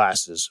all these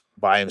classes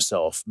by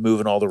himself,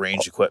 moving all the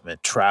range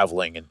equipment,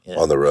 traveling and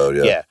on the road.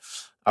 Yeah. Yeah.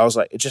 I was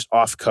like, just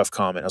off cuff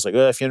comment. I was like,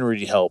 if you ever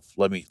need help,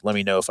 let me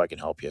know if I can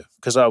help you.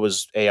 Cause I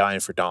was AIing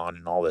for Don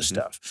and all this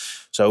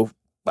stuff. So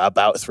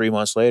about 3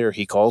 months later,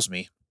 he calls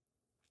me.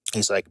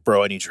 He's like,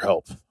 bro, I need your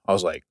help. I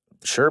was like,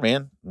 sure,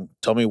 man.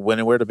 Tell me when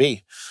and where to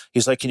be.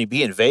 He's like, can you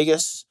be in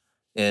Vegas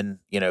in,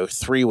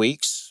 3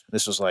 weeks?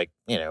 This was like,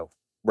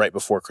 right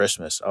before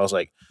Christmas. I was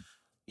like,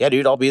 yeah,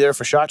 dude, I'll be there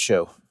for SHOT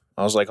Show.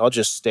 I was like, I'll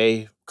just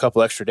stay a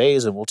couple extra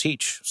days and we'll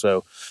teach.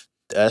 So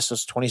this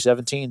was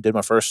 2017. Did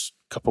my first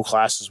couple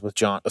classes with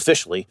John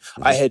officially.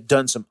 I had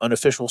done some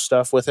unofficial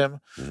stuff with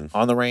him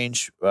on the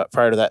range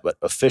prior to that, but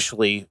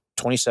officially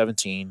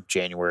 2017,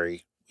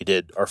 January, we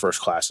did our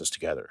first classes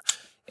together.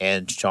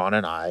 And John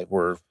and I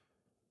were,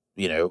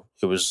 it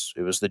was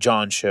the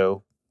John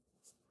show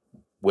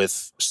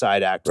with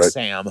side act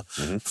Sam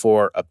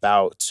for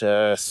about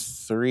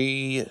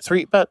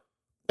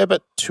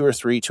about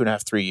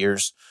 2.5, 3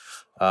 years.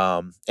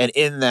 And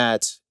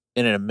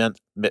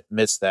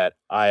amidst that,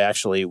 I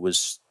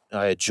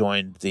had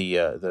joined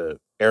the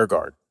Air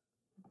Guard.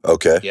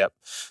 Okay. Yep.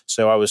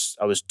 So I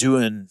was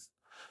doing,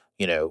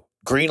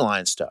 Green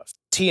Line stuff,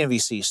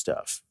 TNVC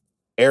stuff,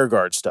 Air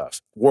Guard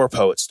stuff, War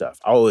Poet stuff.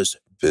 I was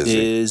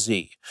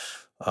busy.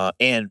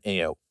 And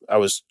I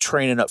was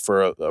training up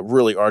for a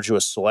really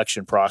arduous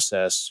selection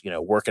process,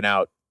 working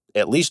out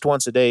at least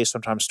once a day,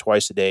 sometimes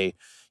twice a day,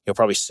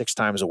 probably 6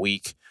 times a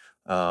week.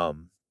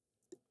 And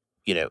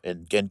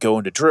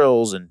going to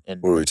drills and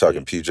what were we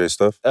talking, PJ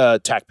stuff?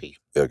 TACP.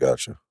 Yeah,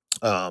 gotcha.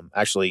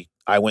 Actually,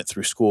 I went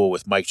through school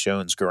with Mike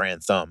Jones'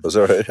 Grand Thumb. Was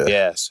that right?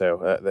 Yeah.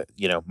 So,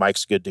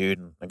 Mike's a good dude,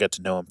 and I got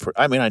to know him.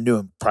 I knew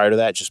him prior to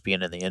that, just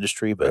being in the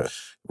industry, but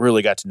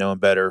really got to know him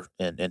better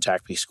in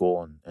TACP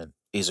school, and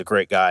he's a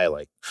great guy.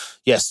 Like,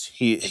 yes,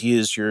 he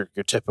is your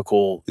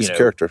typical, he's a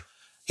character.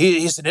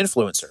 He's an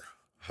influencer.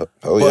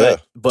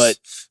 But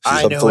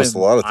I know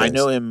him. I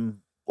know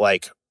him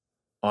like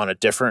on a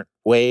different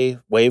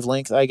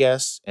wavelength, I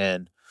guess.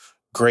 And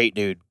great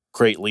dude,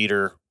 great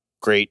leader,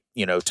 great,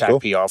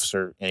 TACP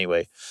officer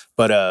anyway.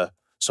 But,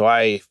 so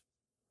I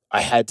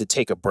had to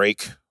take a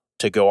break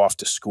to go off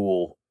to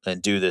school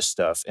and do this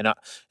stuff. And I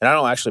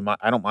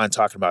don't mind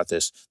talking about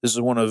this. This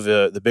is one of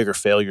the bigger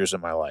failures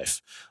in my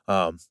life.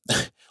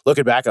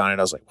 Looking back on it,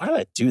 I was like, why did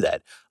I do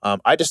that?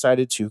 I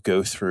decided to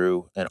go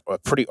through a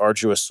pretty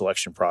arduous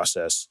selection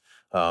process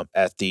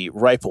at the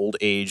ripe old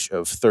age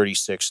of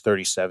 36,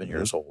 37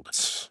 years old.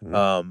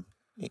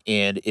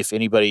 And if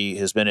anybody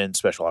has been in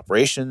special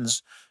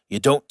operations, you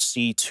don't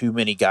see too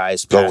many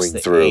guys past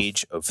the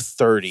age of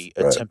 30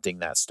 attempting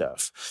that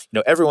stuff.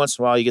 Every once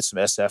in a while you get some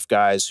SF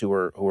guys who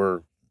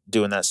are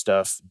doing that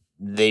stuff.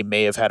 They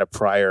may have had a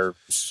prior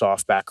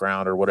soft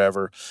background or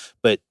whatever,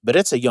 but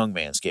it's a young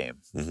man's game.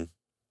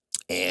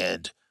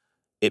 And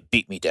it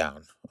beat me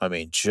down. I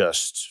mean,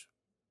 just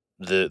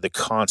the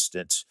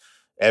constant.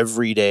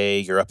 Every day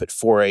you're up at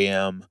 4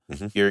 a.m.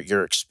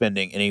 You're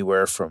expending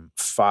anywhere from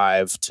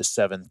 5 to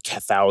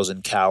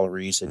 7,000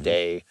 calories a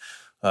day,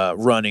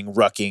 running,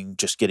 rucking,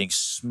 just getting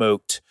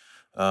smoked.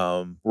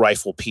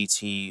 Rifle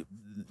PT,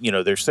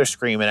 they're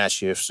screaming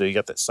at you. So you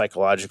got that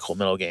psychological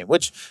mental game,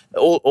 which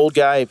old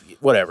guy,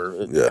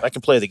 whatever. Yeah. I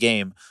can play the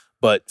game,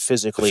 but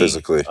physically,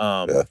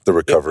 the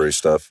recovery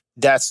stuff.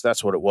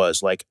 That's what it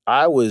was. Like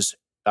I was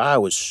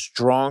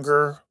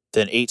stronger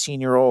than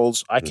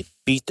 18-year-olds. I could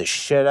beat the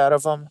shit out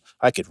of them.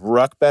 I could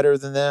ruck better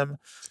than them.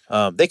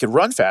 They could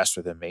run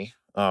faster than me.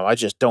 I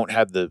just don't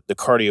have the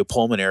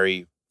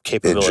cardiopulmonary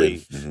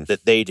capability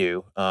that they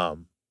do.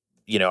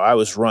 I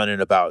was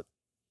running about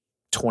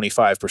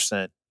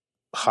 25%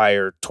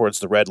 higher towards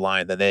the red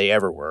line than they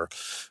ever were.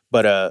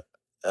 But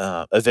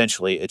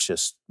eventually it's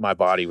just my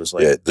body was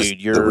like, dude,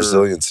 the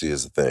resiliency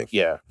is a thing.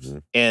 Yeah.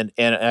 And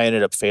I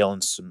ended up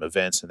failing some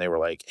events, and they were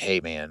like,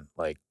 hey man,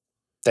 like,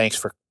 thanks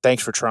for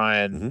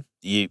trying.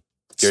 You're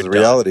the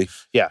reality.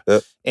 Yeah.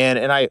 Yep.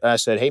 And I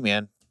said, hey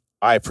man,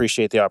 I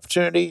appreciate the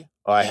opportunity.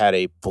 I had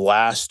a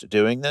blast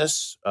doing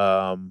this.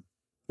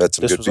 Met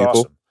some good people.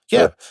 Awesome.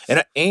 Yeah.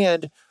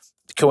 And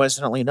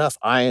coincidentally enough,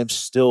 I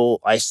still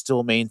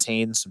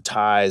maintain some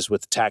ties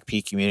with the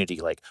TACP community.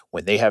 Like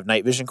when they have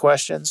night vision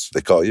questions, they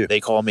call you. They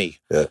call me.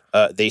 Yeah.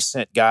 They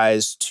sent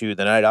guys to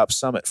the Night Ops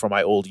Summit for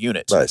my old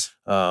unit. Nice.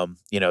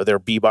 They're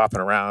bebopping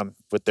around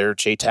with their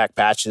JTAC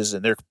patches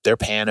and their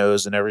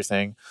panos and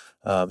everything.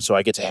 So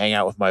I get to hang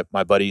out with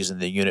my buddies in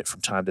the unit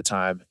from time to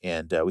time,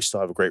 and we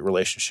still have a great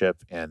relationship.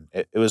 And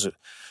it was,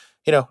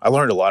 I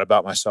learned a lot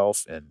about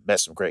myself and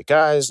met some great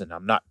guys, and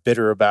I'm not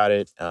bitter about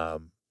it.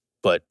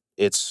 But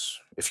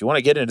if you want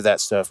to get into that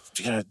stuff,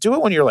 you gotta do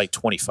it when you're like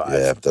 25.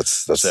 Yeah,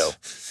 that's the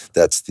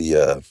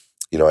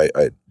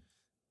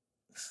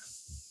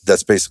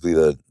that's basically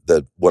the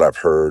what I've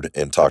heard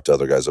and talked to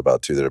other guys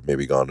about too that have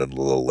maybe gone in a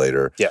little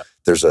later. Yeah.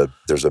 There's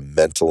a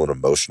mental and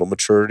emotional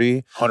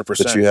maturity 100%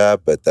 that you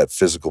have, but that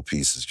physical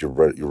piece is you're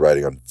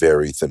riding on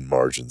very thin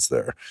margins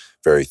there,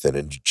 very thin.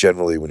 And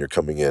generally, when you're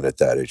coming in at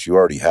that age, you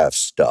already have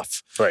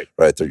stuff, right?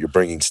 That you're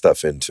bringing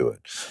stuff into it,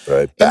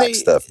 right? Back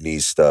stuff, knee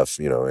stuff,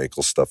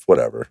 ankle stuff,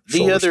 whatever.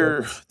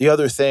 The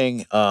other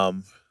thing,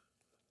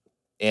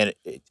 and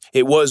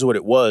it was what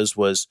it was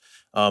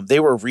they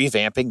were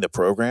revamping the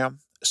program.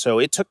 So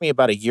it took me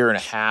about 1.5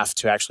 years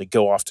to actually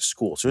go off to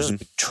school. So there's a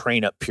big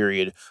train up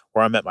period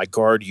where I'm at my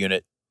guard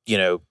unit,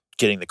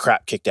 getting the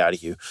crap kicked out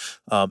of you.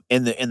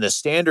 And the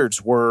standards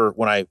were,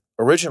 when I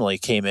originally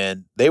came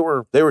in, they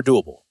were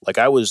doable. Like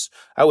I was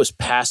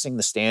passing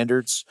the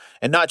standards,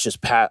 and not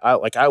just I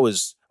wouldn't say I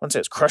was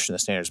crushing the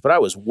standards, but I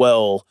was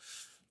well.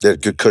 You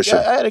had good cushion.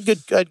 I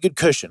had good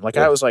cushion. Like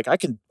I was like, I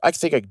think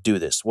I could do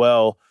this.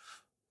 Well,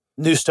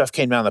 new stuff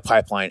came down the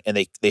pipeline, and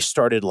they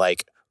started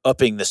like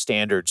upping the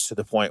standards to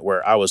the point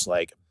where I was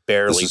like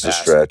barely this is a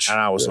stretch. And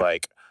I was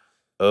like,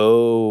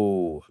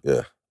 oh,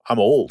 yeah, I'm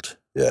old.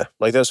 Yeah.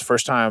 Like that was the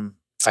first time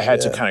I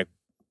had to kind of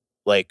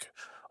like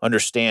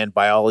understand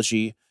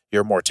biology,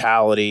 your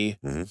mortality.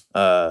 And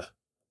I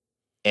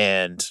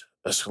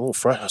was a little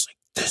frustrated. I was like,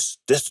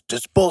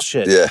 this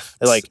bullshit. Yeah.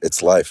 Like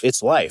it's life.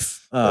 It's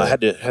life.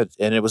 And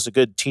it was a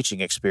good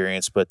teaching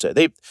experience, but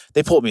they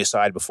pulled me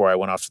aside before I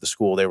went off to the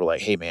school. They were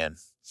like, hey man,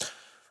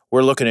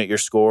 we're looking at your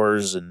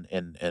scores and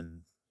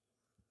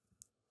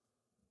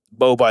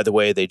oh, by the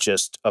way, they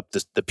just upped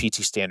the PT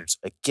standards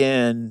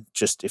again.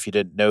 Just if you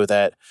didn't know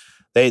that,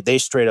 they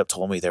straight up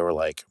told me, they were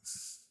like,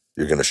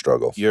 "You're going to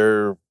struggle.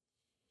 You're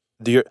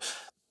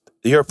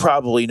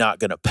probably not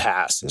going to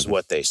pass," is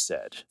what they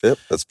said. Yep,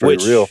 that's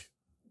pretty real.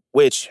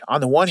 Which,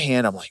 on the one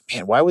hand, I'm like,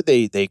 man, why would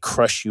they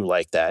crush you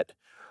like that?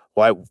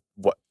 Why?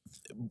 What?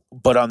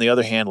 But on the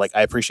other hand, like,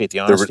 I appreciate the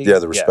honesty. They're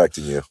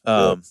respecting you.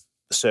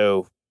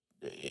 So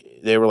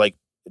they were like,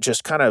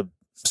 just kind of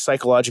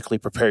psychologically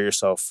prepare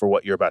yourself for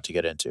what you're about to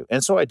get into.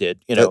 And so I did,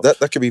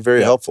 that could be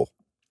very helpful.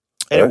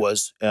 And it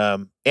was,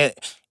 and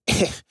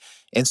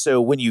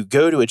so when you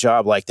go to a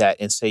job like that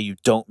and say you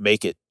don't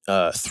make it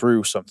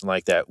through something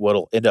like that,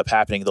 what'll end up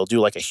happening, they'll do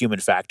like a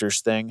human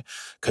factors thing.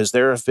 Cause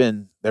there have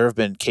been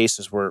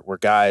cases where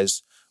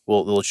guys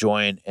will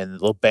join and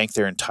they'll bank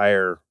their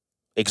entire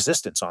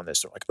existence on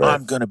this. They're like,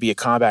 I'm going to be a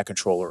combat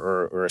controller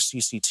or a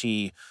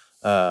CCT,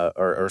 a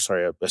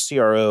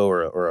CRO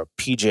or a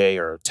PJ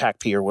or a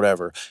TACP or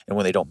whatever. And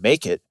when they don't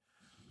make it,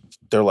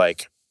 they're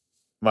like,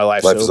 my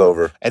life's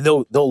over. And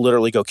they'll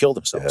literally go kill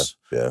themselves.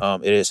 Yeah.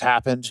 It has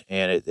happened,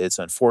 and it's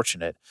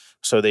unfortunate.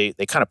 So they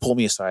kind of pull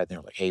me aside and they're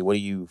like, hey, what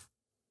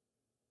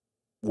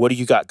do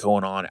you got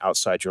going on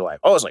outside your life?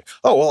 I was like,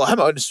 oh, well, I'm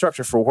an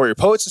instructor for Warrior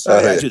Poet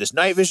Society. I do this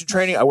night vision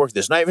training. I work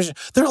this night vision.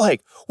 They're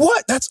like,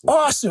 what? That's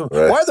awesome.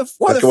 Right. Why the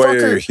fuck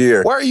are you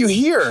here? Why are you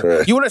here?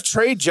 Right. You want to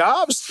trade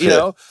jobs? You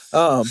know,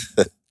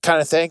 kind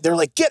of thing. They're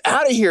like, get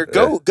out of here.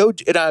 Go.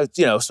 And I,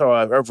 so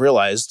I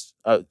realized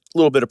a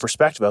little bit of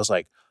perspective. I was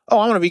like, oh,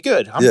 I'm going to be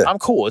good. I'm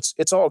cool.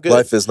 It's all good.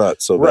 Life is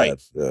not so bad.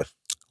 Yeah.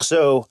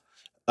 So,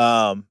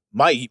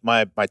 my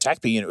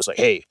TACP unit was like,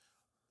 hey,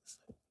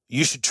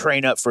 you should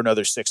train up for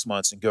another 6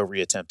 months and go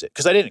reattempt it.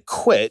 Cause I didn't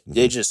quit.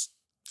 They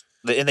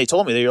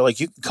told me, they were like,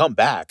 you can come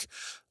back.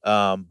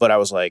 But I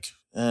was like,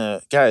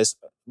 guys,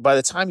 by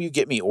the time you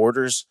get me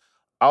orders,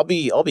 I'll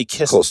be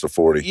kissing close to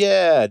 40.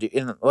 Yeah.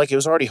 And like, it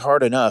was already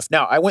hard enough.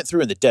 Now I went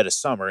through in the dead of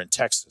summer in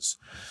Texas.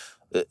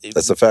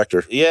 That's a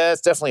factor. Yeah,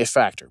 it's definitely a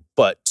factor,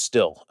 but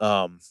still,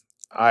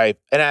 I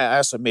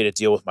also made a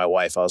deal with my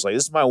wife. I was like,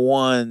 this is my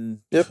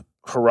one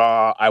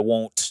hurrah.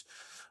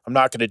 I'm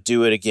not going to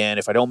do it again.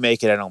 If I don't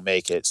make it, I don't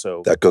make it.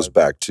 So that goes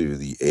back to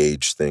the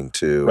age thing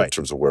too, in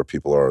terms of where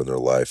people are in their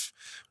life,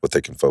 what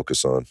they can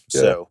focus on.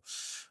 Yeah. So,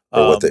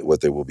 or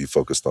what they will be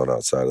focused on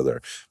outside of there.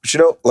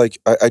 But like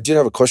I did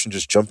have a question,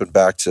 just jumping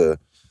back to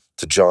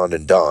John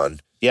and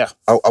Don. Yeah.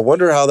 I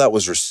wonder how that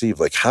was received.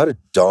 Like, how did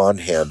Don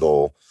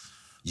handle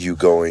you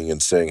going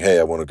and saying, hey,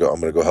 I'm going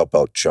to go help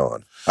out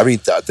John? I mean,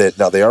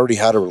 now they already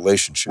had a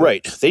relationship.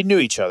 Right. They knew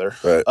each other.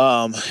 Right.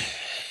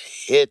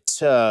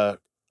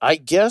 I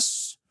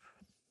guess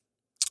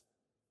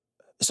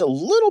it's a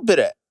little bit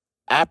of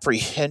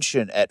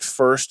apprehension at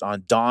first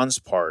on Don's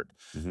part,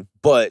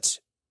 but,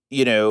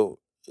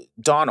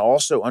 Don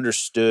also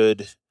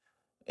understood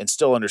and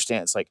still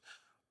understands, like,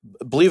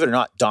 believe it or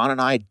not, Don and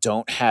I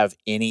don't have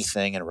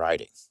anything in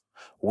writing.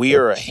 We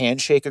are a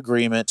handshake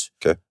agreement.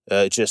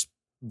 Just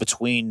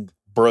between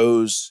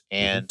bros,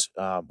 and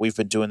we've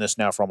been doing this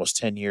now for almost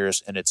 10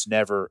 years, and it's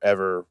never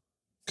ever.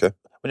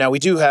 Now we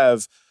do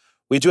have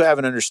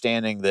an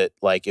understanding that,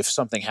 like, if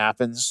something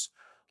happens,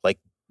 like,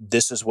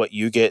 this is what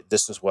you get,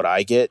 this is what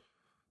I get,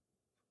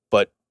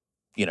 but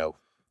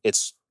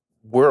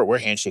we're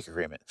handshake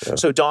agreement.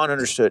 So Don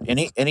understood, and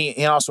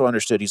he also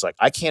understood. He's like,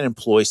 I can't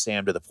employ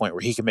Sam to the point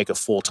where he can make a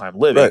full-time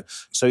living. Right.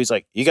 So he's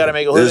like, you got to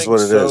make a living. It is what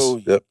it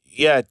is. Yep.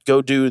 Yeah,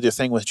 go do the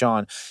thing with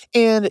John.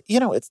 And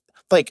it's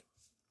like,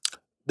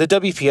 the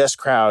WPS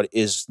crowd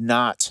is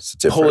not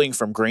pulling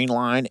from green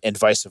line and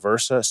vice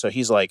versa. So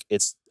he's like,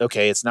 it's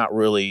okay. It's not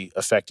really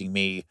affecting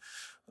me.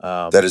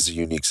 That is a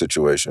unique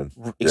situation.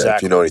 Exactly. Yeah,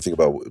 if you know anything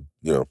about,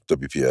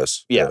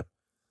 WPS. Yeah.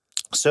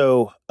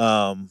 So,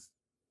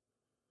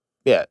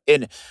 yeah.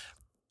 And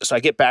so I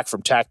get back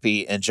from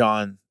TACP and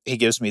John, he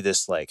gives me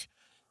this like,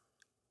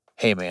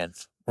 hey man,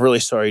 really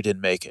sorry you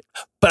didn't make it,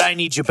 but I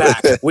need you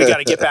back. We got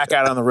to get back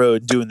out on the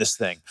road doing this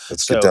thing.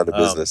 Let's get down to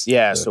business.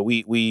 Yeah. So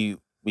we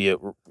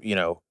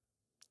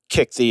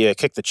kicked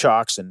the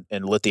chocks and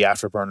lit the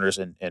afterburners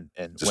and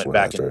went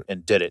back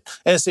and did it.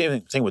 And the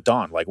same thing with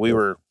Don. Like we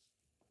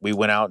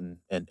went out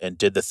and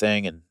did the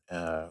thing and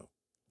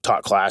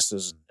taught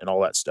classes and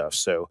all that stuff.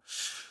 So,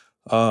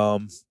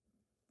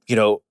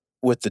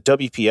 with the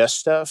WPS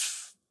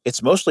stuff,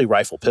 it's mostly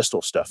rifle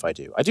pistol stuff I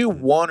do. I do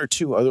one or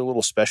two other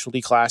little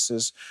specialty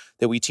classes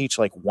that we teach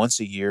like once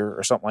a year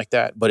or something like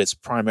that. But it's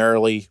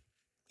primarily,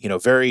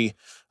 very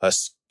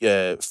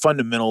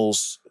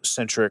fundamentals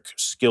centric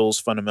skills,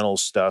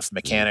 fundamentals stuff,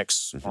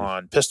 mechanics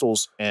on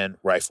pistols and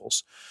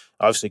rifles.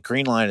 Obviously,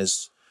 Green Line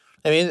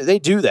they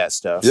do that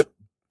stuff,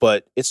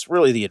 but it's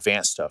really the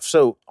advanced stuff.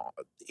 So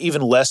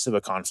even less of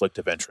a conflict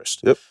of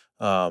interest. Yep.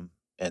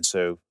 And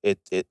so it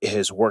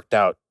has worked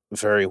out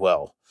very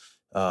well.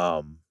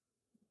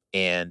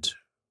 And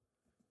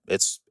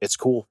it's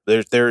cool.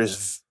 There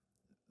is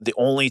the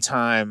only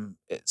time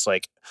it's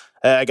like,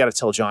 I got to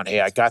tell John,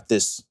 hey, I got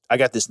this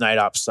night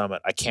ops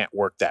summit. I can't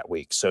work that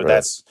week. So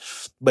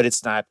but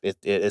it's not,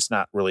 it's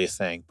not really a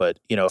thing. But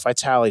if I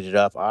tallied it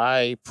up,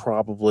 I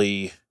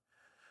probably,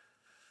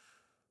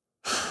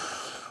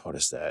 what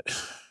is that?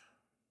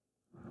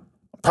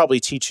 I'm probably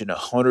teaching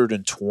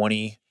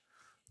 120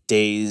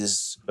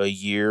 days a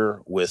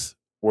year with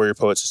Warrior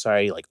Poet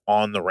Society, like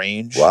on the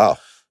range. Wow.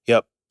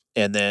 Yep.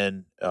 And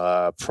then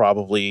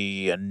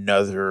probably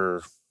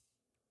another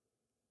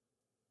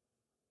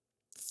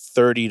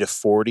 30 to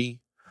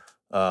 40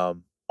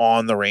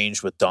 on the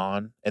range with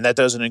Don. And that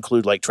doesn't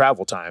include like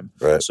travel time.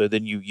 Right. So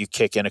then you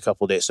kick in a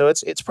couple of days. So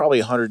it's probably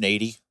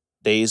 180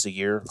 days a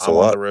year. That's a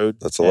lot. On the road.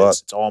 That's a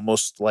lot. It's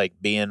almost like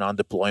being on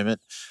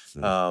deployment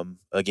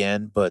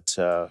again. But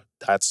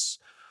that's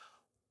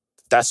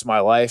my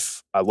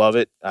life. I love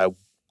it. I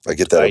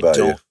get that about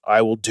you.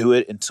 I will do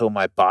it until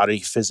my body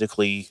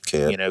physically,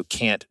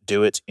 can't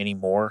do it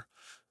anymore.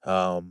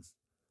 And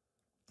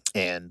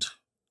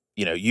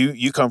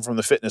you come from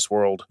the fitness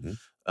world,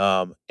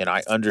 and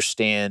I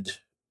understand.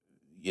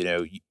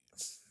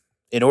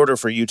 In order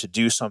for you to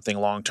do something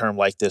long term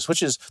like this,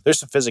 there's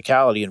some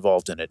physicality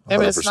involved in it.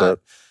 100%.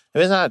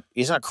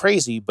 It's not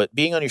crazy, but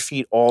being on your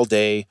feet all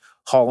day,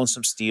 hauling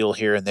some steel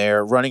here and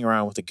there, running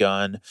around with a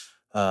gun.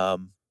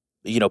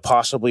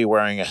 Possibly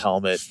wearing a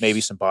helmet,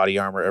 maybe some body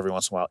armor every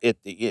once in a while.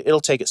 It'll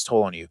take its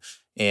toll on you.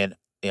 And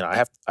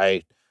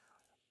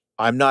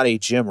I'm not a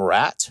gym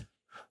rat.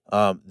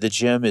 The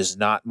gym is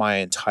not my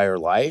entire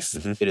life.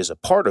 It is a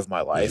part of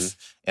my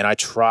life. And I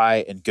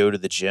try and go to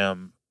the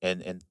gym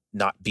and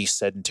not be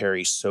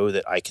sedentary so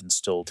that I can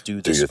still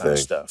do this kind of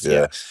stuff.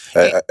 Yeah.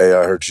 I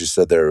heard you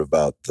said there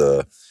about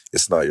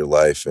it's not your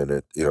life,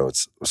 and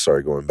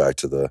going back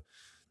to the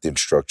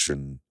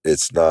instruction,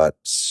 it's not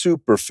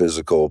super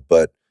physical,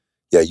 but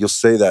yeah, you'll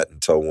say that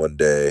until one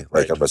day,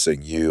 like I'm not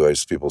saying you,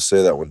 people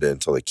say that one day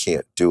until they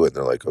can't do it and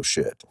they're like, oh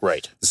shit.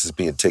 Right. This is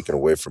being taken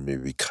away from me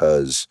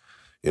because,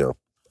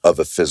 of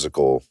a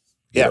physical,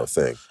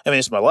 thing.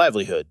 It's my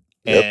livelihood.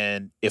 Yep.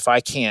 And if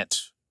I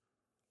can't,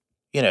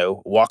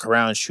 walk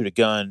around, shoot a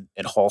gun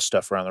and haul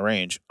stuff around the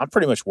range, I'm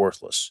pretty much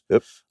worthless.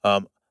 Yep.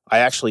 I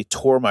actually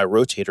tore my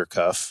rotator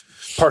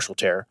cuff, partial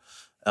tear.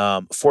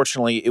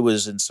 Fortunately, it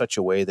was in such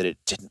a way that it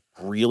didn't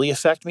really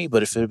affect me,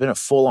 but if it had been a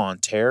full on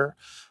tear,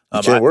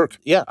 you can't work.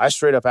 Yeah, I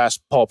straight up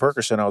asked Paul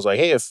Perkerson. I was like,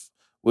 "Hey,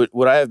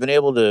 would I have been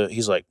able to?"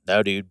 He's like,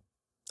 "No, dude.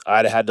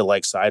 I'd have had to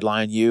like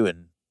sideline you."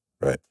 And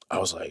I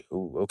was like,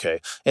 "Ooh, okay."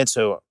 And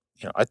so,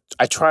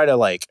 I try to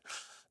like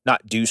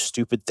not do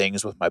stupid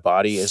things with my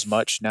body as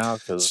much now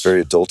because it's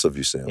very adult of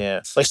you, Sam.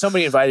 Yeah, like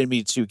somebody invited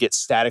me to get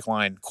static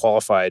line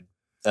qualified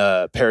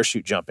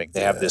parachute jumping.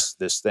 They have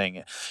this thing,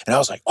 and I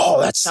was like,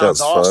 "Oh, that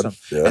sounds awesome."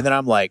 Yeah. And then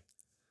I'm like,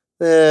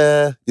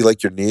 you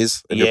like your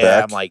knees and your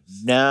back? I'm like,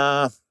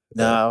 nah.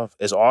 No,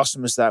 as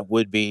awesome as that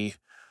would be,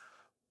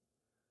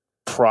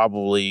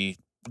 probably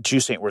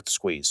juice ain't worth the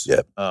squeeze.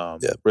 Yeah.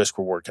 Risk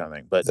reward kind of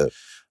thing. But,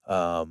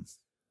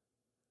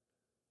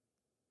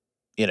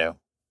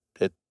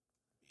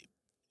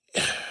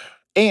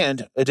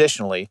 and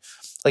additionally,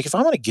 like if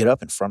I'm going to get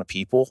up in front of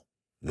people,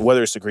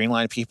 whether it's the Green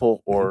Line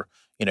people or,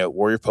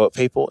 Warrior Poet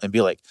people and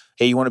be like,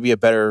 hey, you want to be a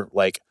better,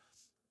 like,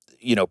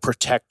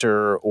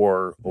 protector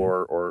or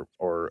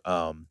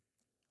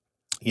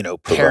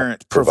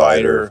parent,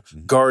 provider,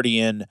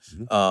 guardian,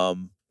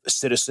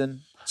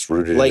 citizen. It's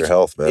rooted in your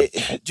health, man.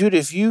 Dude,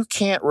 if you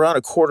can't run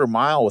a quarter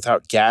mile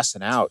without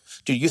gassing out,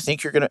 dude, you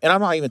think you're going to, and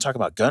I'm not even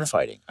talking about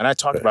gunfighting. And I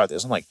talk about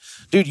this. I'm like,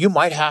 dude, you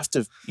might have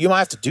to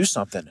do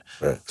something.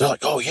 Right. They're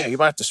like, oh yeah, you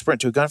might have to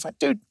sprint to a gunfight.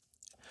 Dude,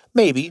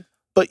 maybe,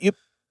 but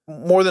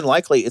more than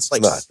likely, it's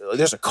like not.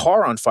 There's a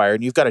car on fire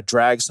and you've got to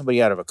drag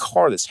somebody out of a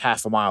car that's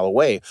half a mile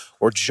away,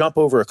 or jump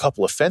over a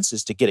couple of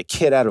fences to get a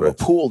kid out of a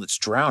pool that's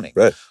drowning.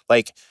 Right.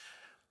 Like,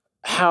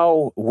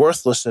 how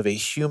worthless of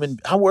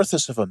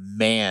a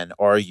man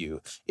are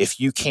you if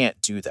you can't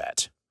do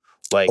that?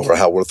 Like, or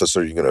how worthless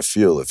are you going to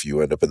feel if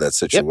you end up in that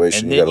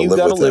situation? And then you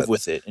got to live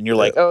with it. And you're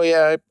like, oh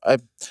yeah,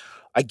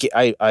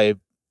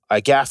 I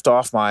gaffed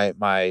off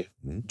my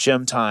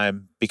gym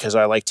time because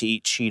I like to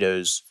eat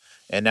Cheetos,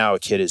 and now a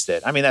kid is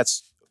dead. I mean,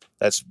 that's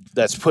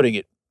putting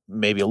it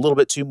maybe a little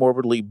bit too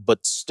morbidly,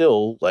 but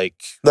still,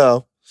 like,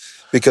 no,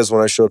 because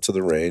when I show up to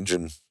the range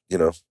and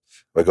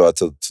I go out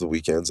to the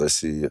weekends, I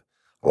see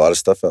a lot of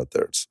stuff out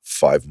there. It's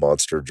 5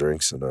 Monster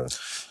drinks and and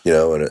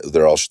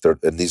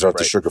these aren't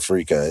the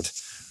sugar-free kind,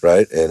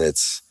 right? And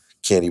it's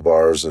candy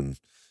bars and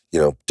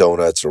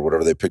donuts or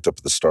whatever they picked up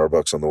at the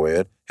Starbucks on the way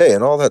in. Hey,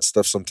 and all that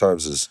stuff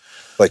sometimes is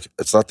like,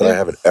 it's not that I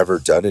haven't ever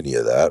done any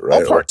of that,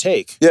 right? I'll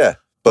partake.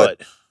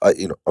 But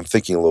I'm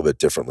thinking a little bit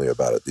differently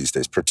about it these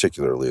days,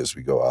 particularly as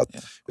we go out. Yeah.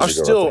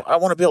 I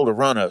want to be able to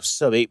run a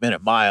sub 8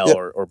 minute mile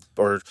or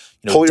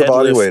pull your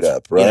body weight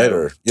up, right?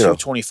 Or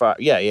 225.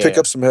 Pick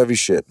up some heavy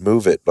shit,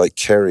 move it, like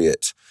carry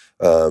it.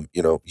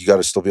 You got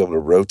to still be able to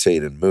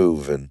rotate and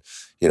move, and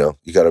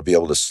you got to be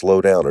able to slow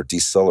down or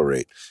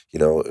decelerate. When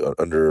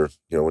you're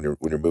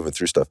moving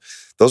through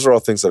stuff. Those are all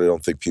things that I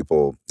don't think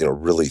people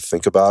really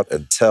think about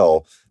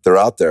until they're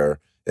out there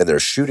and their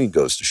shooting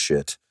goes to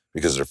shit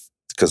because their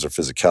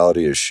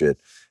physicality is shit,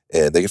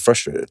 and they get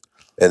frustrated.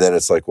 And then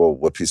it's like, well,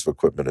 what piece of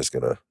equipment is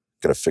gonna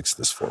fix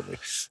this for me?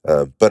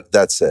 But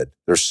that said,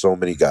 there's so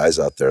many guys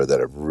out there that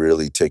have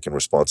really taken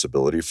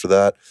responsibility for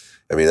that.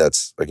 I mean,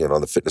 that's, again,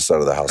 on the fitness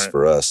side of the house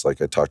for us.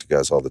 Like, I talk to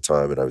guys all the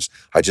time, and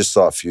I just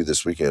saw a few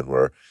this weekend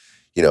where,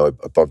 I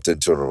bumped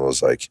into them and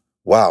was like,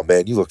 wow,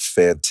 man, you look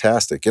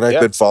fantastic. And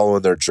I've been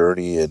following their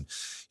journey, and,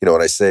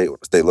 when I say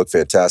they look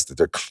fantastic,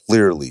 they're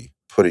clearly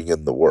putting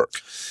in the work.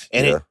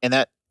 And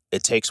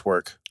it takes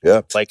work.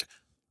 Yeah. Like,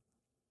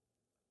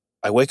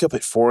 I wake up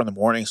at 4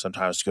 a.m.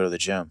 sometimes to go to the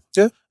gym.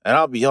 Yeah. And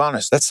I'll be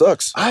honest, that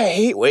sucks. I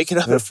hate waking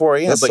up at 4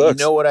 a.m. But sucks.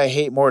 You know what I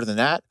hate more than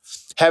that?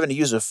 Having to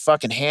use a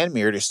fucking hand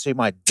mirror to see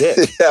my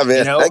dick. Yeah,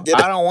 man. I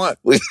don't want.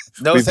 We've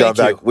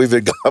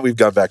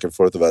gone back and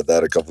forth about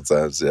that a couple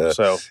times. Yeah.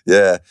 So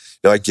yeah,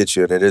 no, I get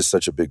you, and it is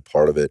such a big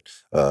part of it.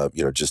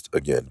 Just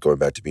again going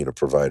back to being a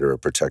provider, a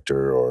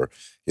protector, or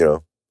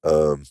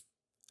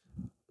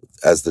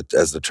as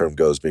the term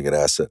goes, being an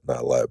asset, not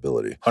a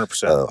liability.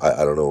 100%.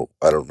 I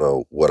don't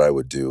know what I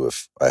would do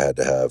if I had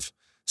to have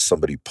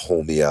somebody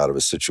pull me out of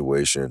a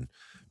situation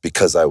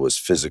because I was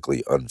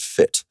physically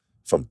unfit.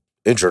 If I'm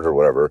injured or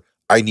whatever,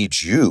 I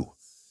need you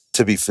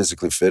to be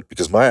physically fit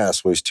because my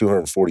ass weighs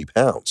 240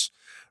 pounds,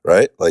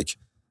 right? Like,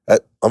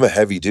 I'm a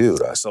heavy dude.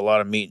 That's a lot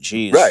of meat and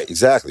cheese. Right,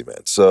 exactly,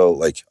 man. So,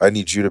 like, I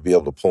need you to be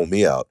able to pull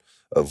me out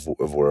of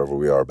wherever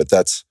we are. But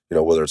that's,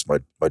 whether it's my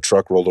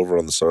truck rolled over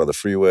on the side of the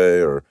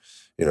freeway or,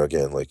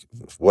 again, like,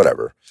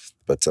 whatever.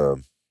 But,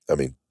 I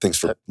mean, things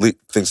for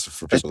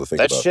people to think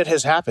about. That shit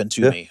has happened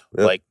to me.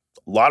 Yeah. Like,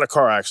 a lot of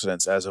car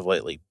accidents as of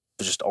lately.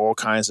 Just all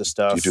kinds of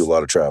stuff. You do a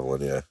lot of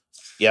traveling, yeah.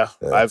 Yeah.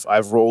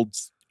 I've rolled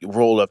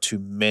up to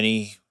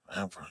many,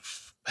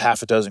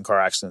 half a dozen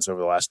car accidents over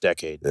the last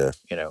decade. Yeah.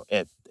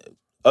 And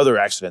other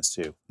accidents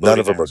too. None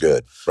of them are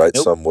good, right?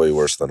 Nope. Some way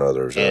worse than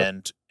others.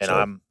 And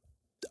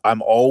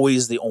I'm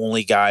always the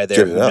only guy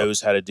there who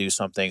knows how to do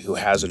something, who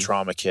has a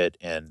trauma kit,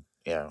 and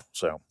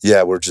so.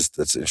 Yeah,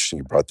 that's interesting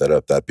you brought that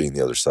up. That being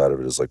the other side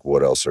of it is like,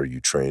 what else are you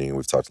training?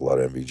 We've talked a lot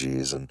of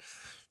MVGs and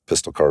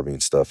pistol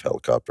carbine stuff,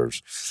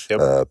 helicopters.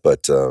 Yep.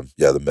 But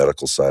the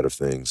medical side of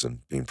things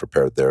and being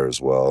prepared there as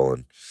well.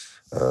 And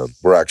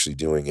we're actually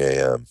doing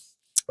a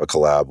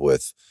collab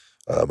with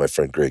my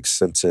friend Greg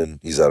Simpson.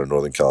 He's out of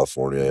Northern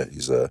California.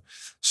 He's a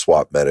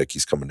SWAT medic.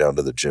 He's coming down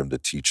to the gym to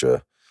teach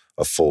a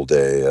full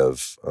day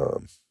of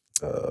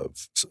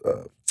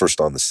first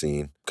on the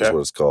scene, is what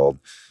it's called.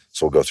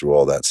 So we'll go through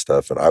all that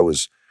stuff. And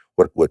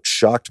what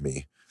shocked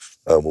me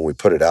when we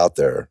put it out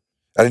there,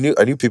 and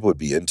I knew people would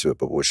be into it,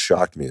 but what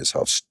shocked me is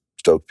how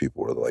stoked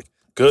people were. Like,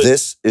 good.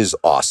 This is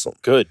awesome.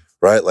 Good.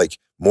 Right? Like,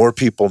 more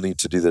people need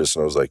to do this.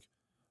 And I was like,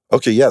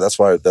 okay, yeah, that's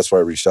why I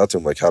reached out to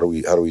him. Like, how do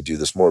we do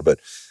this more?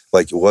 But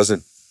like, it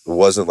wasn't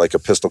like a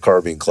pistol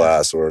carbine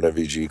class or an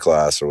MVG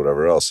class or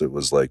whatever else. It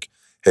was like,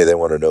 hey, they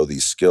want to know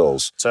these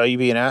skills. That's how you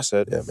be an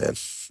asset. Yeah, man.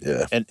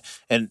 Yeah.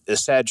 And the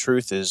sad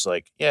truth is,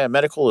 like, a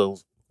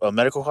medical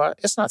class,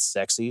 it's not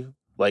sexy,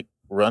 like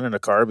running a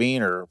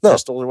carbine or a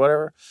pistol or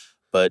whatever,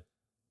 but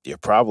you're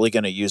probably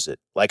going to use it.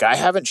 Like, I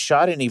haven't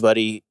shot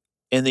anybody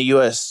in the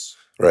U.S.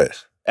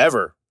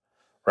 ever,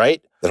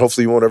 right? And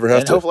hopefully you won't ever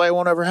have to. Hopefully I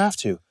won't ever have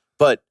to.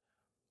 But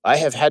I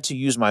have had to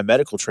use my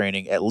medical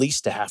training at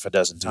least a half a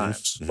dozen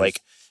times. Mm-hmm.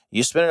 Like,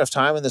 you spend enough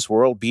time in this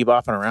world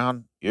bebopping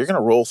around, you're going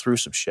to roll through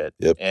some shit.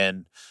 Yep.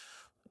 And,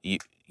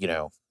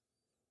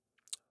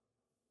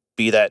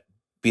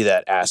 be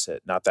that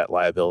asset, not that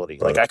liability.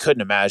 Right. Like, I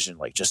couldn't imagine,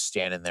 like, just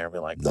standing there and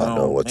being like, not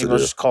know what maybe to I'll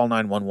do. just call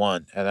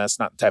 911. And that's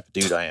not the type of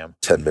dude I am.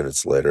 10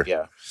 minutes later.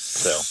 Yeah.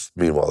 So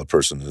meanwhile, the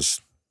person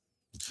is,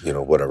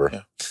 whatever.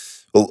 Yeah.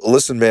 Well,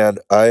 listen, man,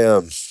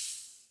 that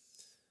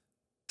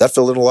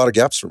filled in a lot of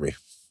gaps for me.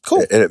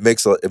 Cool. And it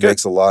makes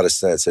a lot of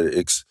sense.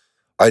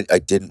 I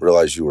didn't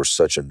realize you were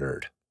such a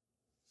nerd.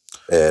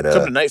 And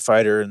come to Night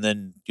Fighter, and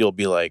then you'll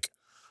be like,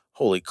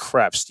 "Holy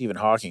crap, Stephen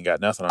Hawking got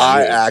nothing on you."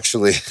 I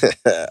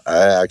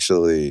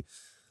actually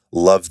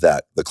love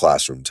the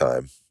classroom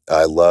time.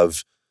 I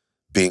love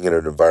being in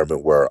an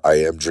environment where I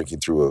am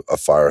drinking through a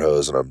fire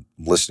hose and I'm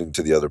listening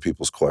to the other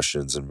people's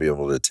questions and be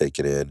able to take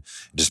it in and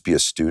just be a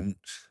student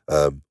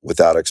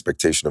without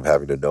expectation of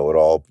having to know it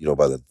all,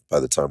 by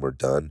the time we're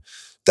done.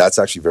 That's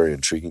actually very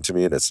intriguing to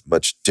me, and it's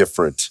much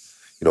different,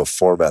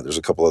 format. There's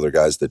a couple other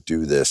guys that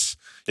do this,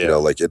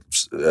 like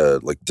it's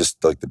like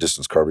the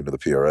distance carving to the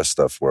PRS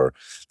stuff, where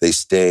they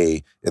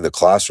stay in the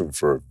classroom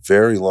for a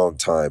very long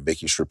time,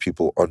 making sure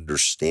people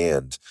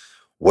understand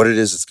what it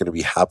is that's going to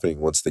be happening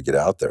once they get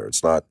out there.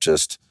 It's not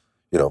just,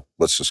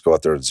 let's just go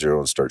out there and zero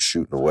and start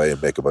shooting away and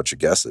make a bunch of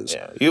guesses.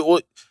 Yeah.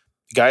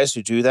 Guys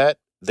who do that,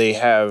 they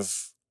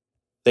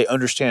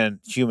understand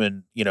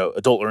human,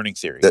 adult learning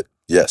theory.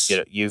 Yes.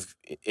 And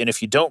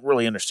if you don't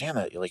really understand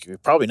that, you're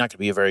probably not going to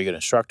be a very good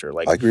instructor.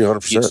 I agree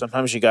 100%.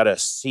 Sometimes you got to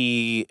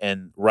see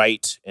and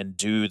write and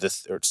do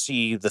or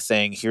see the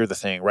thing, hear the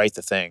thing, write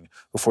the thing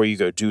before you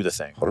go do the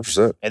thing.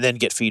 100%. And then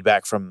get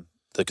feedback from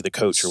the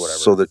coach or whatever.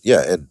 So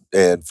that,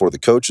 and for the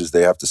coaches,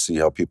 they have to see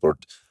how people are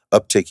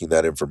uptaking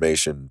that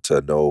information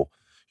to know,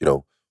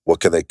 what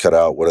can they cut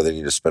out? What do they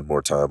need to spend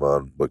more time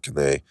on? What can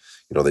they,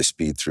 they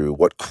speed through?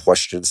 What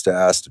questions to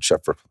ask to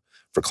check for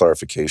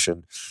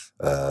clarification,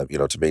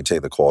 to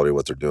maintain the quality of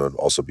what they're doing,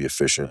 also be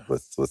efficient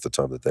with the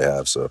time that they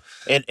have. So,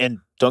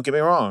 and don't get me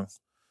wrong,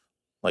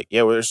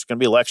 there's going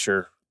to be a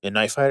lecture in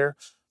Night Fighter,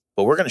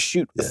 but we're going to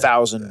shoot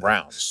 1,000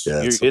 rounds.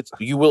 Yeah,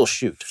 you will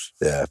shoot.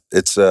 Yeah,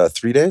 it's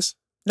 3 days.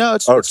 No,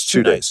 it's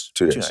 2 days.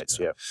 2 days. 2 nights.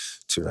 Yeah.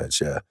 2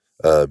 nights. Yeah.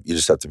 You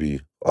just have to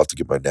I'll have to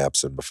get my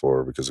naps in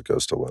before, because it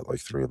goes till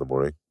 3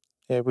 a.m.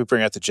 Yeah, we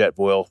bring out the jet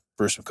boil,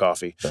 brew some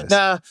coffee. Nice.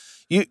 Nah,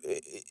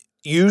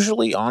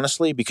 usually,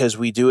 honestly, because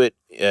we do it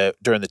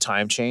during the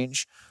time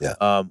change.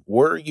 Yeah.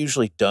 We're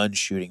usually done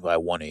shooting by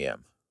 1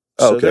 a.m.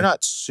 So okay. They're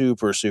not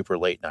super, super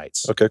late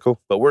nights. Okay, cool.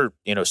 But we're,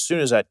 as soon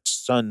as that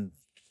sun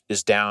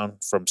is down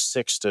from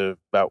 6 to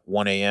about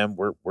 1 a.m.,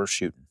 we're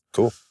shooting.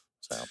 Cool.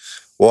 So,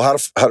 well,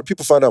 how do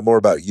people find out more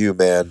about you,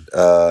 man,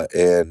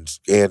 and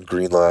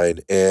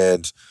Greenline,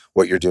 and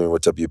what you're doing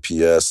with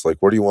WPS? Like,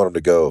 where do you want them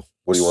to go?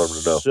 What do you want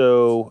them to know?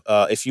 So,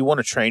 if you want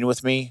to train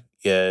with me,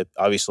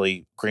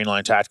 obviously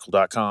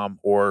greenlinetactical.com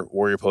or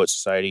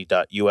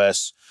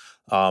warriorpoetsociety.us.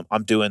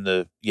 I'm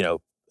doing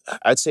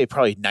I'd say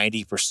probably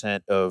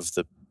 90% of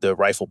the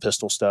rifle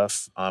pistol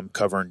stuff I'm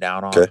covering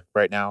down on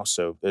right now.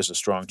 So there's a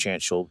strong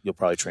chance you'll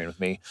probably train with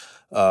me.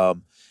 If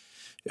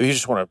you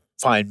just want to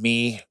find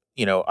me,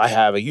 I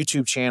have a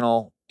YouTube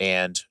channel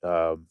and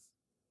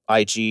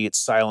IG, it's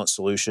Silent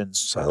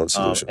Solutions.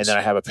 And then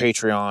I have a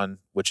Patreon,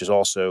 which is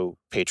also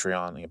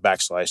Patreon,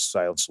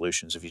 /Silent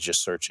Solutions. If you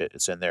just search it,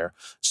 it's in there.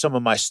 Some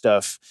of my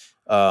stuff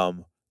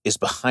is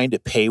behind a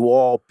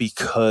paywall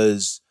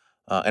because,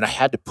 and I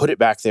had to put it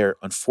back there,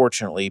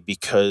 unfortunately,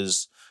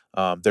 because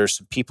there's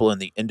some people in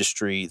the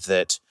industry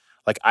that,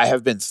 I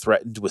have been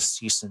threatened with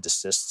cease and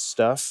desist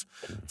stuff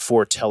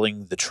for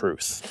telling the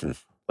truth.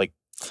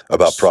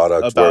 About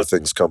product, where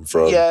things come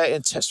from. Yeah,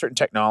 and certain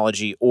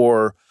technology,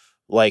 or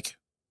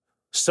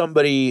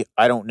somebody,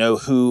 I don't know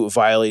who,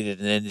 violated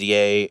an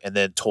NDA and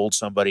then told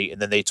somebody, and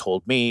then they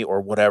told me,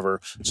 or whatever.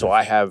 Mm-hmm. So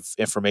I have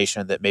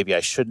information that maybe I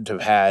shouldn't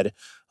have had.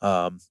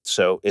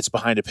 So it's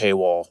behind a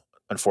paywall.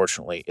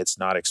 Unfortunately, it's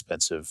not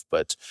expensive,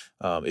 but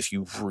if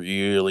you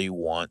really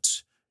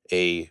want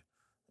a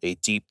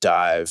deep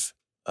dive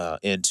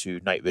into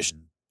night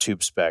vision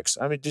tube specs,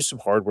 do some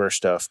hardware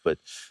stuff, but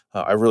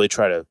I really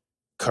try to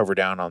cover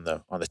down on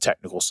the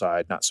technical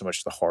side, not so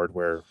much the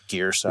hardware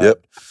gear side.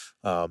 Yep.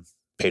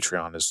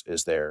 Patreon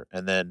is there.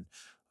 And then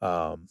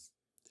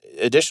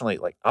additionally,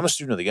 I'm a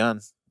student of the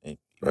gun.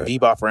 Right.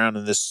 Bebop around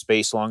in this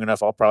space long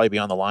enough, I'll probably be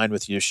on the line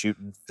with you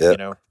shooting,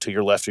 to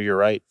your left or your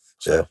right.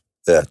 So.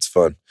 Yeah, it's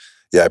fun.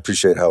 Yeah, I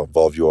appreciate how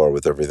involved you are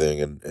with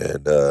everything and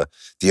the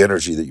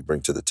energy that you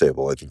bring to the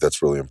table. I think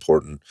that's really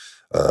important.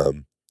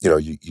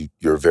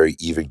 You're a very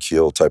even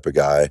keel type of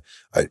guy.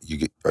 I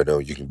know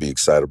you can be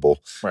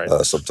excitable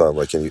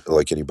sometimes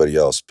like anybody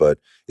else, but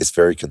it's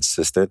very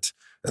consistent,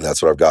 and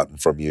that's what I've gotten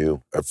from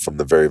you from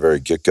the very, very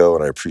get-go,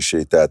 and I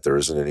appreciate that. There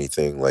isn't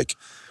anything I'm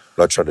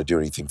not trying to do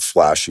anything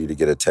flashy to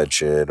get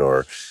attention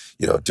or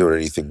doing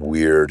anything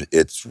weird.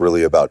 It's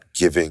really about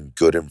giving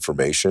good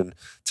information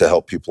to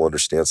help people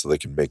understand so they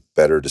can make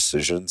better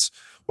decisions,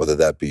 whether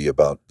that be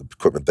about the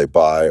equipment they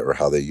buy or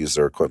how they use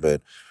their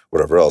equipment,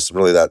 whatever else. And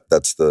really that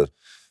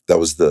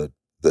was the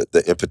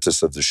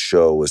impetus of the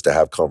show, was to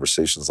have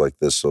conversations like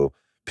this so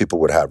people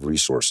would have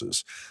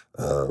resources.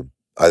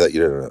 I thought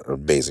you did an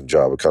amazing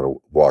job of kind of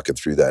walking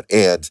through that.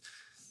 And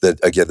the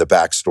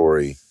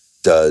backstory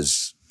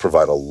does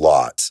provide a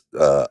lot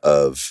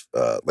of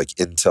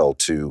intel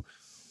to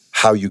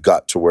how you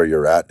got to where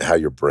you're at and how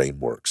your brain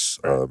works,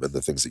 and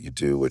the things that you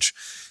do, which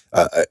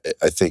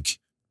I think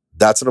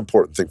that's an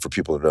important thing for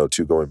people to know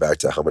too, going back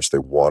to how much they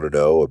want to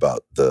know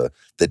about the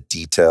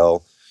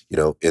detail,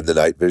 in the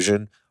night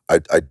vision.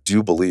 I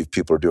do believe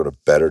people are doing a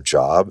better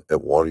job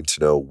at wanting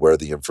to know where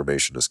the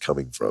information is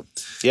coming from.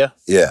 Yeah.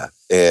 Yeah.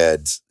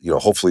 And,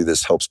 hopefully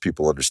this helps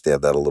people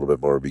understand that a little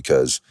bit more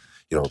because,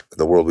 in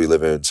the world we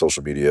live in,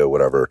 social media,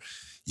 whatever,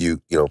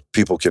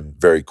 people can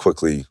very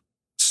quickly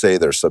say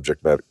they're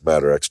subject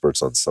matter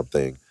experts on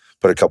something,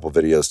 put a couple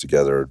videos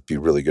together, be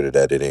really good at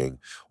editing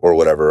or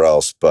whatever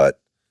else, but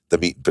the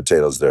meat and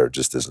potatoes there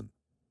just isn't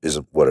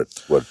what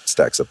it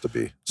stacks up to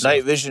be. So.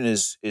 Night vision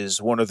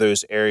is one of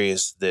those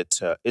areas that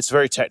it's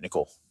very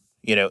technical,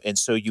 and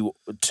so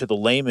to the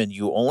layman,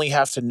 you only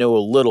have to know a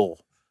little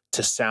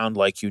to sound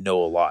like you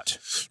know a lot.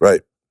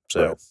 Right.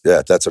 So right.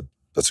 Yeah, that's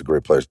a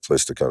great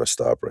place to kind of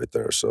stop right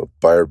there. So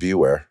buyer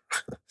beware,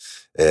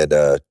 and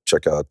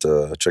check out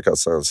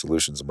Silent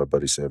Solutions and my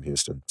buddy Sam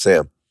Houston.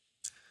 Sam,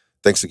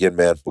 thanks again,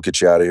 man. We'll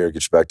get you out of here,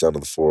 get you back down to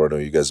the floor. I know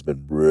you guys have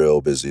been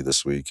real busy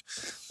this week.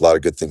 A lot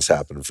of good things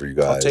happening for you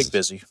guys. I'll take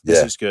busy.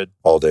 Busy's good.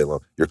 All day long.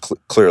 You're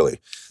clearly,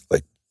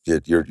 like,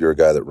 you're a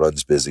guy that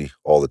runs busy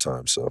all the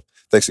time. So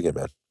thanks again,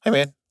 man. Hey,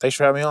 man. Thanks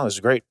for having me on. This is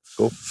great.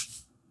 Cool.